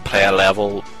actually play a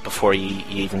level before you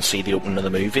even see the opening of the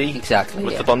movie. Exactly.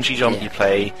 With the bungee jump, you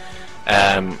play,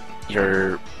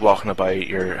 you're walking about,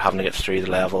 you're having to get through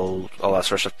the level, all that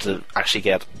sort of stuff, to actually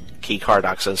get keycard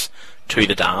access to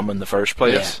the dam in the first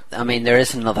place. Yeah. I mean, there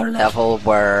is another level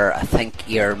where I think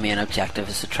your main objective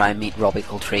is to try and meet Robbie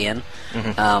Coltrane,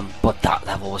 but that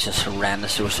level was just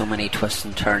horrendous. There were so many twists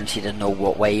and turns, you didn't know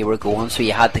what way you were going, so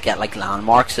you had to get like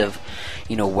landmarks of,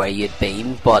 you know, where you'd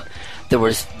been. But there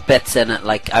was bits in it,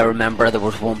 like I remember there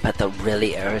was one bit that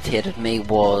really irritated me,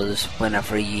 was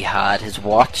whenever you had his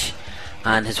watch,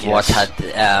 and his watch had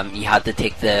you had to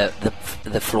take the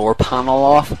floor panel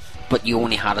off, but you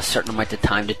only had a certain amount of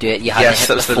time to do it. You had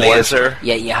to hit the laser.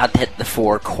 Yeah, you had to hit the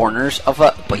four corners of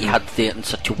it, but you had to do it in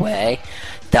such a way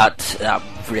that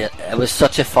it was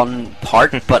such a fun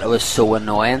part, but it was so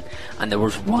annoying. And there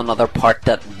was one other part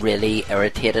that really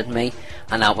irritated me,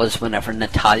 and that was whenever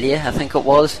Natalia, I think it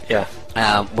was,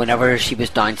 whenever she was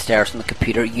downstairs on the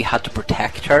computer, you had to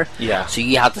protect her. Yeah. So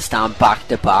you had to stand back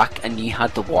to back, and you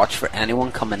had to watch for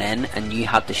anyone coming in, and you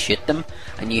had to shoot them,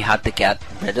 and you had to get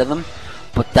rid of them.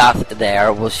 But that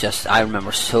there was just, I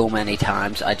remember so many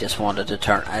times I just wanted to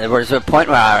turn. There was a point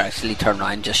where I actually turned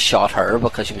around and just shot her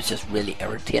because she was just really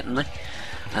irritating me.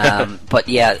 But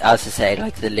yeah, as I say,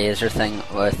 like the laser thing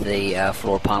with the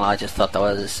floor panel, I just thought that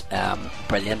was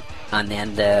brilliant. And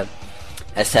then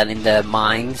setting the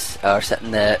mines, or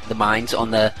setting the mines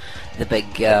on the big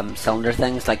cylinder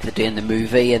things like they do in the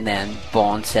movie, and then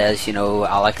Bond says, you know,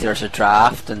 Alec, there's a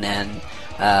draft, and then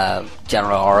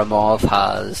General Aramov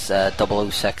has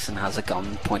 006 and has a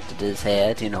gun pointed at his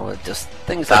head, you know, just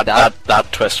things like that.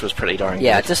 That twist was pretty darn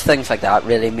good. Just things like that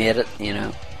really made it, you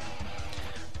know.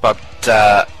 But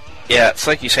it's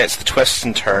like you say, it's the twists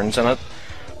and turns in it,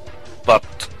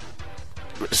 but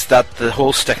it's that the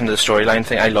whole sticking to the storyline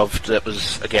thing I loved. It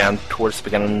was, again, towards the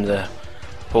beginning, the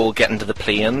whole getting to the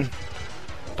plane,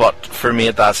 but for me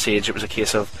at that stage it was a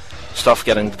case of stuff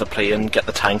getting to the plane, get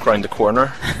the tank round the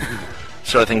corner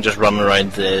sort of thing, just running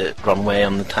around the runway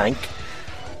on the tank.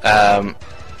 But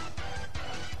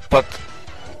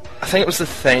I think it was the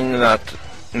thing that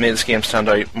made this game stand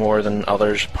out more than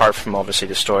others, apart from obviously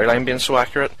the storyline being so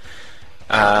accurate,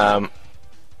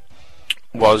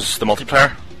 was the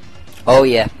multiplayer. Oh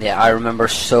yeah, I remember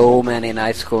so many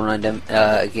nights going around them,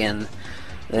 again,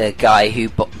 the guy who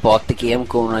bought the game,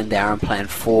 going around there and playing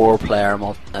four player,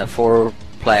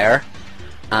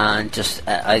 and just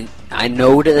I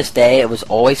know to this day it was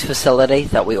always Facility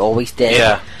that we always did.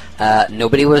 Yeah.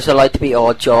 Nobody was allowed to be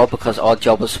Odd Job because Odd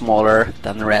Job was smaller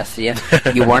than the rest of you.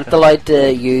 You weren't allowed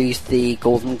to use the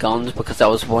golden guns because that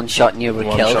was one shot and you were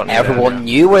killed. Everyone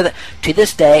knew where to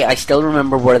this day, I still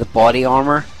remember where the body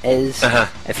armor is.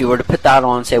 If you were to put that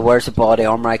on and say, where's the body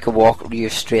armor, I could walk you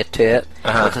straight to it,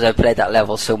 because I played that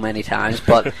level so many times.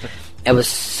 But it was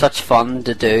such fun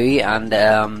to do,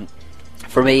 and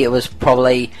for me it was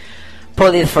probably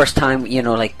the first time, you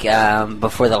know, like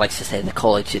before the likes of say the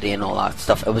Call of Duty and all that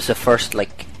stuff, it was the first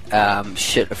like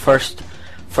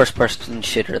first person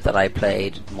shooter that I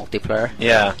played multiplayer.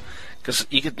 Yeah, because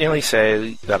you could nearly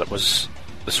say that it was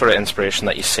the sort of inspiration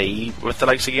that you see with the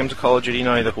likes of games of Call of Duty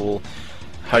now, the whole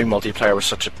how multiplayer was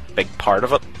such a big part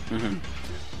of it.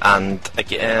 And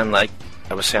again, like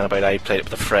I was saying about, I played it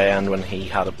with a friend when he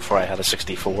had it before I had a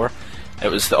 64. It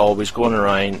was always going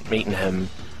around, meeting him,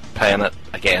 playing it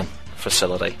again.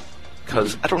 Facility,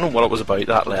 because I don't know what it was about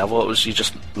that level. It was, you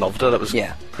just loved it. It was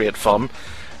great fun.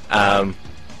 And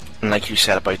like you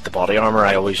said about the body armor,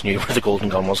 I always knew where the golden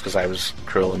gun was because I was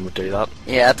cruel and would do that.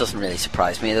 Yeah, it doesn't really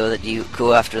surprise me though that you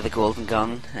go after the golden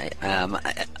gun.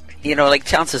 You know, like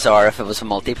chances are, if it was a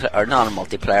multiplayer, or not a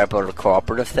multiplayer, but a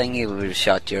cooperative thing, you would have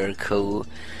shot your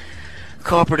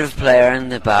cooperative player in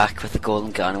the back with the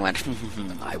golden gun and went,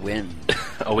 I win.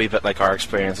 A wee bit like our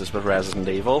experiences with Resident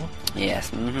Evil.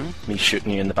 Yes. Me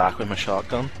shooting you in the back with my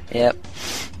shotgun. Yep.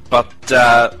 But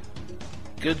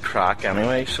good crack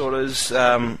anyway. So it is.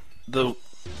 The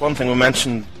one thing we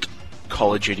mentioned,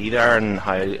 Call of Duty there, and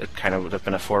how it kind of would have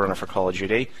been a forerunner for Call of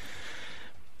Duty.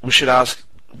 We should ask,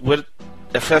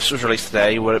 if this was released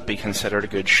today, would it be considered a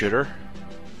good shooter?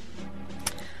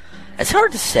 It's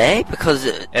hard to say because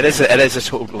it is a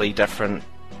totally different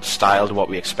style to what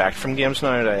we expect from games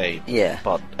nowadays. Yeah.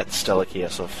 But it's still a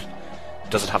case of,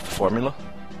 does it have the formula?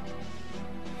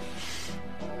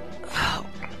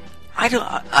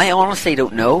 I honestly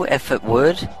don't know if it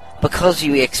would, because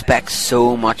you expect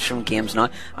so much from games now.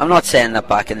 I'm not saying that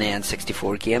back in the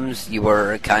N64 games you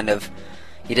were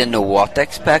you didn't know what to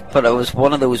expect, but it was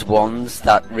one of those ones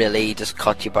that really just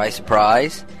caught you by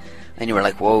surprise, and you were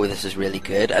like, whoa, this is really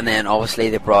good. And then obviously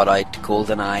they brought out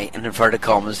GoldenEye in inverted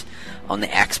commas on the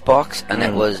Xbox, and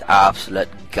it was absolute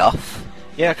guff.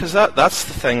 Yeah, because that's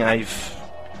the thing I've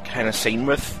kind of seen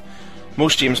with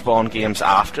most James Bond games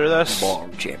after this.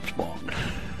 James Bond.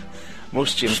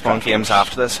 Most James Bond games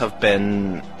after this have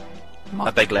been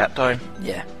a big letdown.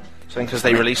 Yeah. So because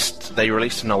they released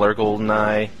another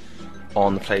GoldenEye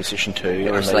on the PlayStation 2,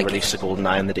 and they released a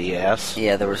GoldenEye on the DS.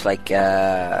 Yeah, there was like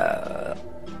I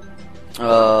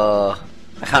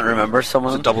can't remember.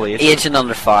 Someone Double Agent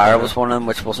Under Fire was one of them,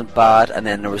 which wasn't bad, and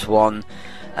then there was one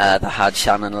that had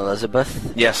Shannon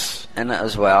Elizabeth. Yes. In it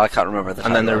as well. I can't remember the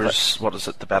title. And then there was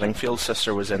the Bedingfield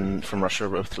sister was in From Russia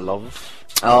with Love.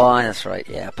 Oh, that's right.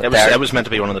 Yeah, but it was meant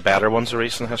to be one of the better ones of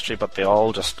recent history, but they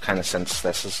all just kind of since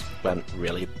this has went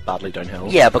really badly downhill.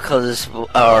 Yeah, because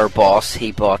our boss,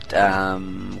 he bought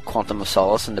Quantum of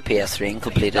Solace in the PS3 and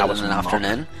completed it in an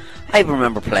afternoon. I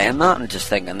remember playing that and just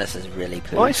thinking, this is really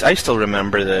cool. Well, I still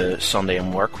remember the Sunday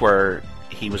in work where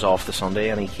he was off the Sunday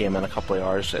and he came in a couple of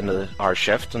hours into our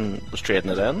shift and was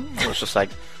trading it in. It was just like,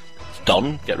 it's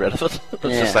done, get rid of it.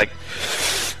 It's just like,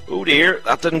 oh dear,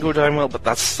 that didn't go down well. But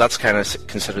that's kind of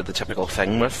considered the typical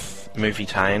thing with movie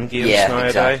tie-in games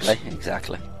nowadays.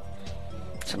 Exactly.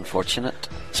 It's unfortunate,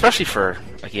 especially for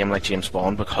a game like James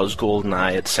Bond, because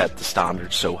GoldenEye had set the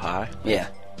standard so high. Yeah.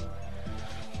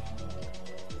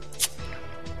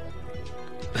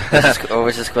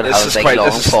 We're just going to have a big long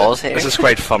pause here. This is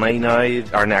quite funny now.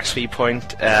 Our next wee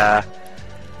point, having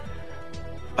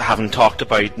talked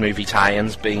about movie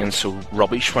tie-ins being so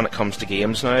rubbish when it comes to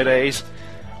games nowadays,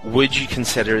 would you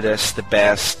consider this the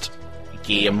best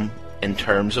game in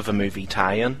terms of a movie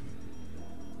tie-in?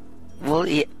 Well,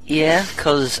 yeah,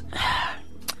 because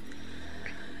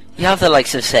you have the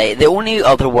likes of, say, the only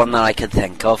other one that I can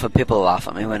think of, and people laugh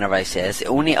at me whenever I say this, the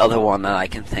only other one that I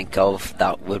can think of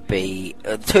that would be,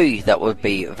 two that would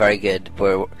be very good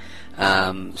were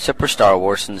Super Star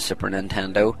Wars on the Super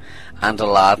Nintendo and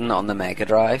Aladdin on the Mega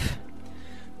Drive.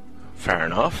 Fair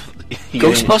enough.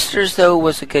 Ghostbusters, though,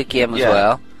 was a good game as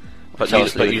well. But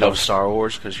you love Star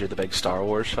Wars because you're the big Star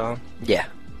Wars fan? Yeah.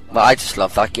 Well, I just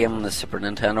love that game on the Super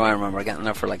Nintendo. I remember getting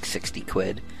it for like 60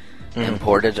 quid.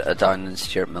 Imported down in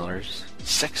Stuart Miller's.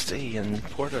 60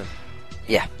 imported?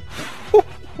 Yeah.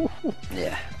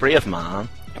 Yeah. Brave man.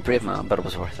 A brave man, but it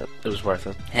was worth it. It was worth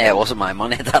it. Yeah, it wasn't my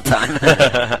money at that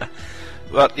time.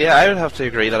 But yeah, I would have to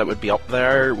agree that it would be up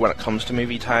there when it comes to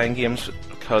movie tie-in games,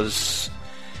 because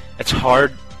it's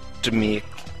hard to make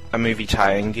a movie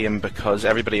tie-in game because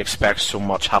everybody expects so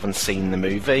much having seen the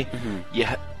movie. You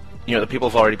know, the people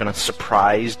have already been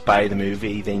surprised by the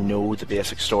movie, they know the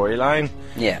basic storyline.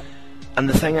 Yeah. And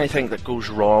the thing I think that goes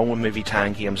wrong with movie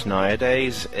tie-in games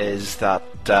nowadays is that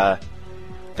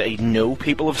they know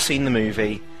people have seen the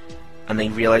movie and they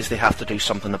realise they have to do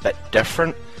something a bit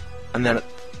different, and then it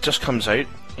just comes out,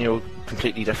 you know,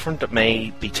 completely different. It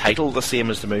may be titled the same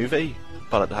as the movie,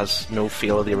 but it has no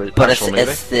feel of the actual movie. But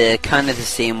it's the kind of the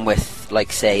same with,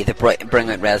 like, say, they bring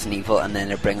out Resident Evil and then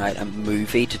they bring out a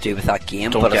movie to do with that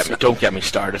game. Don't get me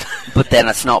started. But then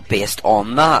it's not based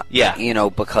on that. Yeah. You know,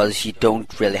 because you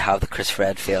don't really have the Chris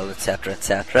Redfield, etc.,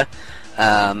 etc.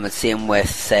 Same with,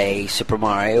 say, Super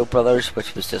Mario Brothers,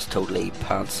 which was just totally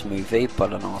pants movie,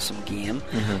 but an awesome game.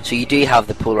 So you do have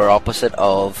the polar opposite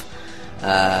of,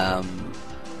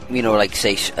 you know, like,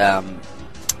 say,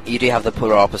 you do have the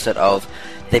polar opposite of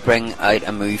they bring out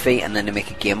a movie and then they make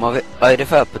a game out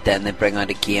of it, but then they bring out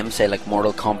a game, say like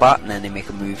Mortal Kombat, and then they make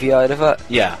a movie out of it.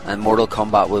 Yeah. And Mortal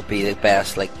Kombat would be the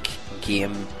best like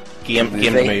game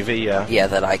movie, yeah,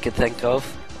 that I could think of.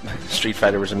 Street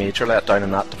Fighter was a major letdown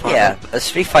in that department. Yeah,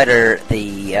 Street Fighter,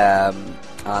 the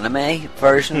anime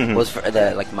version was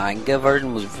the like manga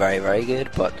version was very, very good,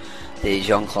 but the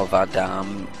Jean-Claude Van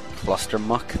Damme cluster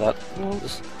muck that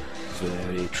was.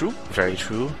 Very true. Very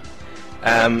true.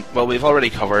 Well,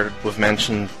 we've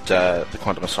mentioned the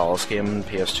Quantum of Solace game,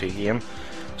 PS2 game,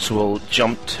 so we'll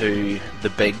jump to the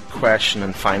big question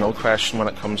and final question when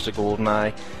it comes to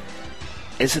GoldenEye.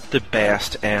 is it the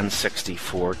best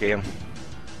N64 game?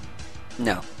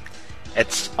 No.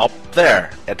 It's up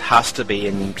there. It has to be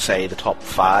in, say, the top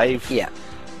 5. Yeah.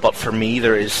 But for me,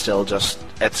 there is still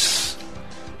there's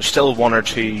still one or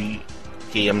two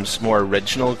games, more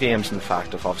original games, in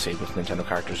fact, of obviously with Nintendo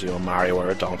characters, Mario or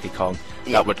a Donkey Kong,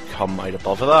 that would come out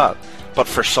above that. But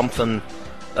for something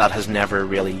that has never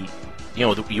really, you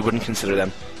wouldn't consider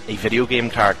them a video game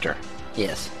character.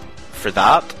 Yes. For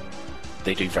that,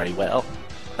 they do very well.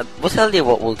 We'll tell you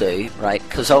what we'll do, right?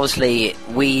 Because obviously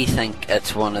we think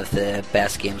it's one of the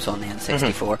best games on the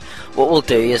N64. What we'll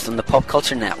do is on the Pop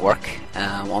Culture Network,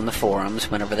 on the forums,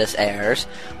 whenever this airs,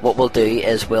 what we'll do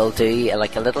is we'll do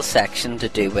like a little section to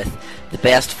do with the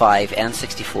best 5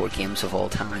 N64 games of all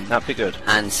time. That'd be good.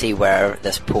 And see where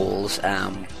this polls.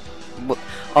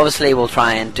 Obviously we'll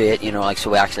try and do it,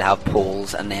 so we actually have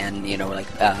polls, and then,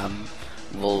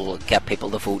 we'll get people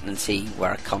to vote and see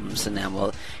where it comes, and then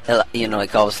we'll,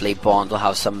 obviously Bond will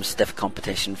have some stiff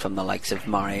competition from the likes of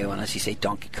Mario, and as you say,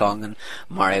 Donkey Kong and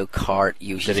Mario Kart,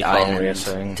 Yoshi's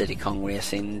Island, Diddy Kong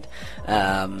Racing,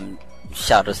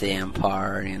 Shadows of the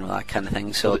Empire, that kind of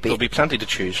thing. So there'll be plenty to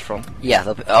choose from.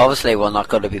 Yeah, obviously we're not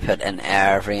going to be put in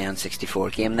every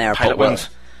N64 game there. Pilot Wings.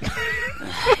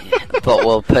 But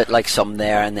we'll put like some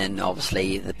there, and then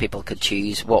obviously the people could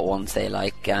choose what ones they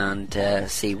like, and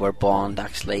see where Bond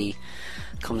actually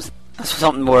comes. That's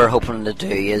something we're hoping to do,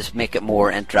 is make it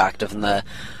more interactive in the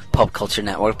Pop Culture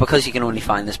Network, because you can only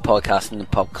find this podcast in the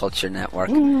Pop Culture Network.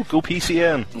 Ooh, go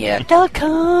PCN. Yeah.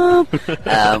 .com.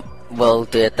 We'll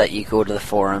do it that you go to the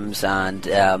forums, and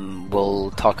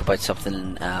we'll talk about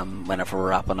something whenever we're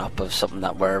wrapping up of something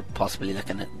that we're possibly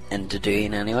looking into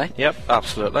doing anyway. Yep,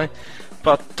 absolutely.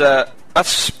 But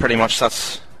that's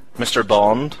Mr.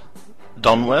 Bond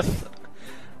done with.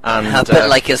 And a bit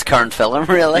like his current film,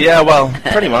 really. Yeah, well,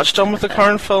 pretty much done with the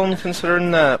current film,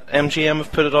 considering MGM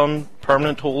have put it on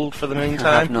permanent hold for the meantime.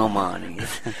 I have no money.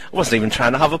 I wasn't even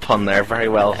trying to have a pun there. Very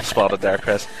well spotted there,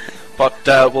 Chris. But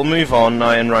we'll move on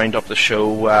now and round up the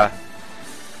show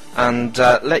and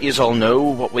let you all know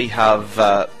what we have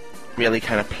really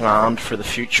kind of planned for the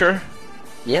future.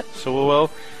 Yep. So we will.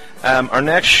 Our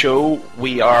next show,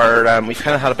 we've kind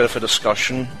of had a bit of a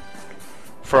discussion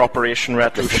for Operation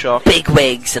Retro Shock. Big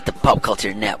wigs at the Pop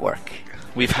Culture Network.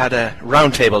 We've had a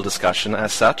roundtable discussion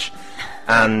as such,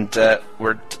 and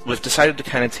we've decided to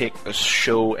kind of take this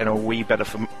show in a wee bit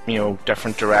of a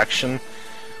different direction.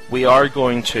 We are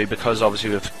going to, because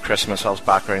obviously with Chris and myself's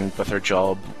background with our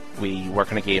job, we work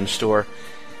in a game store.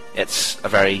 It's a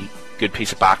very good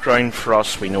piece of background for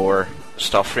us. We know our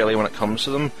stuff really when it comes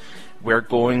to them. We're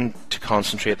going to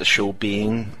concentrate the show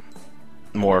being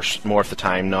more of the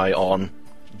time now on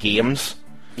games.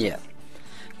 Yeah.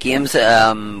 Games,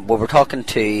 we're talking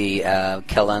to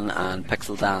Killen and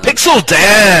Pixel Dan. Pixel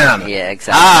Dan! Yeah,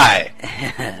 exactly.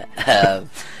 Hi!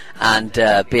 And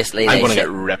basically I'm going to get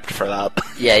ripped for that.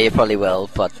 Yeah, you probably will,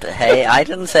 but hey, I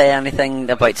didn't say anything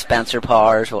about Spencer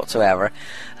Powers whatsoever.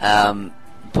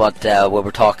 But we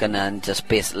were talking, and just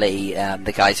basically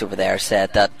the guys over there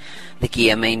said that the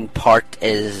gaming part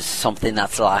is something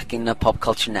that's lacking in the Pop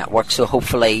Culture Network, so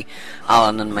hopefully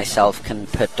Alan and myself can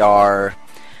put our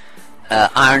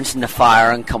irons in the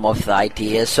fire and come up with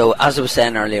ideas. So as I was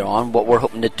saying earlier on, what we're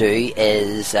hoping to do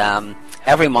is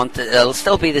every month it'll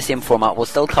still be the same format. We'll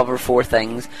still cover 4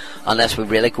 things unless we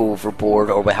really go overboard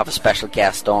or we have a special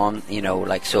guest on,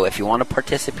 so if you want to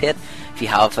participate, if you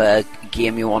have a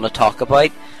game you want to talk about,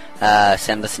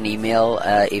 send us an email,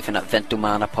 even at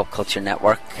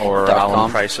Ventoman@PopCultureNetwork or Alan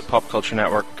Price at Pop Culture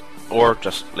Network, or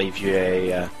just leave you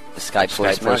a Skype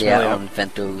voicemail on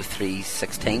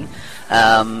Vento316.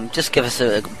 Just give us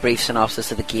a brief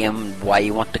synopsis of the game, why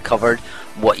you want it covered,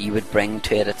 what you would bring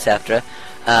to it, etc.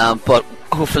 But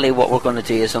hopefully what we're going to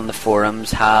do is on the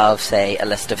forums have, say, a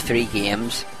list of 3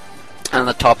 games, and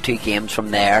the top 2 games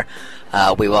from there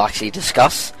we will actually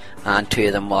discuss, and 2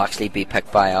 of them will actually be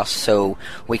picked by us. So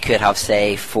we could have,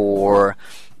 say for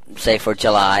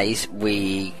July's,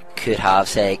 we could have,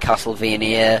 say,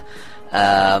 Castlevania,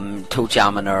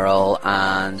 ToeJam and Earl,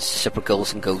 and Super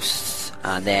Ghouls and Ghosts,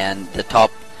 and then the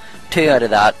top 2 out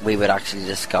of that we would actually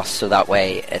discuss, so that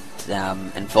way it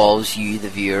involves you, the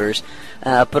viewers,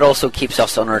 but also keeps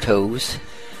us on our toes.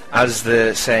 As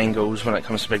the saying goes when it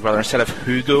comes to Big Brother, instead of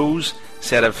who goes,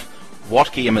 instead of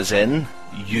what game is in,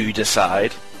 you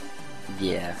decide.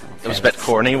 Yeah. It was a bit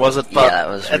corny, was it? But yeah, that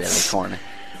was really corny.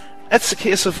 It's a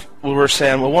case of, we were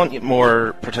saying, we want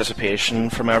more participation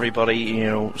from everybody,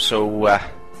 so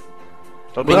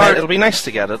It'll be nice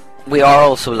to get it. We are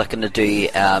also looking to do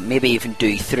maybe even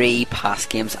do 3 past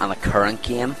games and a current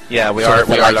game. Yeah, we are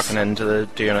looking into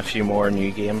doing a few more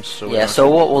new games. So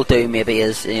what we'll do maybe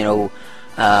is,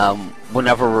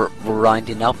 whenever we're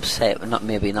rounding up, say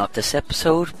not this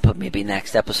episode, but maybe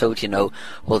next episode,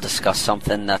 we'll discuss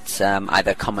something that's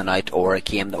either coming out or a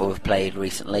game that we've played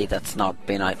recently that's not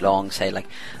been out long, say like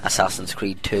Assassin's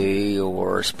Creed 2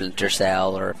 or Splinter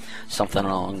Cell or something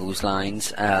along those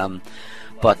lines.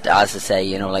 But as I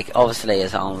say, obviously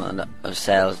as Alan and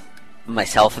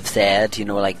myself have said,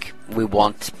 we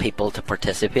want people to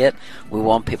participate. We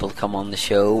want people to come on the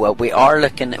show. We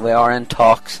are in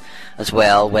talks as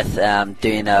well with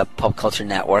doing a Pop Culture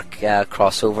Network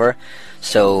crossover.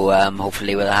 So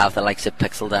hopefully we'll have the likes of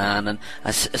Pixel Dan and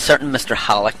a certain Mr.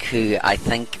 Halleck, who I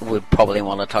think would probably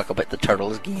want to talk about the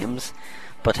Turtles games.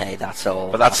 But hey, that's all.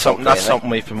 But that's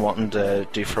something we've been wanting to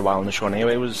do for a while on the show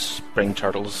anyway, was bring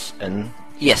Turtles in.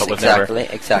 Yes, exactly.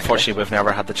 Unfortunately, we've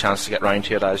never had the chance to get round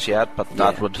to it as yet, but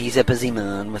that would... He's a busy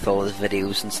man with all his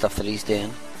videos and stuff that he's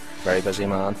doing. Very busy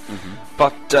man.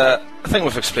 But I think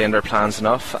we've explained our plans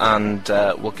enough, and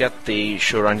we'll get the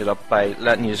show rounded up by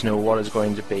letting you know what is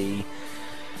going to be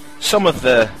some of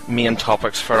the main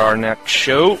topics for our next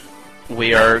show.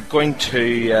 We are going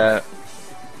to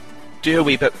do a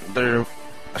wee bit... There are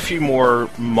a few more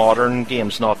modern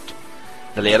games, not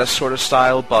the latest sort of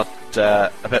style, but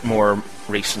a bit more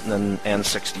recent than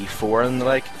N64 and the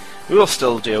like. We will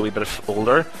still do a wee bit of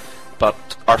older, but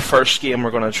our first game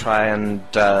we're going to try and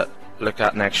look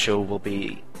at next show will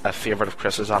be a favourite of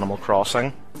Chris's, Animal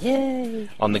Crossing. Yay!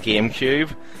 On the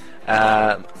GameCube.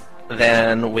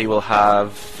 Then we will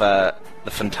have the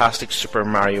fantastic Super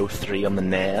Mario 3 on the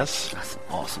NES. That's an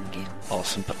awesome game.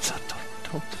 Awesome, but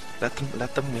don't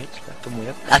let them wait.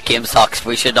 That game sucks.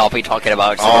 We should not be talking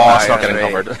about Super Mario. It's not 3.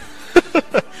 getting covered.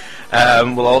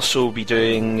 We'll also be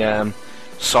doing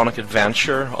Sonic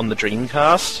Adventure on the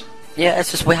Dreamcast. Yeah,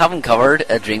 it's just we haven't covered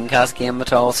a Dreamcast game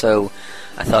at all, so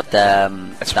I thought that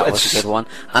was a good one.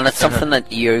 And it's something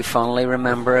that you fondly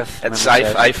remember. I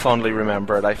fondly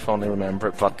remember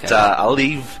it. But okay. I'll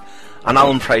leave an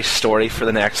Alan Price story for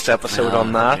the next episode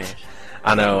on that. Great.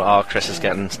 I know. Chris is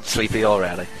getting sleepy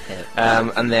already.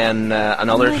 Yeah. And then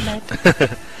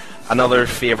another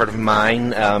favourite of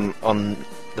mine on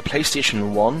the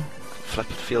PlayStation 1. Flip,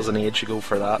 it feels an age ago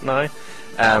for that now.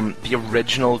 The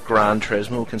original Gran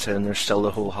Turismo, considering there's still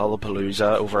the whole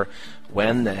hullabalooza over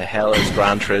when the hell is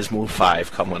Gran Turismo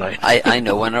 5 coming out. I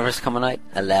know whenever it's coming out.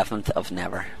 11th of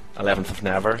never. 11th of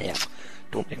never? Yeah.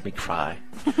 Don't make me cry.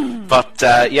 But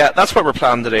that's what we're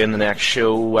planning to do in the next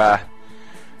show.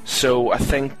 So I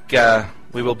think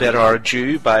we will bid our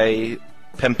due by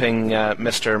pimping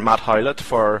Mr. Matt Howlett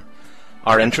for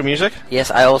our intro music.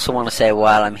 Yes, I also want to say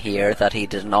while I'm here that he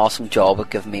did an awesome job of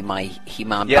giving me my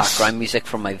He-Man background music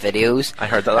from my videos. I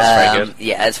heard that. That's very good.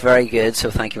 Yeah, it's very good,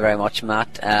 so thank you very much,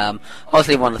 Matt.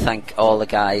 Obviously want to thank all the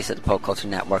guys at the Pop Culture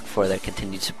Network for their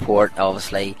continued support,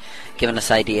 obviously giving us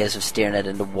ideas of steering it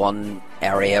into one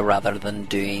area rather than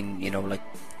doing, like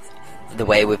the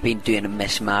way we've been doing a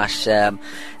mishmash.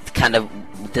 Kind of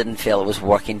didn't feel it was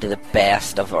working to the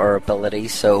best of our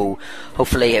abilities, so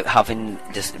hopefully having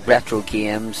just retro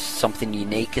games, something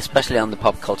unique, especially on the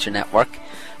Pop Culture Network,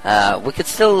 we could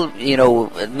still,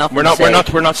 we're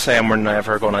not saying we're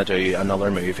never going to do another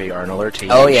movie or another TV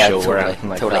show or anything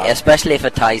like that. Especially if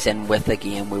it ties in with the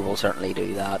game, we will certainly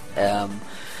do that.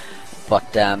 But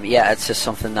it's just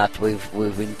something that we've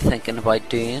been thinking about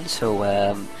doing,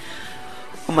 so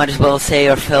we might as well say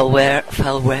our farewells.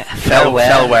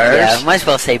 Yeah, might as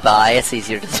well say bye. It's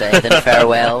easier to say than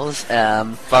farewells.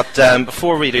 But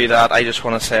before we do that, I just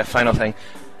want to say a final thing.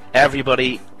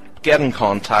 Everybody, get in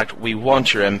contact. We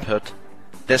want your input.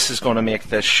 This is going to make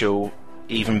this show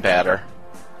even better.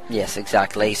 Yes,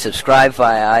 exactly. Subscribe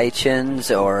via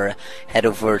iTunes or head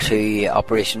over to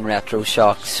Operation Retro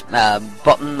Shock's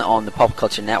button on the Pop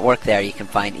Culture Network. There you can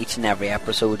find each and every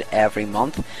episode every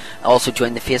month. Also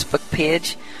join the Facebook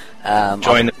page.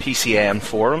 Join the PCN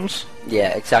forums. Yeah,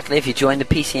 exactly. If you join the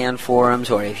PCN forums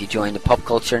or if you join the Pop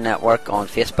Culture Network on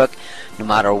Facebook, no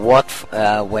matter what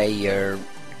way you're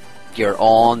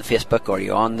on Facebook or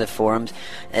you're on the forums,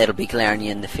 it'll be glaring you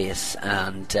in the face,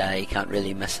 and you can't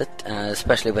really miss it,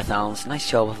 especially with Alan's nice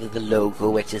job of the logo,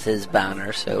 which is his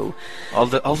banner. So all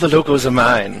the logos are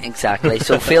mine. Exactly.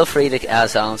 So feel free to,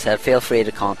 as Alan said, feel free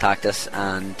to contact us,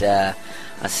 and as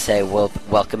I say, we'll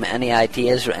welcome any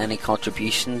ideas or any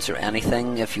contributions or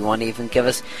anything. If you want to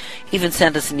even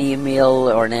send us an email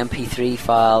or an MP3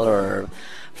 file or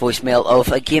voicemail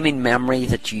of a gaming memory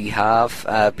that you have.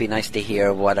 It'd be nice to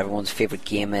hear what everyone's favourite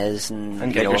game is,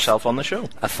 and get yourself on the show.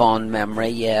 A fond memory,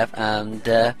 yeah. And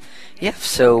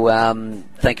so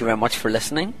thank you very much for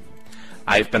listening.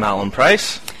 I've been Alan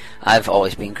Price. I've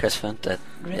always been Chris Vint. That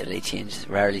rarely changes.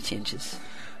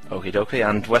 Okie dokie,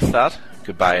 and with that,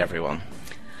 goodbye everyone.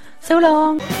 So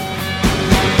long.